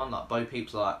alternate one. Like Bo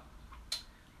Peep's like,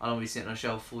 I don't want to be sitting on a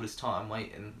shelf all this time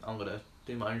waiting. I'm gonna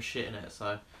do my own shit in it.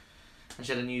 So, and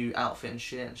she had a new outfit and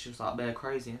shit, and she was like bare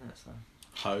crazy in it. So.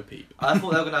 Ho Peep. I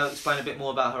thought they were going to explain a bit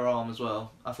more about her arm as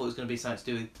well. I thought it was going to be something to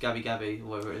do with Gabby Gabby, or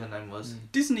whatever her name was.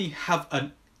 Disney have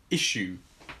an issue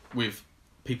with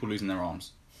people losing their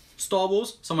arms. Star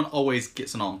Wars, someone always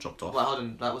gets an arm chopped off. Well, hold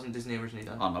on, that wasn't Disney originally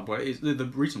though. I know, but the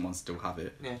recent ones still have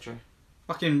it. Yeah, true.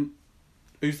 Fucking,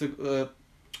 who's the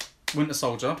Winter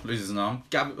Soldier loses an arm.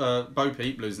 Bo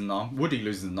Peep loses an arm. Woody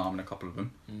loses an arm in a couple of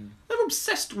them. They're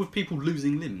obsessed with people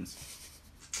losing limbs.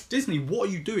 Disney, what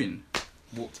are you doing?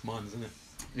 Warped mind, isn't it?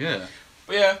 Yeah.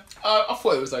 But yeah, I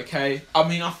thought it was okay. I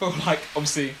mean, I feel like,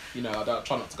 obviously, you know, I don't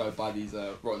try not to go by these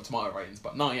Rotten Tomato ratings,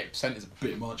 but 98% is a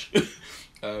bit much.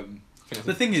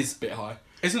 The thing is, a bit high.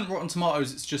 Isn't Rotten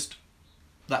Tomatoes, it's just,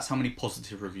 that's how many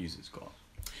positive reviews it's got.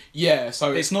 Yeah,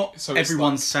 so it's not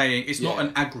everyone's saying, it's not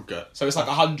an aggregate. So it's like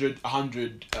 100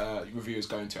 reviewers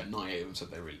going to it, and 98 of them said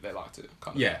they liked it.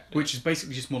 Kind of, yeah, which is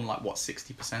basically just more than like, what,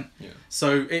 60%? Yeah.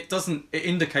 So it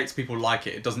indicates people like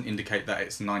it. It doesn't indicate that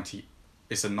it's a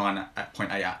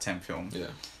 9.8 out of 10 film. Yeah.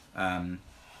 I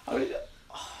mean,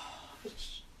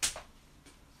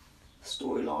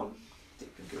 storyline, I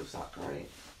didn't think it was that great.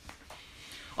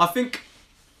 I think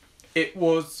it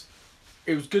was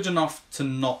good enough to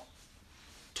not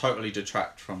totally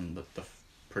detract from the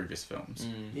previous films.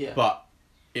 Yeah. But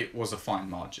it was a fine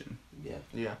margin. Yeah.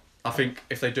 Yeah. I think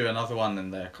if they do another one,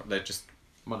 then they're just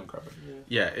money grabbing.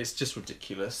 Yeah, it's just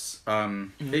ridiculous.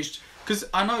 It's because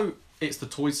I know it's the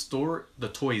toys story,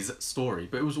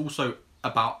 but it was also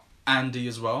about Andy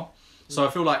as well. So I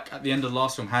feel like at the end of the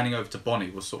last film, handing over to Bonnie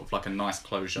was sort of like a nice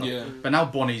closure. Yeah. But now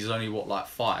Bonnie's only like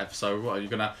 5, so what are you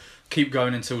gonna keep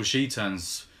going until she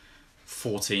turns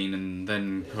 14 and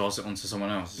then pass it on to someone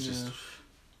else? It's just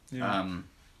I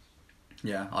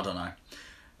don't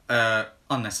know.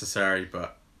 Unnecessary,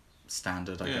 but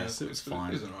standard, I guess. It was fine.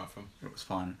 It was alright film. It was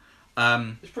fine.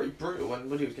 It's pretty brutal when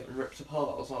Woody was getting ripped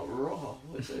apart. I was like, raw,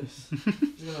 what is this?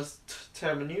 He's going to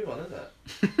tear him a new one, isn't it?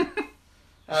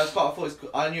 I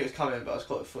knew it was coming, but I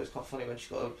thought it was quite funny when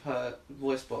she got her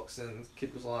voice box and the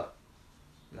kid was like,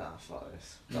 nah, fuck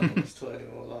this. I don't want this toy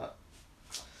anymore.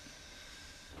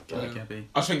 Gabby.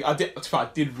 I think I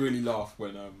did really laugh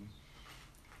when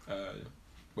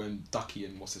Ducky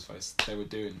and what's his face they were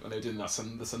doing that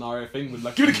the scenario thing with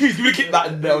like give me the key that,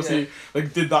 and obviously they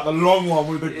did that the long one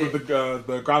with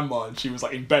the grandma, and she was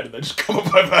like in bed and they just come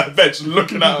up over her bed just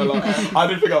looking at her like I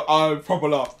didn't think I proper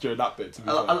laughed during that bit.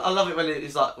 I love it when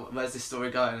it's like, where's this story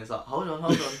going? It's like, hold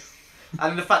on.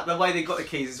 And the way they got the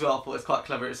keys as well, I thought it was quite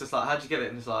clever. It's just like, how'd you get it?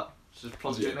 And it's like, just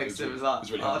plonk it next to him. It's like,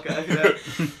 really okay. Yeah.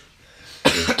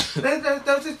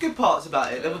 there was good parts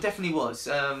about it. There definitely was.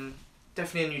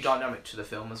 Definitely a new dynamic to the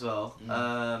film as well.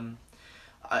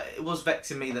 It was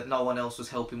vexing me that no one else was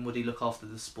helping Woody look after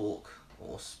the spork.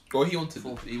 Well, he wanted I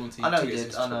know to he get did.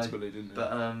 his I know, responsibility, didn't he?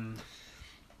 But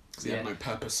he had no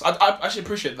purpose. I actually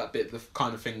appreciate that bit, the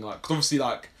kind of thing, like, because obviously,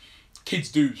 like,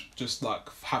 kids do just like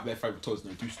have their favourite toys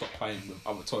and they do stop playing with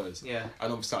other toys. Yeah.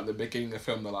 And obviously at the beginning of the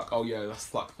film they're like, oh yeah,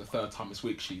 that's like the 3rd time this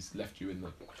week she's left you in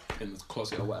the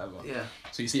closet or whatever. Yeah.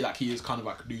 So you see like he is kind of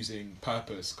like losing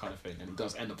purpose kind of thing, and he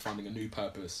does end up finding a new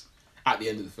purpose at the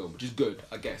end of the film, which is good,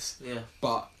 I guess. Yeah.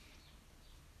 But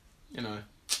you know,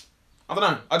 I don't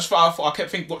know. I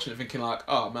kept watching it thinking like,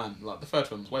 oh man, like the 3rd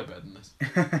film's way better than this.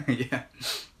 Yeah.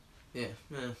 Yeah.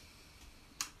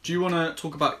 Do you want to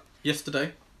talk about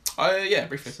yesterday? Yeah,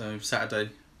 briefly. So Saturday.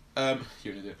 You're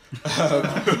an idiot.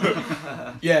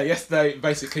 Yeah, yesterday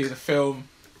basically is a film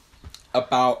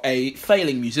about a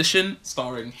failing musician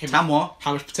starring him, Tamwa.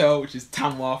 Hamish Patel, which is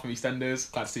Tamwa from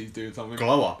EastEnders. Glad to see he's doing something.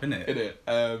 Glow up, innit?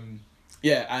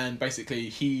 Yeah, and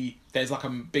basically there's like a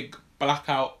big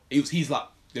blackout. He's like,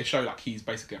 they show like he's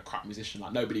basically a crap musician.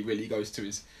 Like nobody really goes to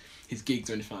his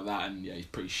gigs or anything like that, and yeah, he's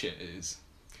pretty shit at his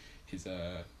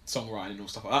songwriting and all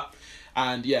stuff like that.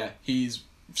 And yeah, he's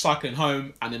cycling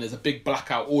home, and then there's a big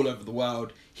blackout all over the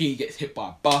world. He gets hit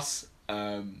by a bus.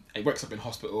 He wakes up in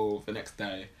hospital the next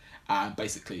day, and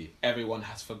basically everyone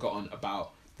has forgotten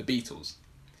about the Beatles,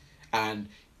 and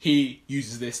he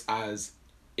uses this as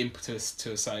impetus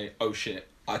to say, oh shit,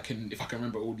 if I can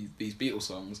remember all these Beatles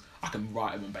songs, I can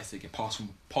write them and basically pass them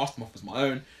off as my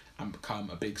own and become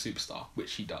a big superstar,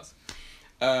 which he does.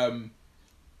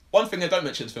 One thing I don't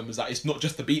mention in this film is that it's not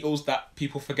just the Beatles that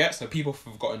people forget. So people have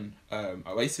forgotten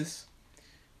Oasis,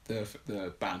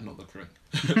 the band, not the drink.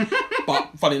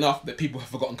 But funny enough, that people have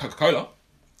forgotten Coca-Cola.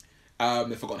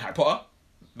 They've forgotten Harry Potter.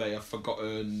 They have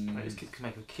forgotten... This kid can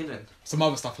make a killing. Some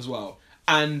other stuff as well.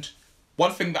 And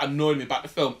one thing that annoyed me about the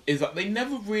film is that they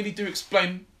never really do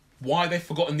explain why they've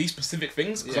forgotten these specific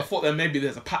things. Because I thought maybe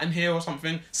there's a pattern here or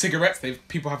something. Cigarettes,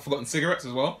 people have forgotten cigarettes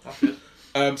as well. That's good.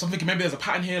 So I'm thinking maybe there's a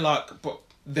pattern here, but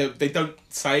they don't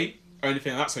say or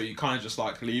anything like that, so you kind of just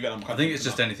leave it. I think it's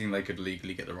just anything they could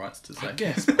legally get the rights to say. I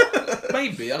guess,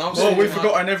 maybe. And I was we've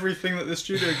forgotten everything that the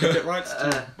studio could get rights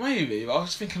to. Maybe, but I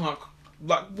was thinking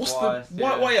what's why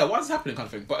why is this happening, kind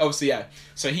of thing. But obviously, yeah.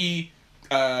 So he,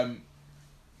 one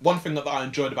thing that I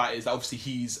enjoyed about it is that obviously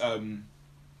he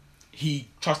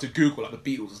tries to Google the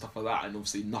Beatles and stuff like that, and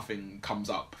obviously nothing comes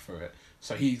up for it.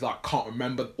 So he can't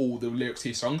remember all the lyrics to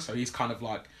his songs. So he's kind of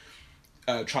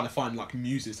trying to find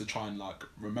muses to try and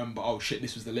remember. Oh shit,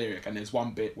 this was the lyric. And there's one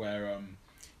bit where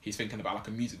he's thinking about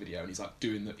a music video, and he's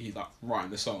he's writing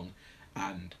the song,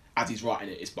 and as he's writing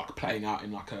it, it's playing out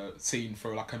in a scene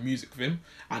for a music film,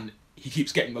 and he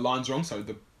keeps getting the lines wrong. So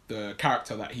the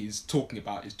character that he's talking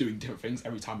about is doing different things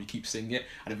every time he keeps singing it,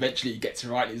 and eventually he gets it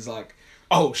right. And he's like,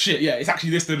 oh shit, yeah, it's actually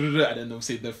this. Da, da, da. And then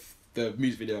obviously the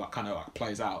music video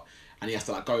plays out. And he has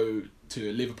to go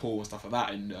to Liverpool and stuff like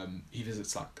that, and he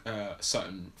visits a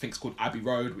certain, I think it's called Abbey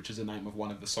Road, which is the name of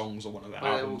one of the songs or one of the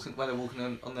albums. Where they're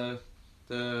walking on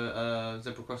the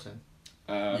zebra crossing.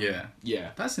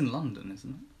 Yeah. That's in London, isn't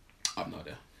it? I have no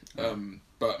idea.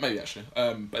 But maybe actually.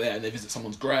 But yeah, and they visit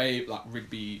someone's grave,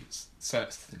 Rigby's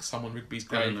grave.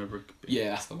 Eleanor Rigby. Yeah,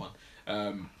 that's the one.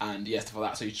 And yeah, stuff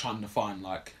like that. So he's trying to find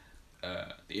the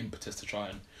impetus to try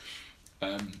and.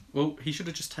 Well, he should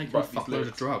have just taken a fuckload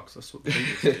of drugs. That's what the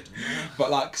Beatles did.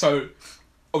 But so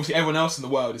obviously everyone else in the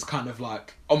world is kind of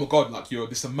oh my god, you're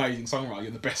this amazing songwriter,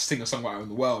 you're the best singer-songwriter in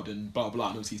the world, and blah blah.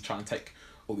 And obviously he's trying to take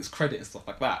all this credit and stuff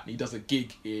like that. And he does a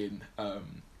gig in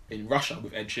Russia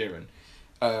with Ed Sheeran,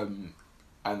 and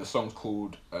the song's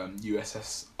called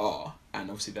USSR.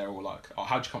 And obviously they're all oh,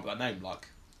 how'd you come up with that name?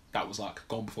 That was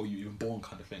gone before you were even born,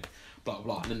 kind of thing. Blah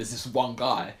blah. And then there's this one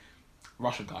guy.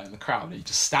 Russian guy in the crowd, and he's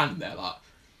just standing there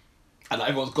and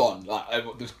everyone's gone,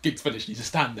 the gig's finished, and he's just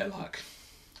standing there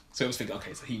so I was thinking,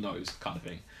 okay, so he knows, kind of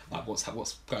thing,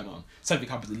 what's going on. Same thing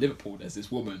happens in Liverpool. There's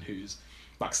this woman who's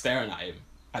staring at him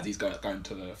as he's going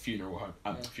to the funeral home,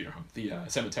 the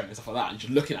cemetery and stuff like that, and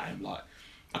just looking at him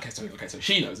okay, so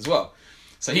she knows as well.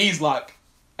 So he's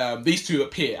these two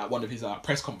appear at one of his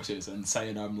press conferences and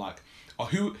saying oh,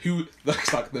 who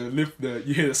looks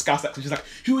you hear the Scouse accent, she's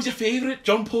who was your favourite,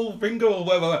 John Paul, Ringo or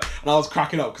whatever, and I was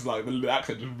cracking up because the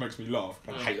accent just makes me laugh.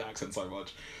 I hate that accent so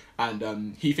much.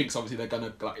 And he thinks obviously they're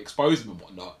gonna expose him and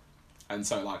whatnot, and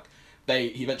so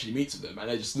he eventually meets with them, and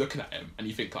they're just looking at him, and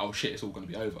you think, oh shit, it's all gonna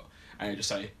be over, and they just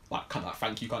say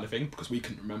thank you kind of thing, because we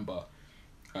couldn't remember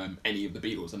any of the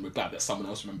Beatles, and we're glad that someone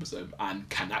else remembers them and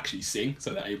can actually sing,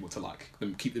 so they're able to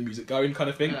them keep the music going, kind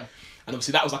of thing. Yeah. And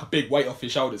obviously that was a big weight off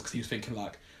his shoulders, because he was thinking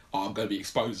oh, I'm going to be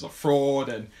exposed as a fraud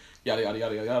and yada yada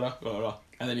yada yada blah, blah.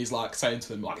 And then he's saying to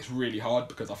them it's really hard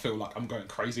because I feel I'm going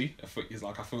crazy. He's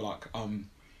I feel like I'm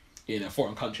in a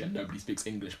foreign country and nobody speaks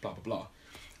English, blah blah blah.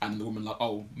 And the woman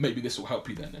oh, maybe this will help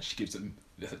you then, and she gives him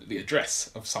the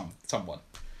address of someone.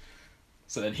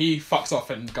 So then he fucks off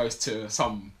and goes to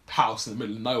some house in the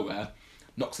middle of nowhere,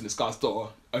 knocks on this guy's door,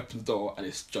 opens the door, and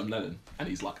it's John Lennon, and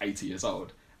he's 80 years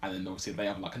old. And then obviously they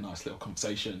have a nice little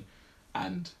conversation,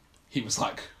 and he was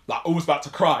almost about to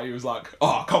cry. He was oh,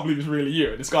 I can't believe it's really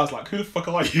you. And this guy's who the fuck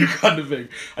are you, kind of thing.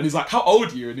 And he's how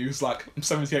old are you? And he was I'm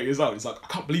 78 years old. He's I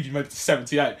can't believe you made it to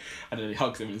 78. And then he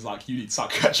hugs him and he's you need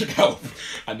psychiatric help.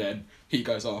 And then he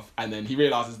goes off, and then he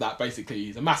realises that basically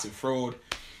he's a massive fraud,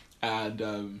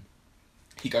 and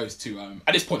he goes to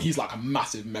at this point he's a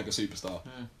massive mega superstar,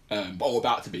 or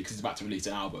about to be, because he's about to release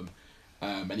an album,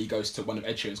 and he goes to one of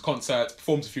Ed Sheeran's concerts,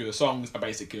 performs a few of the songs, and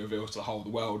basically reveals to the whole of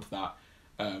the world that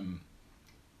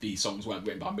these songs weren't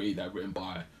written by me, they're written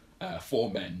by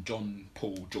 4 men, John,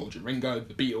 Paul, George and Ringo,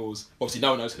 the Beatles. Obviously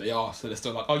no one knows who they are, so they're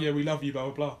still oh yeah, we love you, blah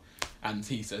blah blah. And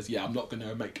he says, yeah, I'm not going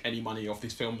to make any money off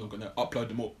these films, I'm going to upload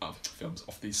them all,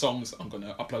 off these songs, I'm going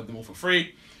to upload them all for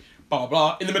free, blah blah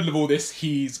blah. In the middle of all this,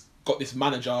 he's got this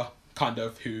manager,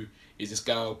 who is this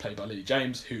girl played by Lily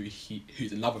James,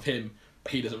 who's in love with him,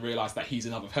 but he doesn't realise that he's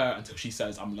in love with her until she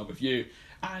says, I'm in love with you.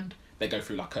 And they go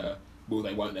through a will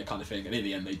they, won't they kind of thing. And in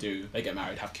the end, they do. They get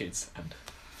married, have kids, and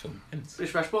film ends.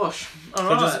 Bish bash bosh. So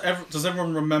Alright. does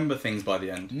everyone remember things by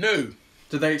the end? No.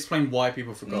 Did they explain why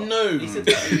people forgot? No. He said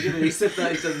that he said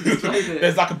that he doesn't explain it.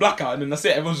 There's like a blackout, and then that's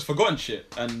it. Everyone's just forgotten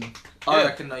shit. And I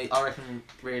reckon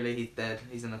really he's dead.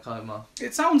 He's in a coma.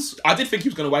 It sounds. I did think he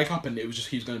was going to wake up, and it was just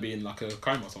he was going to be in like a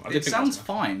coma or something. I did It think sounds that.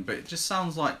 fine, but it just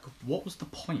sounds like, what was the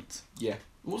point? Yeah.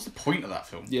 What was the point of that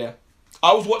film? Yeah.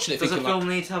 I was watching it Does a thinking film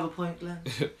need to have a point, Glenn?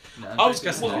 No, I was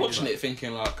guessing watching it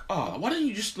thinking like, oh, why don't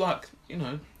you just like, you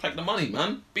know, take the money,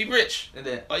 man, be rich. Isn't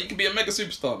it? Like you can be a mega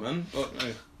superstar, man. But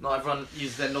no. Not everyone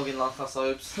uses their noggin like us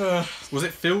hopes. Was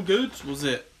it feel good? Was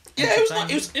it? Yeah, it was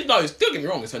not. Don't get me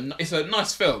wrong. It's a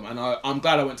nice film, and I'm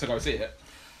glad I went to go see it.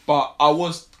 But I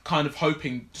was kind of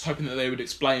hoping that they would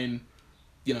explain,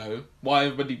 you know, why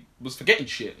everybody was forgetting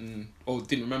shit or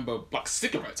didn't remember like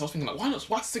cigarettes. I was thinking like,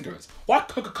 why cigarettes? Why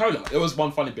Coca-Cola? There was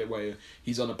one funny bit where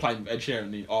he's on a plane with Ed Sheeran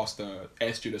and he asked the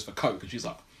air stewardess for Coke, and she's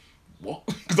like, what?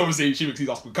 Because obviously she thinks he's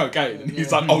asking for cocaine, and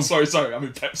he's like, oh sorry, I'm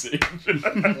in Pepsi.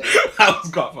 That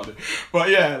was quite funny. But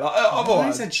yeah, like, Why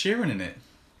is Ed Sheeran in it?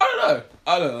 I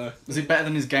don't know. Was it better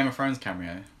than his Game of Thrones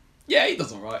cameo? Yeah, he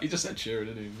does alright. He just said Sheeran,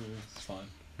 didn't he? Yeah, it's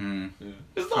fine. Yeah.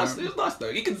 It was nice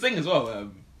though. He can sing as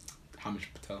well. Hamish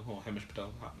Patel.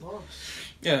 Nice.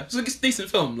 Yeah, it's a decent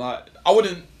film. Like I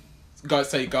wouldn't go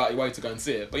out your way to go and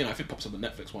see it, but you know, if it pops up on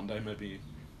Netflix one day, maybe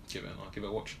give it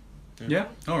a watch. Yeah.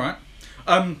 All right.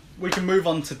 We can move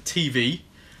on to TV.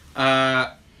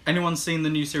 Anyone seen the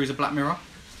new series of Black Mirror?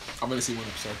 I've only seen one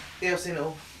episode. Yeah, I've seen it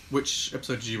all. Which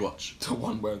episode did you watch? The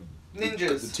one where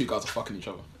Ninjas. the two guys are fucking each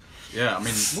other. Yeah, I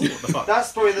mean, what the fuck?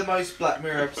 That's probably the most Black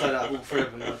Mirror episode out of all three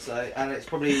of them, I'd say, and it's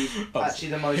probably actually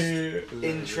the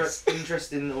most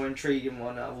interesting or intriguing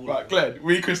one out of all. Right, Glenn,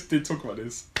 we and Chris did talk about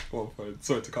this. Oh,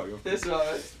 sorry to cut you off. That's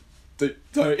right.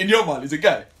 So, in your mind, is it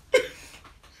gay?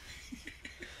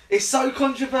 It's so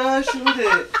controversial, isn't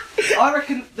it? I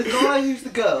reckon the guy who's the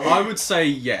girl. I would say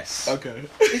yes. Okay.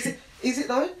 Is it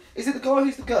though? Is it the guy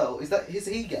who's the girl? Is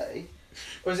he gay,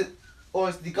 or is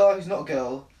the guy who's not a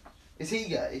girl? Is he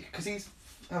gay? Because he's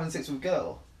having sex with a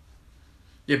girl.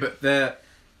 Yeah, but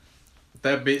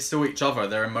they're still each other.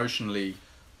 They're emotionally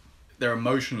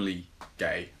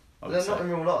gay. I would They're say. not in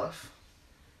real life.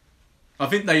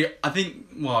 Well,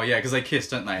 yeah, because they kiss,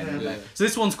 don't they? Yeah. So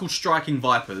this one's called Striking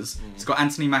Vipers. It's got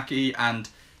Anthony Mackie and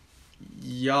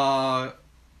Yahya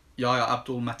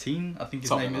Abdul-Mateen, I think his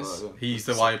Something name like is. that, yeah. He's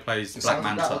the guy who plays Black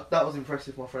Manta. That was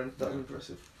impressive, my friend. That was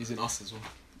impressive. He's in Us as well.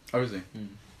 Oh, is he?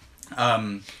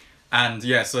 And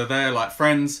yeah, so they're like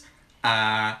friends,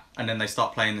 and then they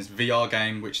start playing this VR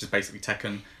game, which is basically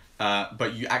Tekken,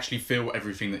 but you actually feel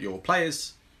everything that your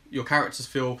characters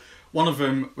feel. One of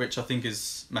them, which I think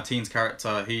is Mateen's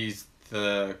character, he's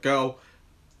the girl,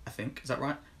 I think, is that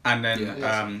right? And then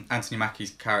Anthony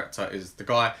Mackie's character is the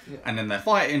guy, and then they're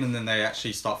fighting, and then they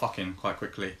actually start fucking quite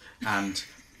quickly, and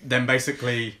then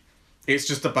basically it's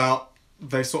just about,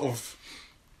 they sort of,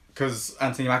 because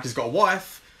Anthony Mackie's got a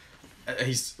wife,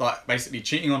 he's like basically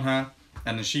cheating on her,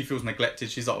 and then she feels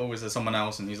neglected. She's like, oh, is there someone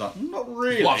else? And he's like, not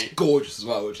really. His wife's gorgeous as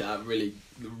well, which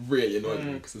really annoyed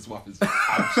me because his wife is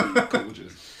absolutely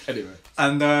gorgeous. Anyway.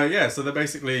 And so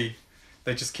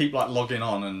they just keep like logging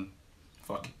on and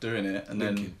fucking doing it, and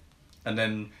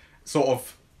then sort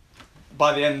of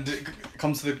by the end it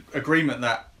comes to the agreement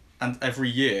that every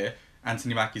year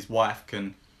Anthony Mackie's wife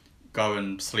can go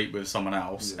and sleep with someone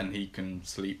else, and he can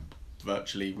sleep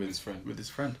virtually with his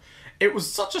friend. It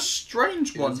was such a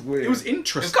strange one. Was weird. It was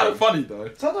interesting. It's kind of funny though.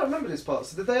 So I don't remember this part.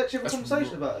 So did they actually have a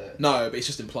conversation about it? No, but it's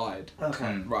just implied.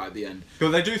 Okay. Right at the end. But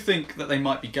they do think that they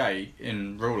might be gay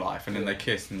in real life, and then they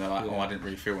kiss, and they're like, "Oh, I didn't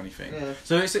really feel anything." Yeah.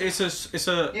 So it's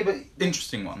a Yeah, but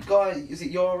interesting one. Guy, is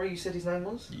it Yari? You said his name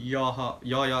was.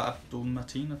 Yahya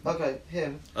Abdul-Mateen. I think. Okay,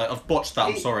 him. I've botched that.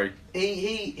 I'm sorry.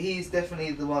 He's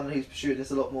definitely the one who's pursuing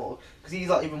this a lot more, because he's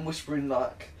like even whispering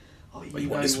like, "Oh, You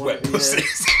want this wet it, pussy?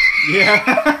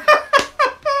 Yeah.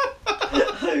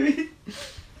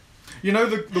 You know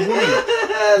the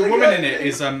woman in it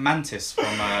is Mantis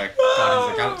from Guardians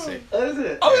of the Galaxy. Oh, is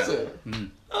it? Oh, is it? Mm.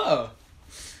 Oh.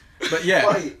 But yeah.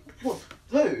 Wait, what?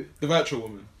 Who? The virtual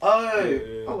woman. Oh.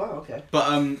 Yeah. Oh wow. Okay.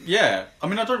 But yeah. I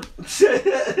mean, I don't.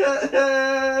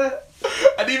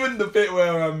 And even the bit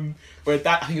where I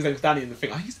think his name's Danny in the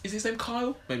thing. Is his name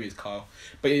Kyle? Maybe it's Kyle.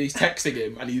 But he's texting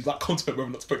him and he's like contemplating whether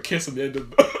or not to put a kiss on the end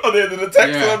of the text.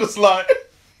 Yeah. And I'm just like,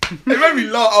 it made me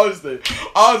laugh. Honestly,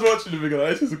 I was watching the video.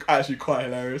 This is actually quite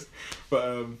hilarious.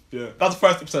 But yeah, that's the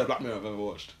first episode of Black Mirror I've ever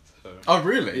watched. So, Oh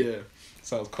really? yeah,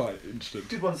 so I was quite interested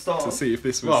Good one to start. to see if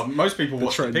this was. Well, most people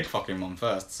watch the trend. pig fucking one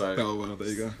first, so Oh well, there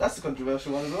you go. That's a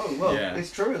controversial one as well. Well, Yeah.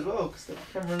 it's true as well, because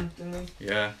Cameron didn't he?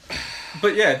 yeah.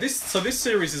 But yeah, this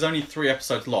series is only 3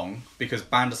 episodes long because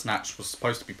Bandersnatch was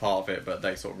supposed to be part of it, but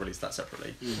they sort of released that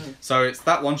separately. So it's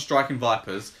that one, Striking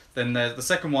Vipers. Then there's the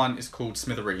second one is called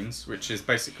Smithereens, which is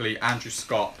basically Andrew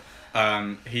Scott.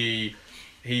 He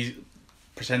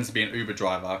pretends to be an Uber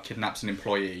driver, kidnaps an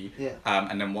employee,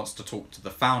 and then wants to talk to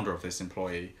the founder of this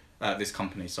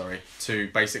company, to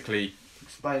basically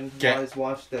explain why his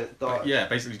wife died. Yeah,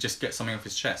 basically just get something off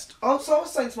his chest. Oh, so I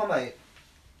was saying to my mate,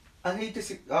 and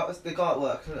the guy at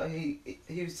work,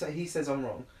 he says I'm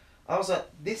wrong. I was like,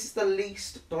 this is the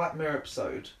least Black Mirror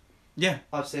episode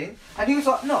I've seen. And he was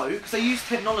like, no, because they use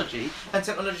technology, and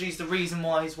technology is the reason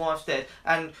why his wife's dead,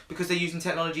 and because they're using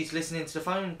technology to listen into the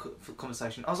phone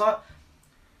conversation. I was like,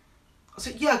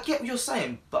 yeah, I get what you're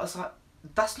saying, but I was like,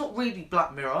 that's not really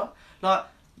Black Mirror. Like,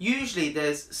 usually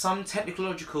there's some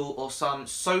technological or some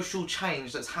social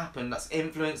change that's happened that's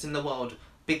influencing the world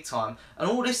big time, and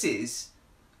all this is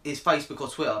Facebook or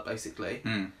Twitter, basically.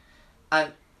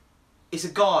 And it's a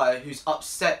guy who's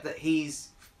upset that he's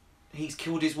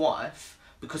killed his wife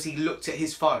because he looked at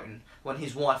his phone when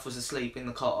his wife was asleep in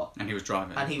the car. And he was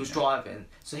driving. Driving.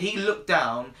 So he looked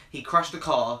down, he crashed the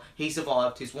car, he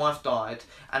survived, his wife died,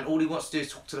 and all he wants to do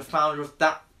is talk to the founder of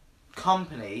that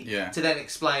company to then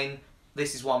explain,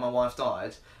 this is why my wife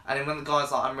died. And then when the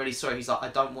guy's like, I'm really sorry, he's like, I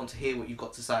don't want to hear what you've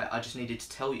got to say, I just needed to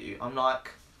tell you. I'm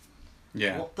like,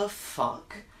 what the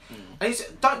fuck? And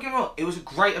don't get me wrong, it was a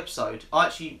great episode. I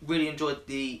actually really enjoyed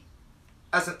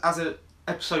as an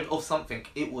episode of something,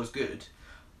 it was good.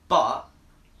 But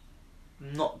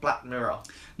not Black Mirror.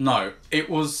 No, it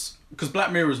was because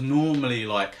Black Mirror is normally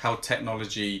like how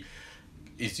technology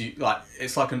is.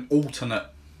 It's like an alternate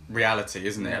reality,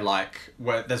 isn't it? Like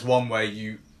where there's one where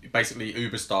you basically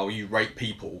Uber style, you rate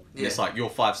people. And it's like you're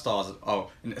 5 stars.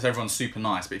 And everyone's super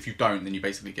nice, but if you don't, then you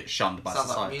basically get shunned by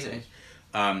society.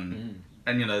 And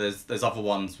there's other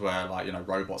ones where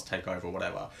robots take over or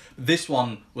whatever. This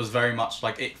one was very much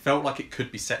like it felt like it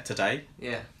could be set today.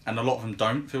 Yeah. And a lot of them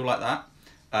don't feel like that.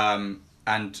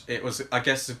 And it was, I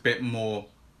guess, a bit more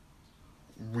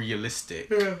realistic.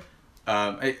 Yeah.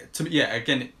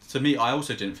 To me, I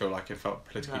also didn't feel like it felt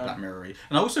politically Black Mirror-y.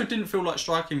 And I also didn't feel like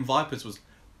Striking Vipers was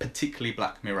particularly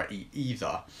Black Mirror-y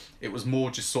either. It was more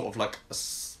just sort of like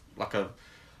a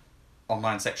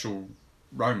online sexual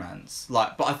romance.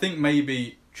 But I think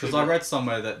maybe because I read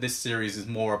somewhere that this series is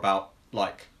more about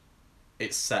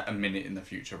it's set a minute in the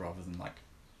future rather than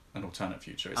an alternate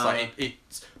future. It's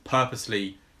it's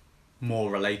purposely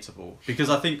more relatable because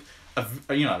I think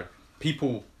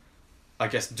people I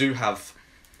guess do have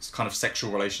kind of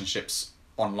sexual relationships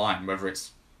online, whether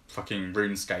it's fucking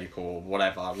RuneScape or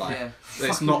whatever.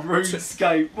 It's not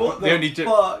RuneScape. What the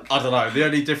fuck? I don't know. The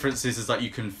only difference is that you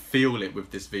can feel it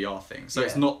with this VR thing, so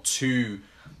it's not too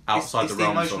outside the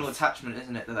realms of... It's the emotional attachment,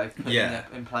 isn't it, that they've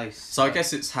put in place. So I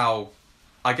guess it's how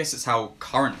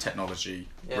current technology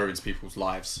ruins people's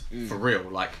lives for real.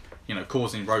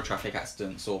 Causing road traffic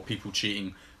accidents or people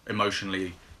cheating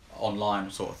emotionally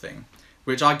online sort of thing,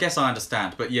 which I guess I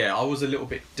understand. But yeah, I was a little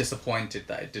bit disappointed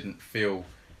that it didn't feel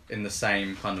in the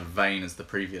same kind of vein as the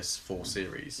previous 4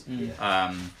 series.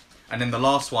 And then the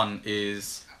last one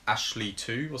is Ashley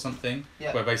 2 or something,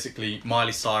 where basically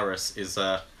Miley Cyrus is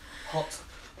a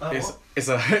is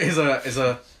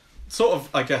a sort of,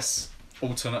 I guess,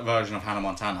 alternate version of Hannah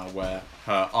Montana, where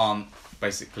her aunt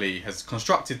basically has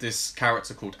constructed this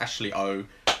character called Ashley O,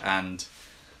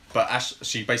 but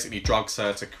she basically drugs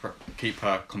her to keep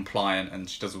her compliant, and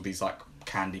she does all these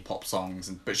candy pop songs,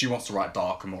 but she wants to write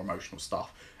dark and more emotional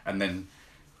stuff. And then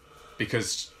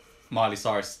because Miley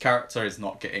Cyrus' character is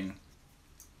not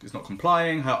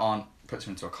complying, her aunt puts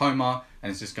her into a coma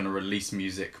and is just going to release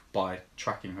music by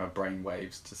tracking her brain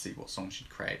waves to see what song she'd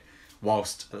create.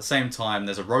 Whilst at the same time,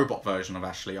 there's a robot version of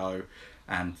Ashley O,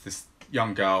 and this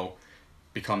young girl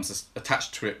becomes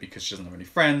attached to it because she doesn't have any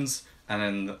friends, and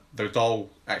then the doll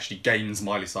actually gains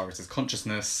Miley Cyrus's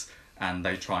consciousness, and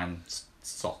they try and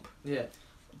stop. Yeah.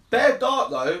 Bare dark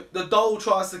though, the doll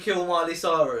tries to kill Miley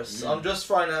Cyrus. I'm just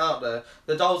throwing it out there.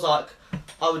 The doll's like,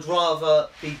 I would rather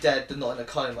be dead than not in a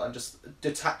coma, and just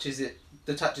detaches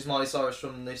Miley Cyrus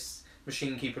from this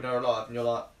machine keeping her alive, and you're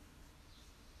like,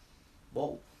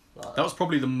 whoa. That was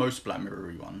probably the most Black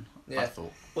Mirror-y one, I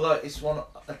thought. Although it's one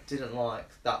I didn't like.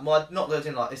 Not that I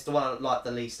didn't like, it's the one I liked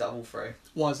the least out of all 3.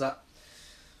 Why is that?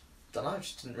 Don't know,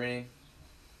 just didn't really...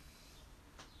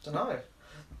 Don't know.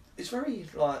 It's very,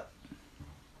 what's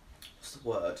the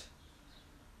word?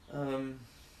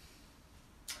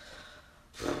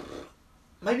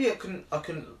 Maybe I couldn't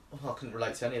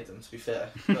relate to any of them, to be fair.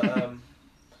 But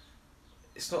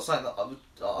it's not something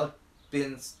that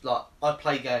I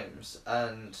play games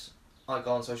and I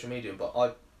go on social media, but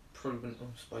I probably wouldn't.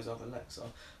 I suppose I have Alexa.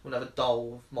 Wouldn't have a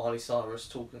doll of Miley Cyrus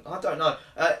talking. I don't know.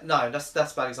 No, that's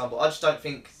a bad example. I just don't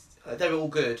think they were all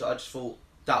good. I just thought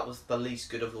that was the least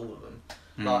good of all of them.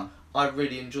 Like I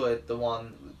really enjoyed the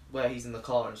one where he's in the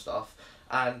car and stuff,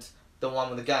 and the one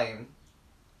with the game.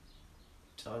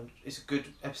 It's a good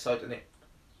episode, and it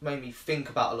made me think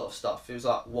about a lot of stuff. It was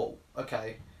like, whoa,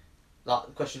 okay, like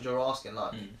the questions you're asking,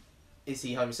 like, is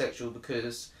he homosexual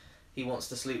because he wants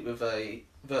to sleep with a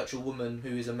virtual woman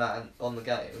who is a man on the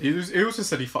game? He also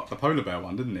said he fucked the polar bear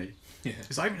one, didn't he? Yeah.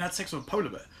 He's like, I even had sex with a polar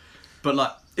bear. But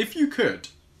like, if you could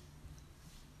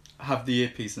have the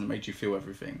earpiece and it made you feel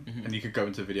everything, and you could go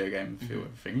into a video game and feel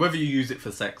everything, whether you use it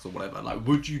for sex or whatever, like,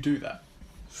 would you do that?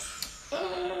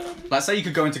 Like, say you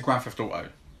could go into Grand Theft Auto,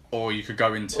 or you could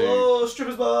go into... Oh,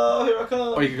 strippers bar, here I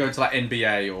come! Or you could go into like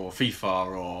NBA or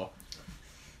FIFA or...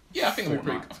 Yeah, I think that'd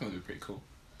be pretty cool.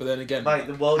 But then again... Mate,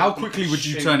 the world how quickly would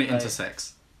you turn it into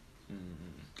sex?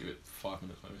 Give it 5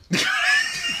 minutes maybe.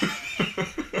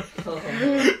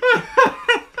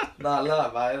 Nah,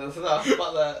 mate. No,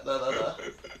 fuck that. No.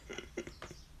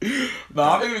 No,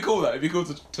 I think it'd be cool though. It'd be cool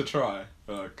to try.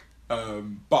 Like,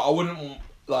 but I wouldn't want...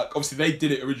 Like, obviously they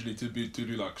did it originally to do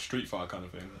like Street Fighter kind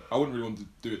of thing. I wouldn't really want to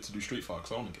do it to do Street Fighter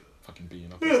because I want to get fucking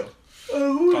beaten up and stuff.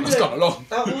 It's kind of long.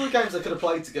 Out of all the games I could have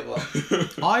played together.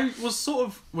 I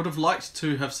would have liked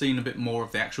to have seen a bit more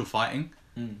of the actual fighting,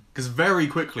 because very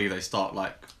quickly they start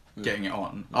like getting it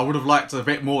on. I would have liked a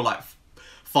bit more like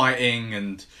fighting,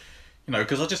 and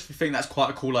because I just think that's quite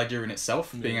a cool idea in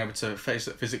itself, being able to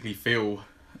physically feel,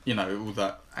 all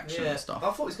that action and stuff.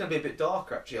 I thought it was going to be a bit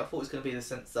darker actually. I thought it was going to be the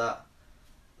sense that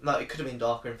it could have been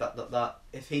darker in fact that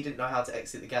if he didn't know how to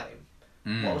exit the game,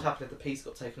 what would happen if the piece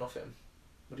got taken off him?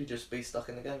 Would he just be stuck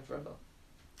in the game forever?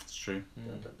 That's true.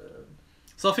 Dun, dun, dun.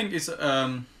 So I think it's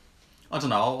I don't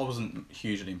know. I wasn't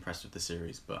hugely impressed with the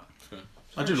series, but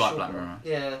I do like Black Mirror.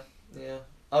 Yeah.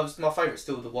 My favourite's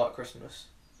still The White Christmas.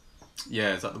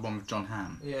 Yeah, is that the one with John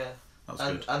Hamm? Yeah. That was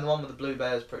good. And the one with the blue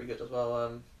bear is pretty good as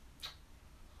well.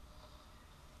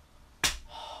 What's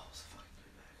the fucking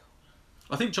blue bear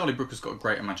called? I think Charlie Brooker's got a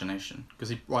great imagination because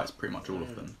he writes pretty much all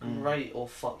of them. Great or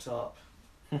fucked up.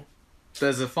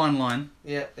 There's a fine line.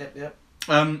 Yeah.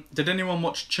 Did anyone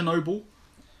watch Chernobyl?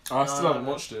 I still haven't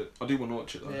watched it. I do want to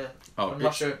watch it though. Yeah. Oh, and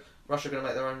Russia going to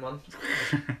make their own one.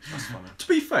 That's funny. To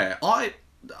be fair,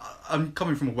 I'm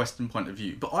coming from a Western point of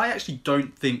view, but I actually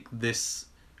don't think this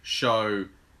show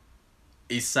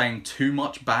is saying too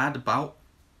much bad about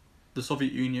the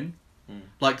Soviet Union.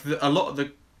 Like, a lot of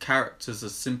the characters are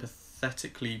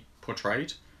sympathetically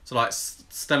portrayed. So, like,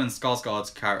 Stellan Skarsgård's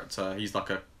character, he's like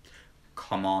a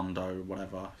commando,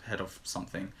 whatever, head of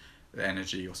something,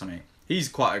 energy or something. He's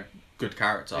quite a good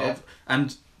character. Yeah.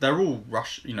 And they're all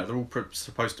they're all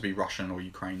supposed to be Russian or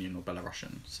Ukrainian or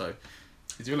Belarusian. So,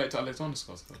 Is he related to Alexander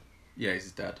Skarsgård? yeah, he's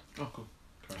his dad. Oh, cool.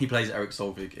 He plays Eric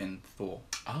Solvig in Thor.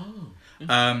 Oh.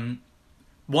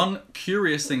 One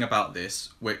curious thing about this,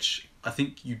 which I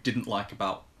think you didn't like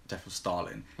about Death of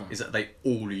Stalin, is that they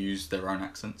all use their own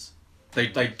accents. They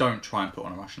don't try and put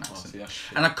on a Russian accent. See, that's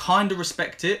shit. And I kind of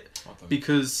respect it,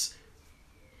 because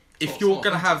if you're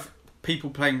going to have people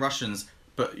playing Russians,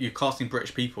 but you're casting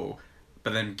British people,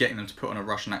 but then getting them to put on a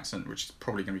Russian accent, which is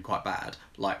probably going to be quite bad,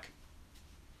 like...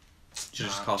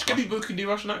 Just cast get people who can do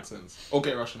Russian accents or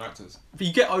get Russian actors. But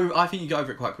I think you get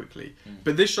over it quite quickly.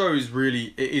 But this show is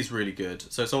really good.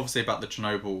 So it's obviously about the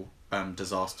Chernobyl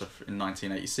disaster in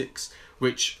 1986,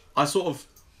 which I sort of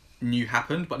knew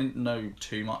happened, but I didn't know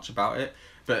too much about it.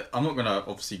 But I'm not going to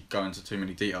obviously go into too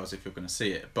many details if you're going to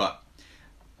see it. But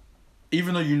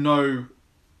even though you know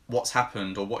what's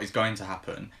happened or what is going to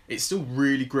happen, it's still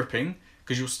really gripping.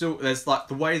 Because there's like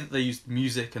the way that they use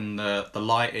music and the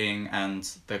lighting and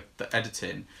the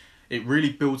editing, it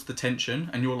really builds the tension,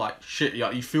 and you're like, shit,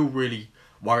 you feel really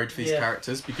worried for these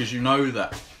characters, because you know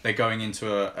that they're going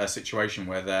into a situation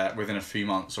where they're within a few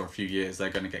months or a few years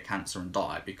they're going to get cancer and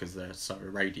die because they're so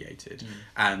irradiated.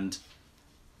 And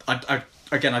I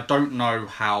don't know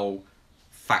how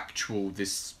factual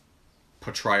this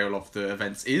portrayal of the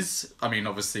events is. I mean,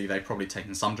 obviously they've probably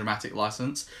taken some dramatic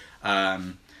license.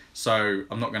 So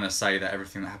I'm not going to say that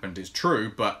everything that happened is true,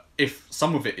 but if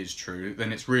some of it is true,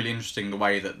 then it's really interesting the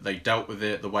way that they dealt with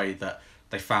it, the way that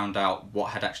they found out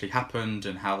what had actually happened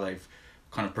and how they've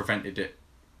kind of prevented it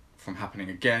from happening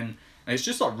again. And it's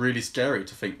just like really scary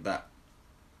to think that,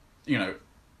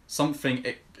 something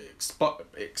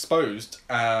exposed,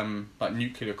 like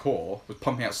nuclear core, was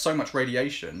pumping out so much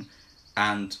radiation,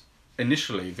 and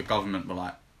initially the government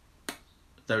were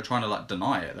they were trying to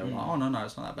deny it. They were like, oh no,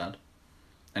 it's not that bad.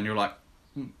 And you're like,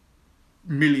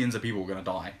 millions of people are going to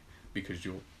die because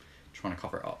you're trying to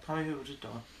cover it up. How many people just die?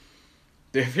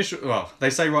 The official, well, they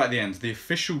say right at the end, the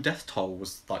official death toll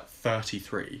was like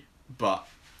 33, but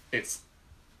it's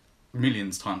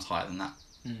millions times higher than that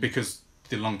because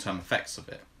the long-term effects of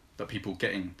it, that people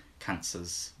getting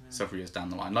cancers several years down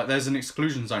the line. Like, there's an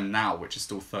exclusion zone now which is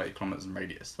still 30 kilometres in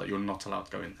radius. Like, you're not allowed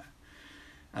to go in there.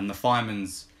 And the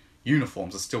firemen's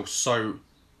uniforms are still so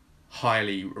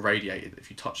highly irradiated that if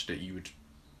you touched it, you would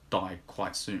die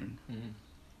quite soon.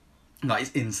 Like,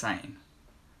 it's insane.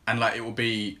 And, like, it will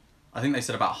be, I think they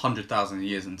said about 100,000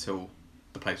 years until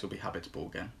the place will be habitable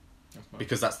again.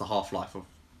 Because that's the half-life of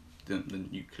the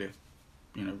nuclear,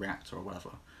 reactor or whatever.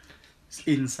 It's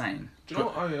insane. Do you know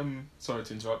what sorry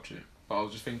to interrupt you, but I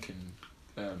was just thinking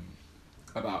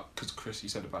about, because Chris, you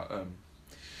said about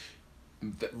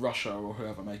that Russia or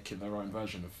whoever making their own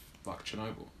version of, like,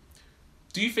 Chernobyl.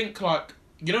 Do you think, like,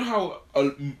 you know how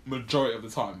a majority of the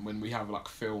time when we have, like,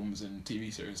 films and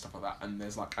TV series and stuff like that, and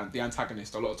there's, like, the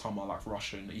antagonist a lot of the time are, like,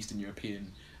 Russian, Eastern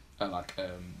European,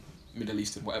 Middle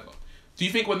Eastern, whatever. Do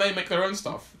you think when they make their own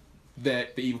stuff, the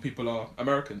evil people are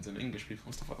Americans and English people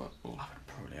and stuff like that? Or?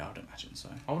 Probably, I would imagine so.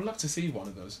 I would love to see one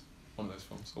of those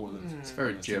films. Or it's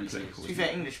very geopolitical. To be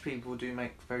fair, English people do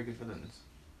make very good villains.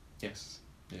 Yes.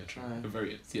 Yeah, true.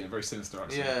 Very sinister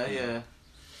actually. Yeah.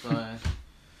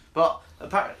 But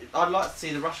apparently, I'd like to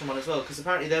see the Russian one as well, because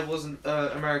apparently there was an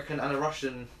American and a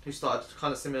Russian who started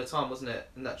kind of similar time, wasn't it,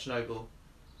 in that Chernobyl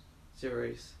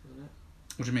series, isn't it?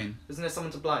 What do you mean? Isn't there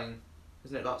someone to blame?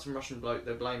 Isn't it like some Russian bloke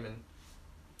they're blaming?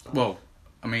 Well,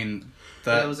 I mean...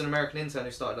 there was an American intern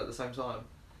who started at the same time.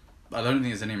 I don't think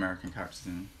there's any American characters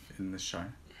in this show.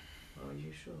 Are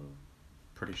you sure?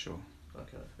 Pretty sure.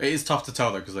 Okay. It is tough to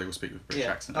tell though, because they all speak with British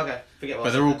accent. Okay, forget what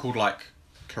But they're all called like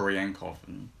Koryankov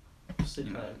and... Super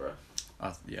name, bro.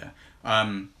 Yeah. But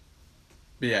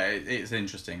yeah, it's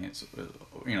interesting. It's,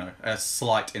 a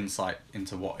slight insight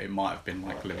into what it might have been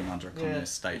like living under a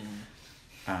communist state.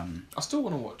 I still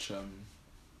want to watch...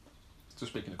 Still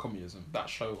speaking of communism, that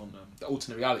show on the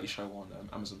alternate reality show on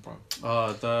Amazon Prime.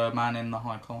 The Man in the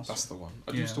High Castle. That's the one.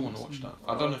 I do still want to watch that.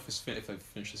 I don't know if they've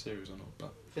finished the series or not,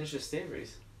 but finish the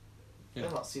series. Yeah.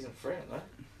 They're like season 3, aren't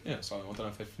they? Yeah, so I don't know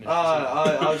if they've finished.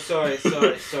 The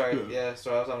series. Sorry. Yeah,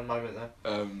 sorry. I was having a moment there.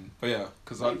 But yeah,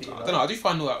 because I don't know. I do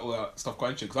find all that stuff quite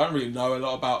interesting because I don't really know a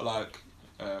lot about like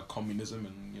communism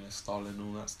and Stalin and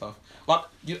all that stuff. Like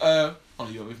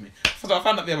you're with me. So I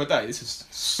found out the other day. This is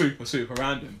super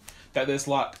random. That there's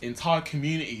like entire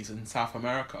communities in South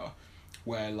America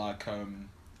where like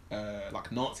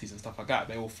Nazis and stuff like that,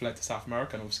 they all fled to South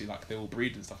America and obviously like they all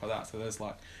breed and stuff like that. So there's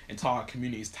like entire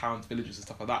communities, towns, villages and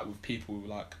stuff like that with people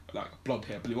with like blonde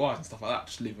hair, blue eyes and stuff like that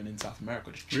just living in South America,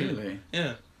 just chilling. Really?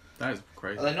 Yeah. That is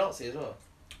crazy. Are they Nazi as well?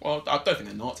 Well, I don't think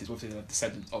they're Nazis. Obviously they're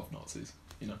descendants of Nazis,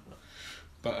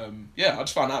 But yeah, I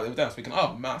just found out the other day. I was thinking,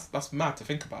 oh man, that's mad to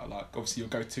think about. Like obviously you'll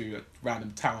go to a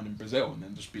random town in Brazil and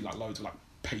then just be like loads of like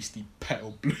pasty,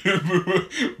 pale,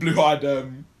 blue-eyed,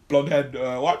 blonde-haired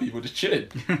white people just chilling,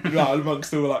 like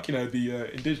amongst all like the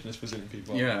indigenous Brazilian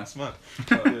people. Yeah, that's mad.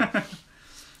 Yeah.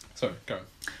 Sorry, go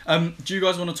on. Do you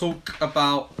guys want to talk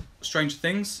about Stranger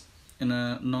Things in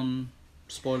a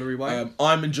non-spoilery way?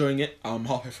 I'm enjoying it. I'm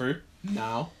halfway through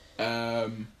now.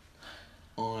 I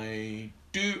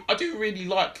do really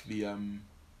like the.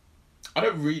 I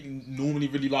don't really normally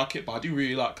really like it, but I do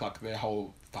really like the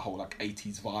whole like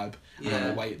 80s vibe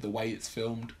and the way it's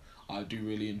filmed. I do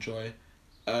really enjoy.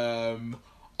 I'm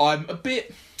a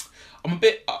bit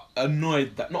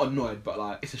annoyed that not annoyed, but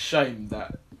like it's a shame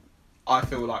that I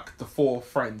feel like the four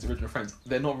original friends,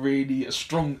 they're not really as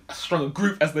strong a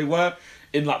group as they were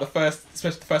in like the first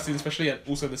season, especially, and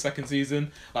also the second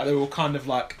season. Like they were all kind of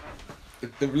like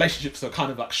the relationships are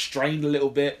kind of like strained a little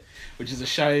bit, which is a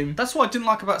shame. That's what I didn't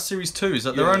like about series 2 is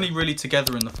that they're only really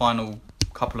together in the final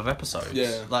couple of episodes.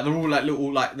 Yeah, like they're all like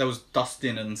little like there was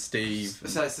Dustin and Steve.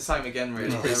 So it's the same again,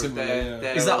 really. Pretty similar,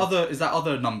 yeah. Is that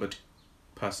other numbered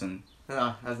person?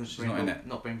 No, hasn't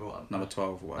not been brought up. Number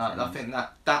 12 or whatever. No, I think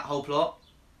that whole plot,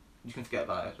 you can forget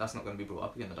about it. That's not going to be brought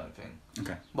up again, I don't think.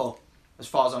 Okay. Well, as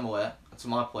far as I'm aware, to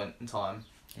my point in time.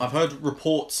 I've heard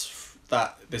reports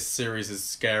that this series is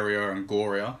scarier and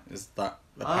gorier. Is that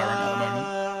apparent at the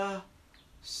moment?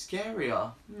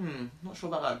 Scarier? Not sure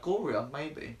about that. Gorier,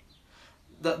 maybe.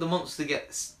 The monster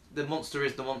is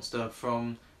the monster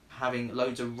from having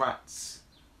loads of rats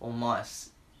or mice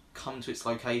come to its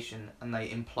location and they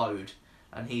implode,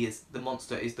 and the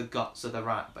monster is the guts of the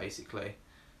rat, basically.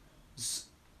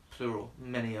 Plural,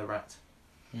 many a rat.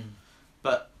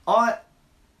 But not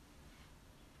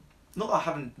that I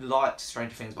haven't liked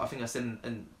Stranger Things, but I think I said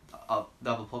in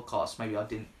the other podcast maybe I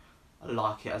didn't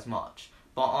like it as much.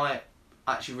 But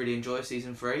actually really enjoy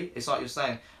season 3. It's like you're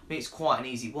saying, I mean, it's quite an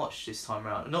easy watch this time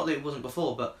around. Not that it wasn't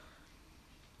before, but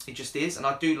it just is. And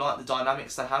I do like the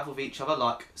dynamics they have with each other.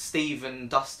 Like, Steve and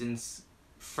Dustin's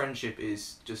friendship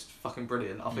is just fucking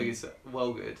brilliant. I think it's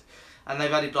well good. And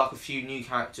they've added like a few new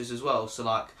characters as well. So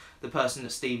like the person that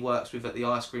Steve works with at the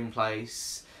ice cream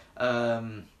place,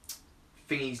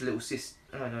 Thingy's little sister.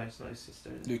 Oh no, it's not his sister.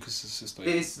 Lucas's sister. It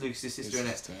is Lucas's sister, isn't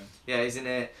it? Sister. Yeah, he's in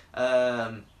it.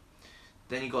 Then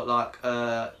you got like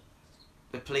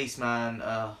the policeman,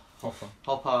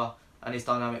 Hopper, and his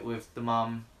dynamic with the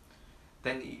mum.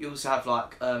 Then you also have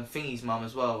like Thingy's mum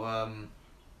as well.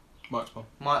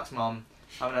 Mike's mum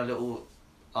having a little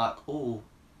like, oh,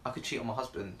 I could cheat on my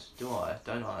husband, do I?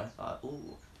 Don't I? Like,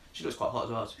 oh, she looks quite hot as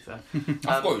well, to be fair.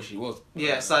 I forgot who she was.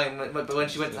 Yeah, same. But when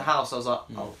she went to the house, I was like,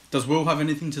 oh. Does Will have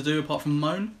anything to do apart from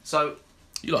moan? So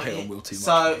you lot hate on Will too much.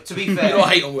 So to be fair, you lot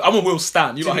hate on Will. I'm a Will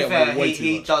stan. You lot hate on Will way too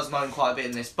much. He does moan quite a bit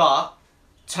in this, but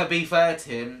to be fair to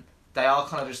him, they are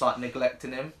kind of just like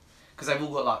neglecting him because they've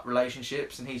all got like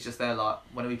relationships, and he's just there like,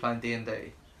 when are we playing D&D?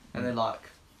 And they're like,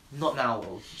 not now,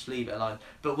 Will. Just leave it alone.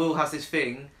 But Will has this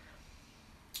thing.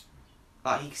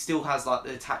 Like, he still has like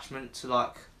the attachment to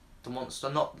like the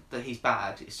monster. Not that he's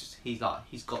bad. It's just he's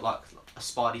got like a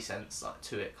spidey sense like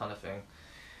to it kind of thing.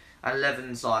 And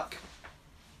Eleven's like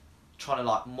trying to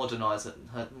like modernise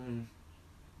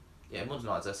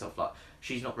modernise herself. Like,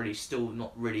 she's still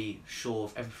not really sure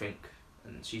of everything,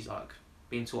 and she's like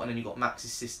being taught. And then you got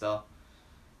Max's sister,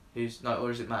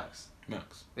 or is it Max?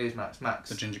 Max. It is Max. Max.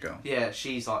 The ginger girl. Yeah,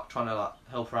 she's like trying to like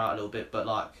help her out a little bit, but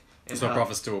like. Is her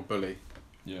brother still a bully?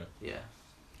 Yeah. Yeah.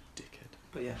 Dickhead.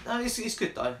 But yeah, no, it's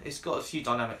good though. It's got a few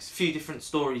dynamics, a few different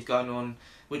stories going on,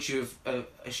 which you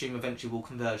assume eventually will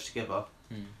converge together.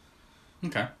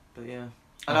 Okay. But yeah,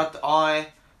 and I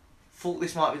thought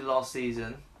this might be the last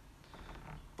season,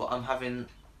 but I'm having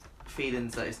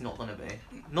feelings that it's not gonna be.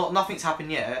 Nothing's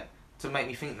happened yet to make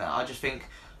me think that. I just think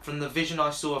from the vision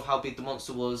I saw of how big the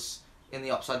monster was in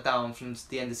the Upside Down from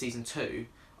the end of season 2,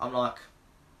 I'm like,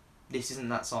 this isn't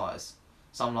that size.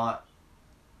 So I'm like,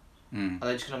 are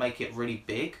they just going to make it really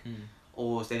big?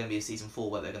 Or is there going to be a season 4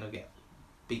 where they're going to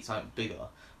beat something bigger?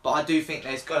 But I do think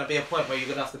there's going to be a point where you're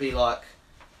going to have to be like,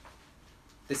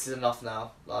 this is enough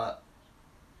now. Like,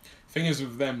 thing is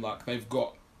with them, like, they've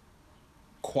got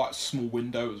quite a small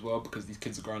window as well because these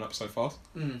kids are growing up so fast.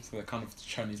 So they're kind of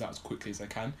churning these out as quickly as they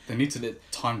can. They need to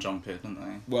time jump it, don't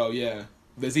they? Well, yeah.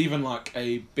 There's even like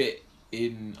a bit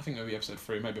in, I think maybe episode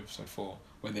 3, maybe episode 4,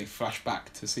 where they flash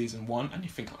back to season 1, and you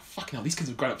think, like, fucking hell, these kids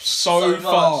have grown up so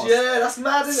fast. Yeah, that's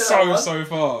mad, isn't it? So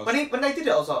fast. When they did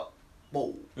it, I was like,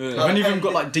 whoa. Yeah. Haven't even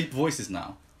got like deep voices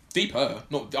now. Deeper,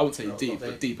 not I would say deep,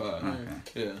 but deeper.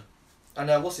 Okay. Yeah.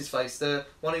 And what's his face? The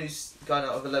one who's going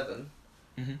out of 11.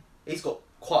 He's got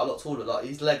quite a lot taller. Like,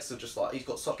 his legs are just like, he's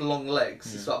got such long legs.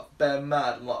 Yeah. He's like bare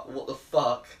mad. I'm like, what the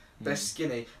fuck? They're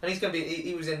skinny, and he's gonna be.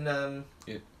 He was in and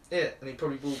he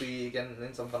probably will be again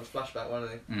in some kind of flashback,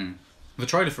 won't he? The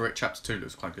trailer for it, Chapter 2,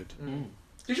 looks quite good.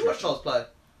 Did you watch Child's Play?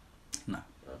 No.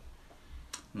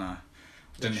 No.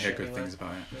 Didn't hear good things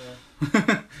about it.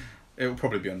 Yeah. It will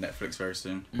probably be on Netflix very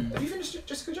soon. Have you finished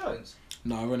Jessica Jones?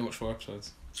 No, I've only watched 4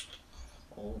 episodes.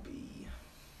 Obi.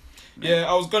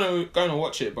 Yeah, I was gonna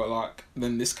watch it, but like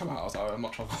then this come out, I was like, I'd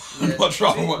much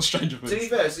rather watch Stranger Things. To be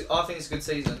fair, I think it's a good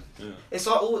season. Yeah. It's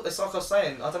like I was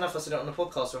saying. I don't know if I said it on the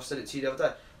podcast or I said it to you the other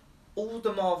day. All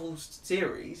the Marvel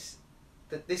series,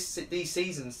 these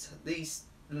seasons, these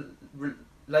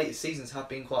latest seasons have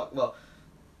been quite well.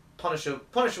 Punisher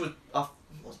was. I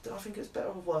think it was better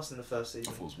or worse than the first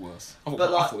season. I thought it was worse. I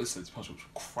thought this season's Punisher was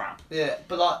crap. Yeah,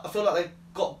 but like I feel like they've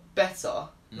got better.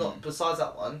 Not besides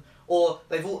that one, or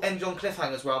they've all ended on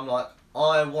cliffhangers where I'm like,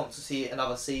 I want to see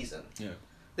another season. Yeah.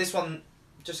 This one,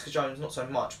 Jessica Jones, not so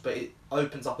much, but it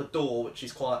opens up a door which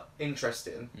is quite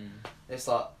interesting. It's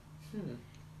like,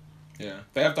 Yeah,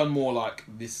 they have done more like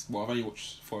this. Well, I've only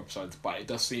watched 4 episodes, but it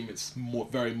does seem it's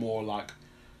very more like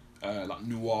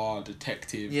noir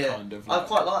detective kind of. Like, I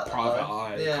quite like that. Private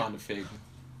eye kind of thing.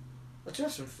 I do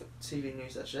have some TV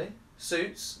news actually.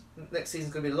 Suits, next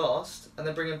season's gonna be the last, and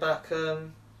they're bringing back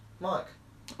Mike.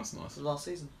 That's nice. The last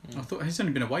season. I thought he's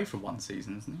only been away for 1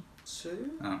 season, isn't he?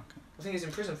 2? Oh, okay. I think he was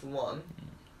in prison for 1.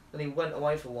 Then he went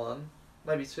away for 1.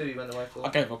 Maybe 2 he went away for. I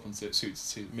gave up on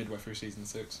Suits midway through season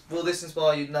 6. Will this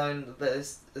inspire you knowing that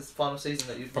it's the final season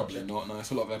that you've Probably not, no.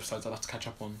 It's a lot of episodes I'd have to catch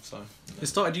up on, so. They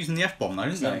started using the F-bomb though,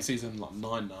 didn't they? Season like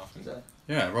 9 now, I think. So,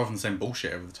 Yeah, rather than saying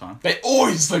bullshit over the time. They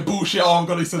always say bullshit. Oh,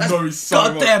 God, he's so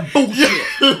goddamn bullshit.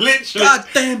 Literally.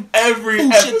 Goddamn every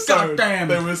bullshit, episode, goddamn.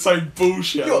 they were saying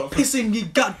bullshit. You're pissing me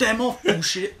goddamn off,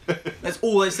 bullshit. That's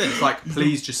all they said. It's like,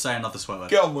 please just say another swear word.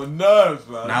 Get on my nerves,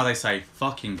 man. Now they say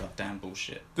fucking goddamn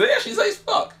bullshit. Do they actually say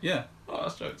fuck? Yeah. Oh,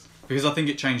 that's jokes. Because I think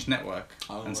it changed network.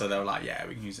 Oh, and so they were like, yeah,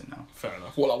 we can use it now. Fair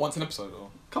enough. What, like once an episode or?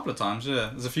 A couple of times,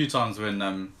 yeah. There's a few times when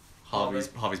Harvey's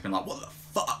been like, what the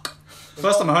fuck?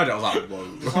 First time I heard it, I was like, whoa.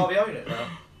 Does Harvey own it now?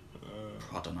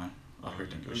 I don't know. I really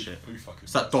don't give a shit. Who fucking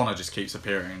It's that Donna just keeps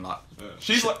appearing like. yeah.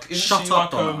 She's like, isn't shut she up,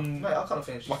 like, Donna. Mate, I kind of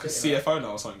think she's like a fitting it. CFO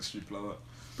now or something stupid like that.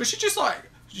 But she just like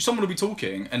someone will be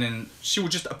talking and then she will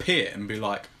just appear and be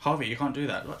like, Harvey, you can't do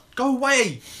that. Like, go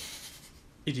away,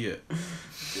 idiot.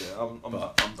 Yeah, I'm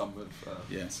done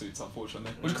with Suits,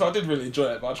 unfortunately. Which because I did really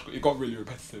enjoy it, but it got really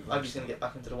repetitive. I'm just gonna get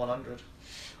back into the 100.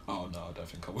 Oh no, I don't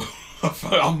think I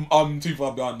will. I'm too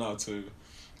far behind now to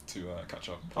catch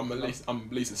up. I'm at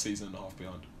least a season and a half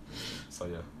behind. So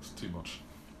yeah, it's too much.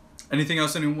 Anything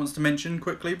else anyone wants to mention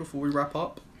quickly before we wrap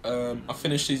up? I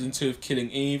finished season 2 of Killing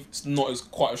Eve. It's not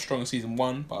quite as strong as season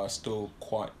 1, but I still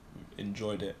quite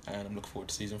enjoyed it, and I'm looking forward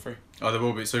to season 3. Oh, there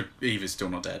will be. So Eve is still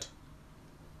not dead.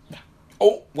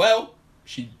 Oh well,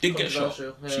 she did get shot.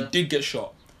 Controversial, She yeah. did get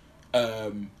shot.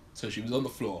 So she was on the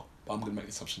floor, but I'm gonna make the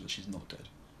assumption that she's not dead.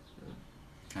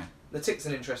 The Tick's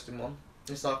an interesting one.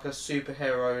 It's like a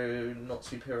superhero, not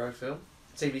superhero film,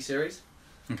 TV series.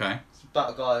 Okay. It's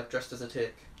about a guy dressed as a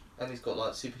tick, and he's got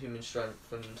like superhuman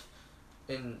strength and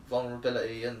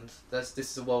invulnerability, and this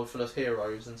is a world full of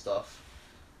heroes and stuff,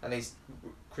 and he's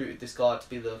recruited this guy to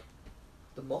be the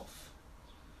moth,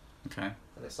 Okay.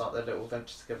 and it's like their little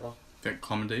adventure together. Bit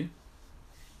comedy.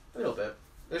 A little bit.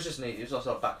 It was just neat. It was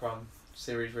also a background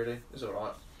series, really. It was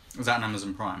alright. Is that on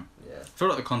Amazon Prime? Yeah. I feel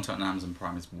like the content on Amazon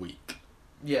Prime is weak.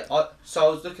 Yeah. So I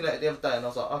was looking at it the other day, and I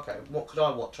was like, okay, what could I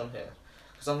watch on here?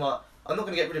 Because I'm like, I'm not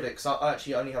going to get rid of it because I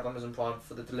actually only have Amazon Prime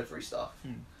for the delivery stuff.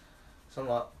 So I'm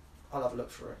like, I'll have a look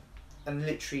for it. And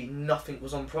literally nothing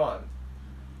was on Prime.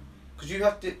 Because you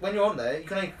have to, when you're on there, you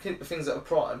can only click the things that are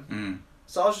Prime.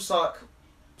 So I was just like,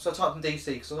 so I typed in DC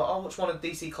because I was like, I'll watch one of the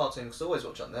DC cartoons because I always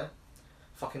watch on there.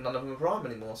 Fucking none of them are Prime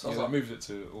anymore. So I was I like, moved it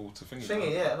to all to Thingy.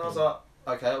 Thingy, yeah. And I was like,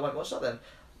 okay, I won't watch that then.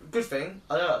 Good thing,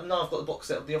 I know I've got the box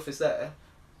set of The Office there,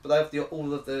 but they have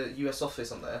all of the US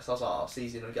Office on there. So I was like, oh, it's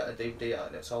easy to get a DVD out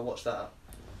of it, so I'll watch that.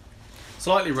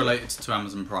 Slightly related to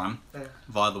Amazon Prime, Yeah.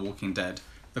 via The Walking Dead,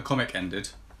 the comic ended.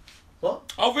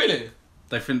 What? Oh really?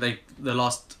 The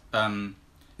last and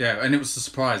it was a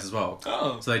surprise as well.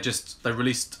 Oh. So they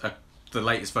released the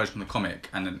latest version of the comic,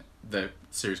 and then the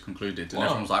series concluded, and Wow.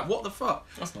 everyone was like, "What the fuck?"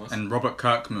 That's nice. And Robert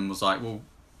Kirkman was like, "Well,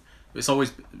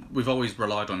 we've always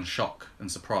relied on shock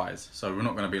and surprise, so we're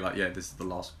not going to be like, yeah, this is the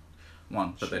last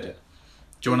one." But they Shit. did.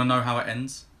 Do you want to know how it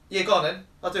ends? Yeah, go on then.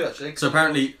 I do actually. 'Cause So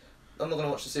apparently, I'm not going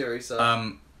to watch the series, so...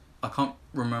 I can't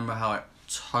remember how it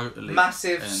totally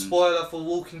Massive ends. spoiler for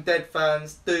Walking Dead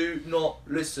fans. Do not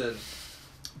listen.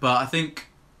 But I think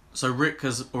so. Rick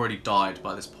has already died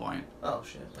by this point, Oh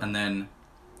shit. and then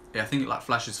I think it like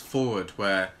flashes forward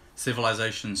where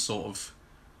civilization's sort of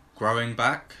growing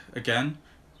back again,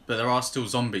 but there are still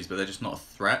zombies, but they're just not a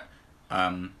threat.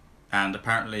 And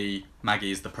apparently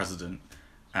Maggie is the president,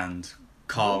 and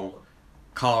Carl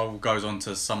goes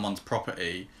onto someone's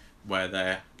property where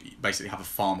they basically have a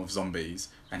farm of zombies,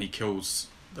 and he kills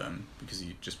them because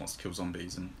he just wants to kill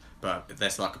zombies. But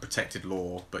there's like a protected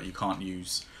law, but you can't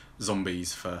use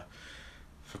zombies for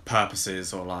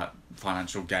purposes or like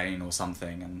financial gain or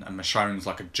something. And Michonne's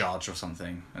like a judge or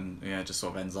something, and yeah, it just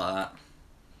sort of ends like that.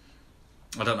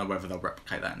 I don't know whether they'll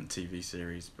replicate that in the TV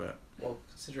series, but Well,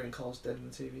 considering Carl's dead in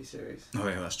the TV series. oh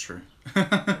yeah, that's true.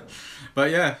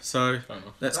 But yeah, so Fair enough.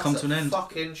 let's That's come to an end.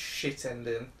 Fucking shit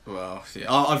ending. Well,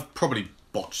 yeah, I've probably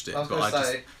botched it, I was but going to I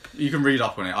say, just you can read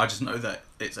up on it. I just know that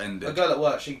it's a ended. girl at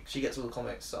work, she gets all the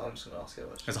comics, so I'm just going to ask her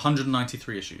what There's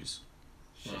 193 issues.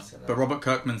 shit in But Robert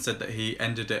Kirkman said that he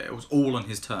ended it. It was all on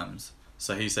his terms.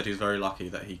 So he said he was very lucky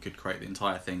that he could create the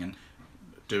entire thing and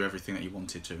do everything that he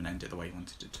wanted to and end it the way he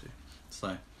wanted it to.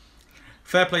 So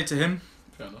fair play to him.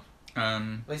 Fair enough.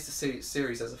 At least the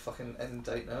series has a fucking end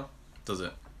date now. Does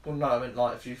it? Well, no, I mean,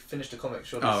 like, if you finish the comic,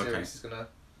 surely the series is going to...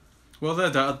 Well,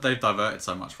 they've diverted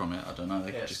so much from it. I don't know.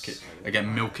 They could just keep,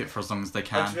 again, milk it for as long as they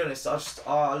can. To be honest,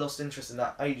 I lost interest in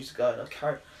that ages ago, and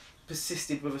I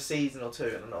persisted with a season or two,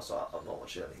 and then I was like, I'm not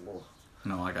watching it anymore.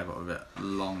 No, I gave up with it a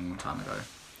long time ago.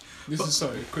 This is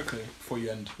so quickly before you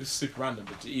end. This is super random,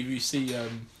 but if you see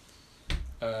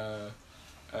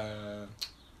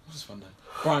what's his fun name?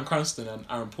 Bryan Cranston and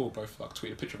Aaron Paul both like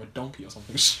tweet a picture of a donkey or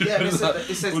something. Yeah, and What does that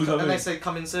it says, mean? and they say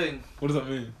coming soon. What does that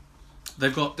mean?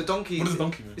 They've got... The donkey... What does the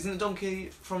donkey mean? Isn't the donkey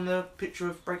from the picture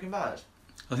of Breaking Bad?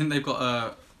 I think they've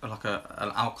got an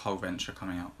alcohol venture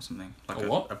coming out or something. Like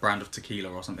what? A brand of tequila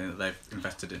or something that they've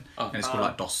invested in. And it's called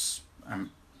like Dos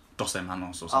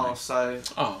Hermanos or something.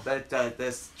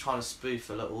 They're trying to spoof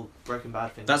a little Breaking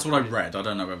Bad thing. That's what I read. I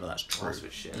don't know whether that's true. That's a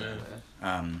bit shit.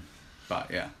 Yeah.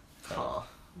 But yeah.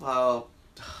 Well,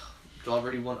 do I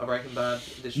really want a Breaking Bad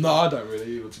edition? No, I don't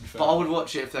really, to be fair. But I would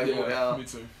watch it if they brought it out. Me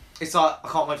too. It's like, I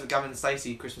can't wait for the Gavin and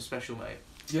Stacey Christmas special, mate.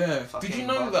 Yeah. Did you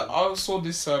know that buzzing. I saw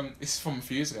this? It's from a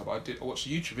few years ago, but I watched a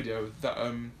YouTube video that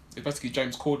it's basically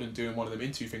James Corden doing one of them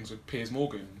interview things with Piers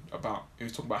Morgan about. He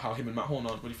was talking about how him and Matt Horn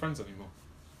aren't really friends anymore.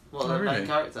 What, the main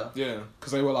character? Yeah,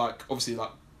 because they were like obviously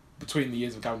like between the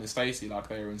years of Gavin and Stacey, like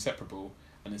they were inseparable,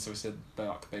 and then so he said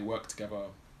they worked together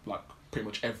like pretty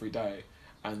much every day,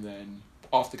 and then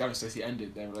after Gavin and Stacey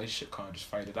ended, their relationship kind of just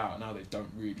faded out. And now they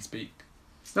don't really speak.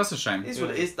 That's a shame. It is what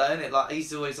it is, though, isn't it? Like,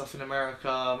 he's always off in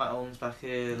America, Matt Horn's back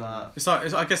here, like...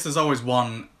 I guess there's always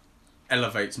one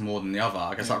elevates more than the other.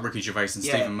 I guess like Ricky Gervais and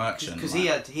Stephen Merchant. Because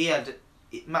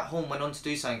Matt Horn went on to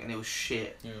do something and it was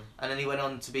shit. Yeah. And then he went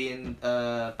on to be in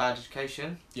Bad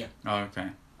Education. Yeah. Oh, okay.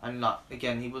 And, like,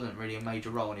 again, he wasn't really a major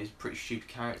role and he was a pretty stupid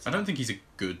character. I don't think he's a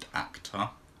good actor.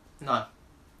 No.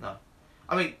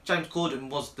 I mean, James Corden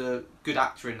was the good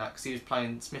actor in that because he was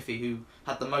playing Smithy, who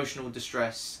had the emotional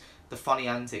distress, the funny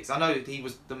antics. I know he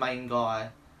was the main guy.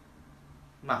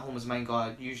 Matt Horn was the main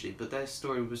guy usually, but their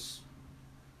story was...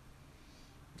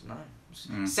 I don't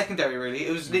know. Secondary, really.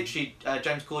 It was literally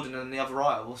James Corden and the other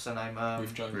writer, what's her name?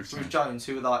 Ruth Jones,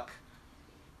 who were like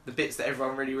the bits that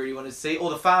everyone really, really wanted to see. Or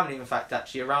the family, in fact,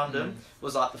 actually, around them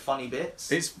was like the funny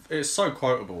bits. It's so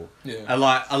quoteable. Yeah. And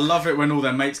I love it when all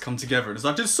their mates come together and it's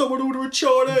like, did someone order a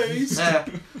Chinese? Yeah.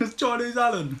 It's Chinese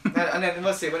Alan. And then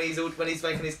what's it when he's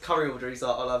making his curry order? He's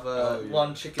like, I'll have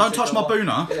one chicken. Don't touch my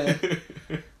booner.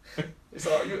 Yeah. It's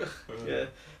like yeah.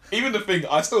 Even the thing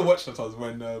I still watch sometimes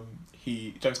when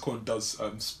James Corden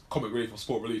does comic relief or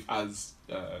sport relief as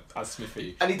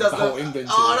Smithy, and he does the whole England.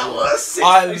 That was sick.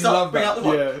 I He's love like, that.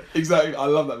 Yeah, exactly. I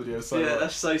love that video so much.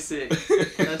 That's so sick.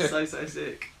 That's so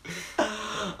sick.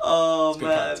 Oh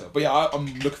man. Character. But yeah, I'm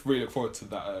really looking forward to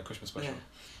that Christmas special. Yeah.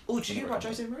 Oh, did you hear about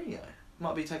Jose Mourinho?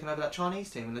 Might be taking over that Chinese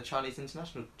team and the Chinese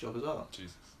international job as well.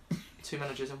 Jesus. 2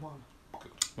 managers in one.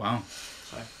 Wow.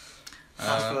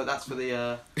 So that's for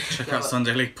the. Check out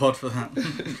Sunday League Pod for that.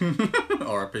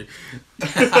 RIP.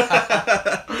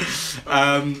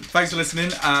 Thanks for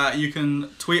listening. You can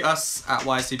tweet us at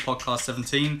YSC Podcast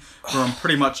 17. We're on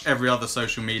pretty much every other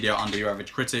social media under Your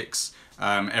Average Critics.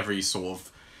 Every sort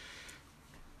of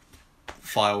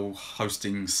file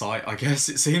hosting site, I guess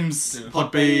it seems. Yeah.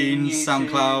 Podbean,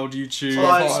 SoundCloud, YouTube,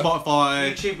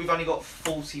 Spotify. YouTube, we've only got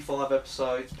 45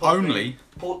 episodes. Only?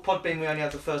 Podbean, we only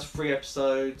had the first 3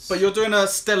 episodes. But you're doing a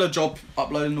stellar job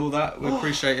uploading all that. We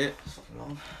appreciate it. Fucking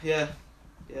long. Yeah.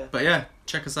 But yeah,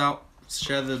 check us out.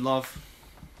 Share the love.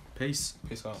 Peace.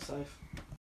 Peace out. Safe.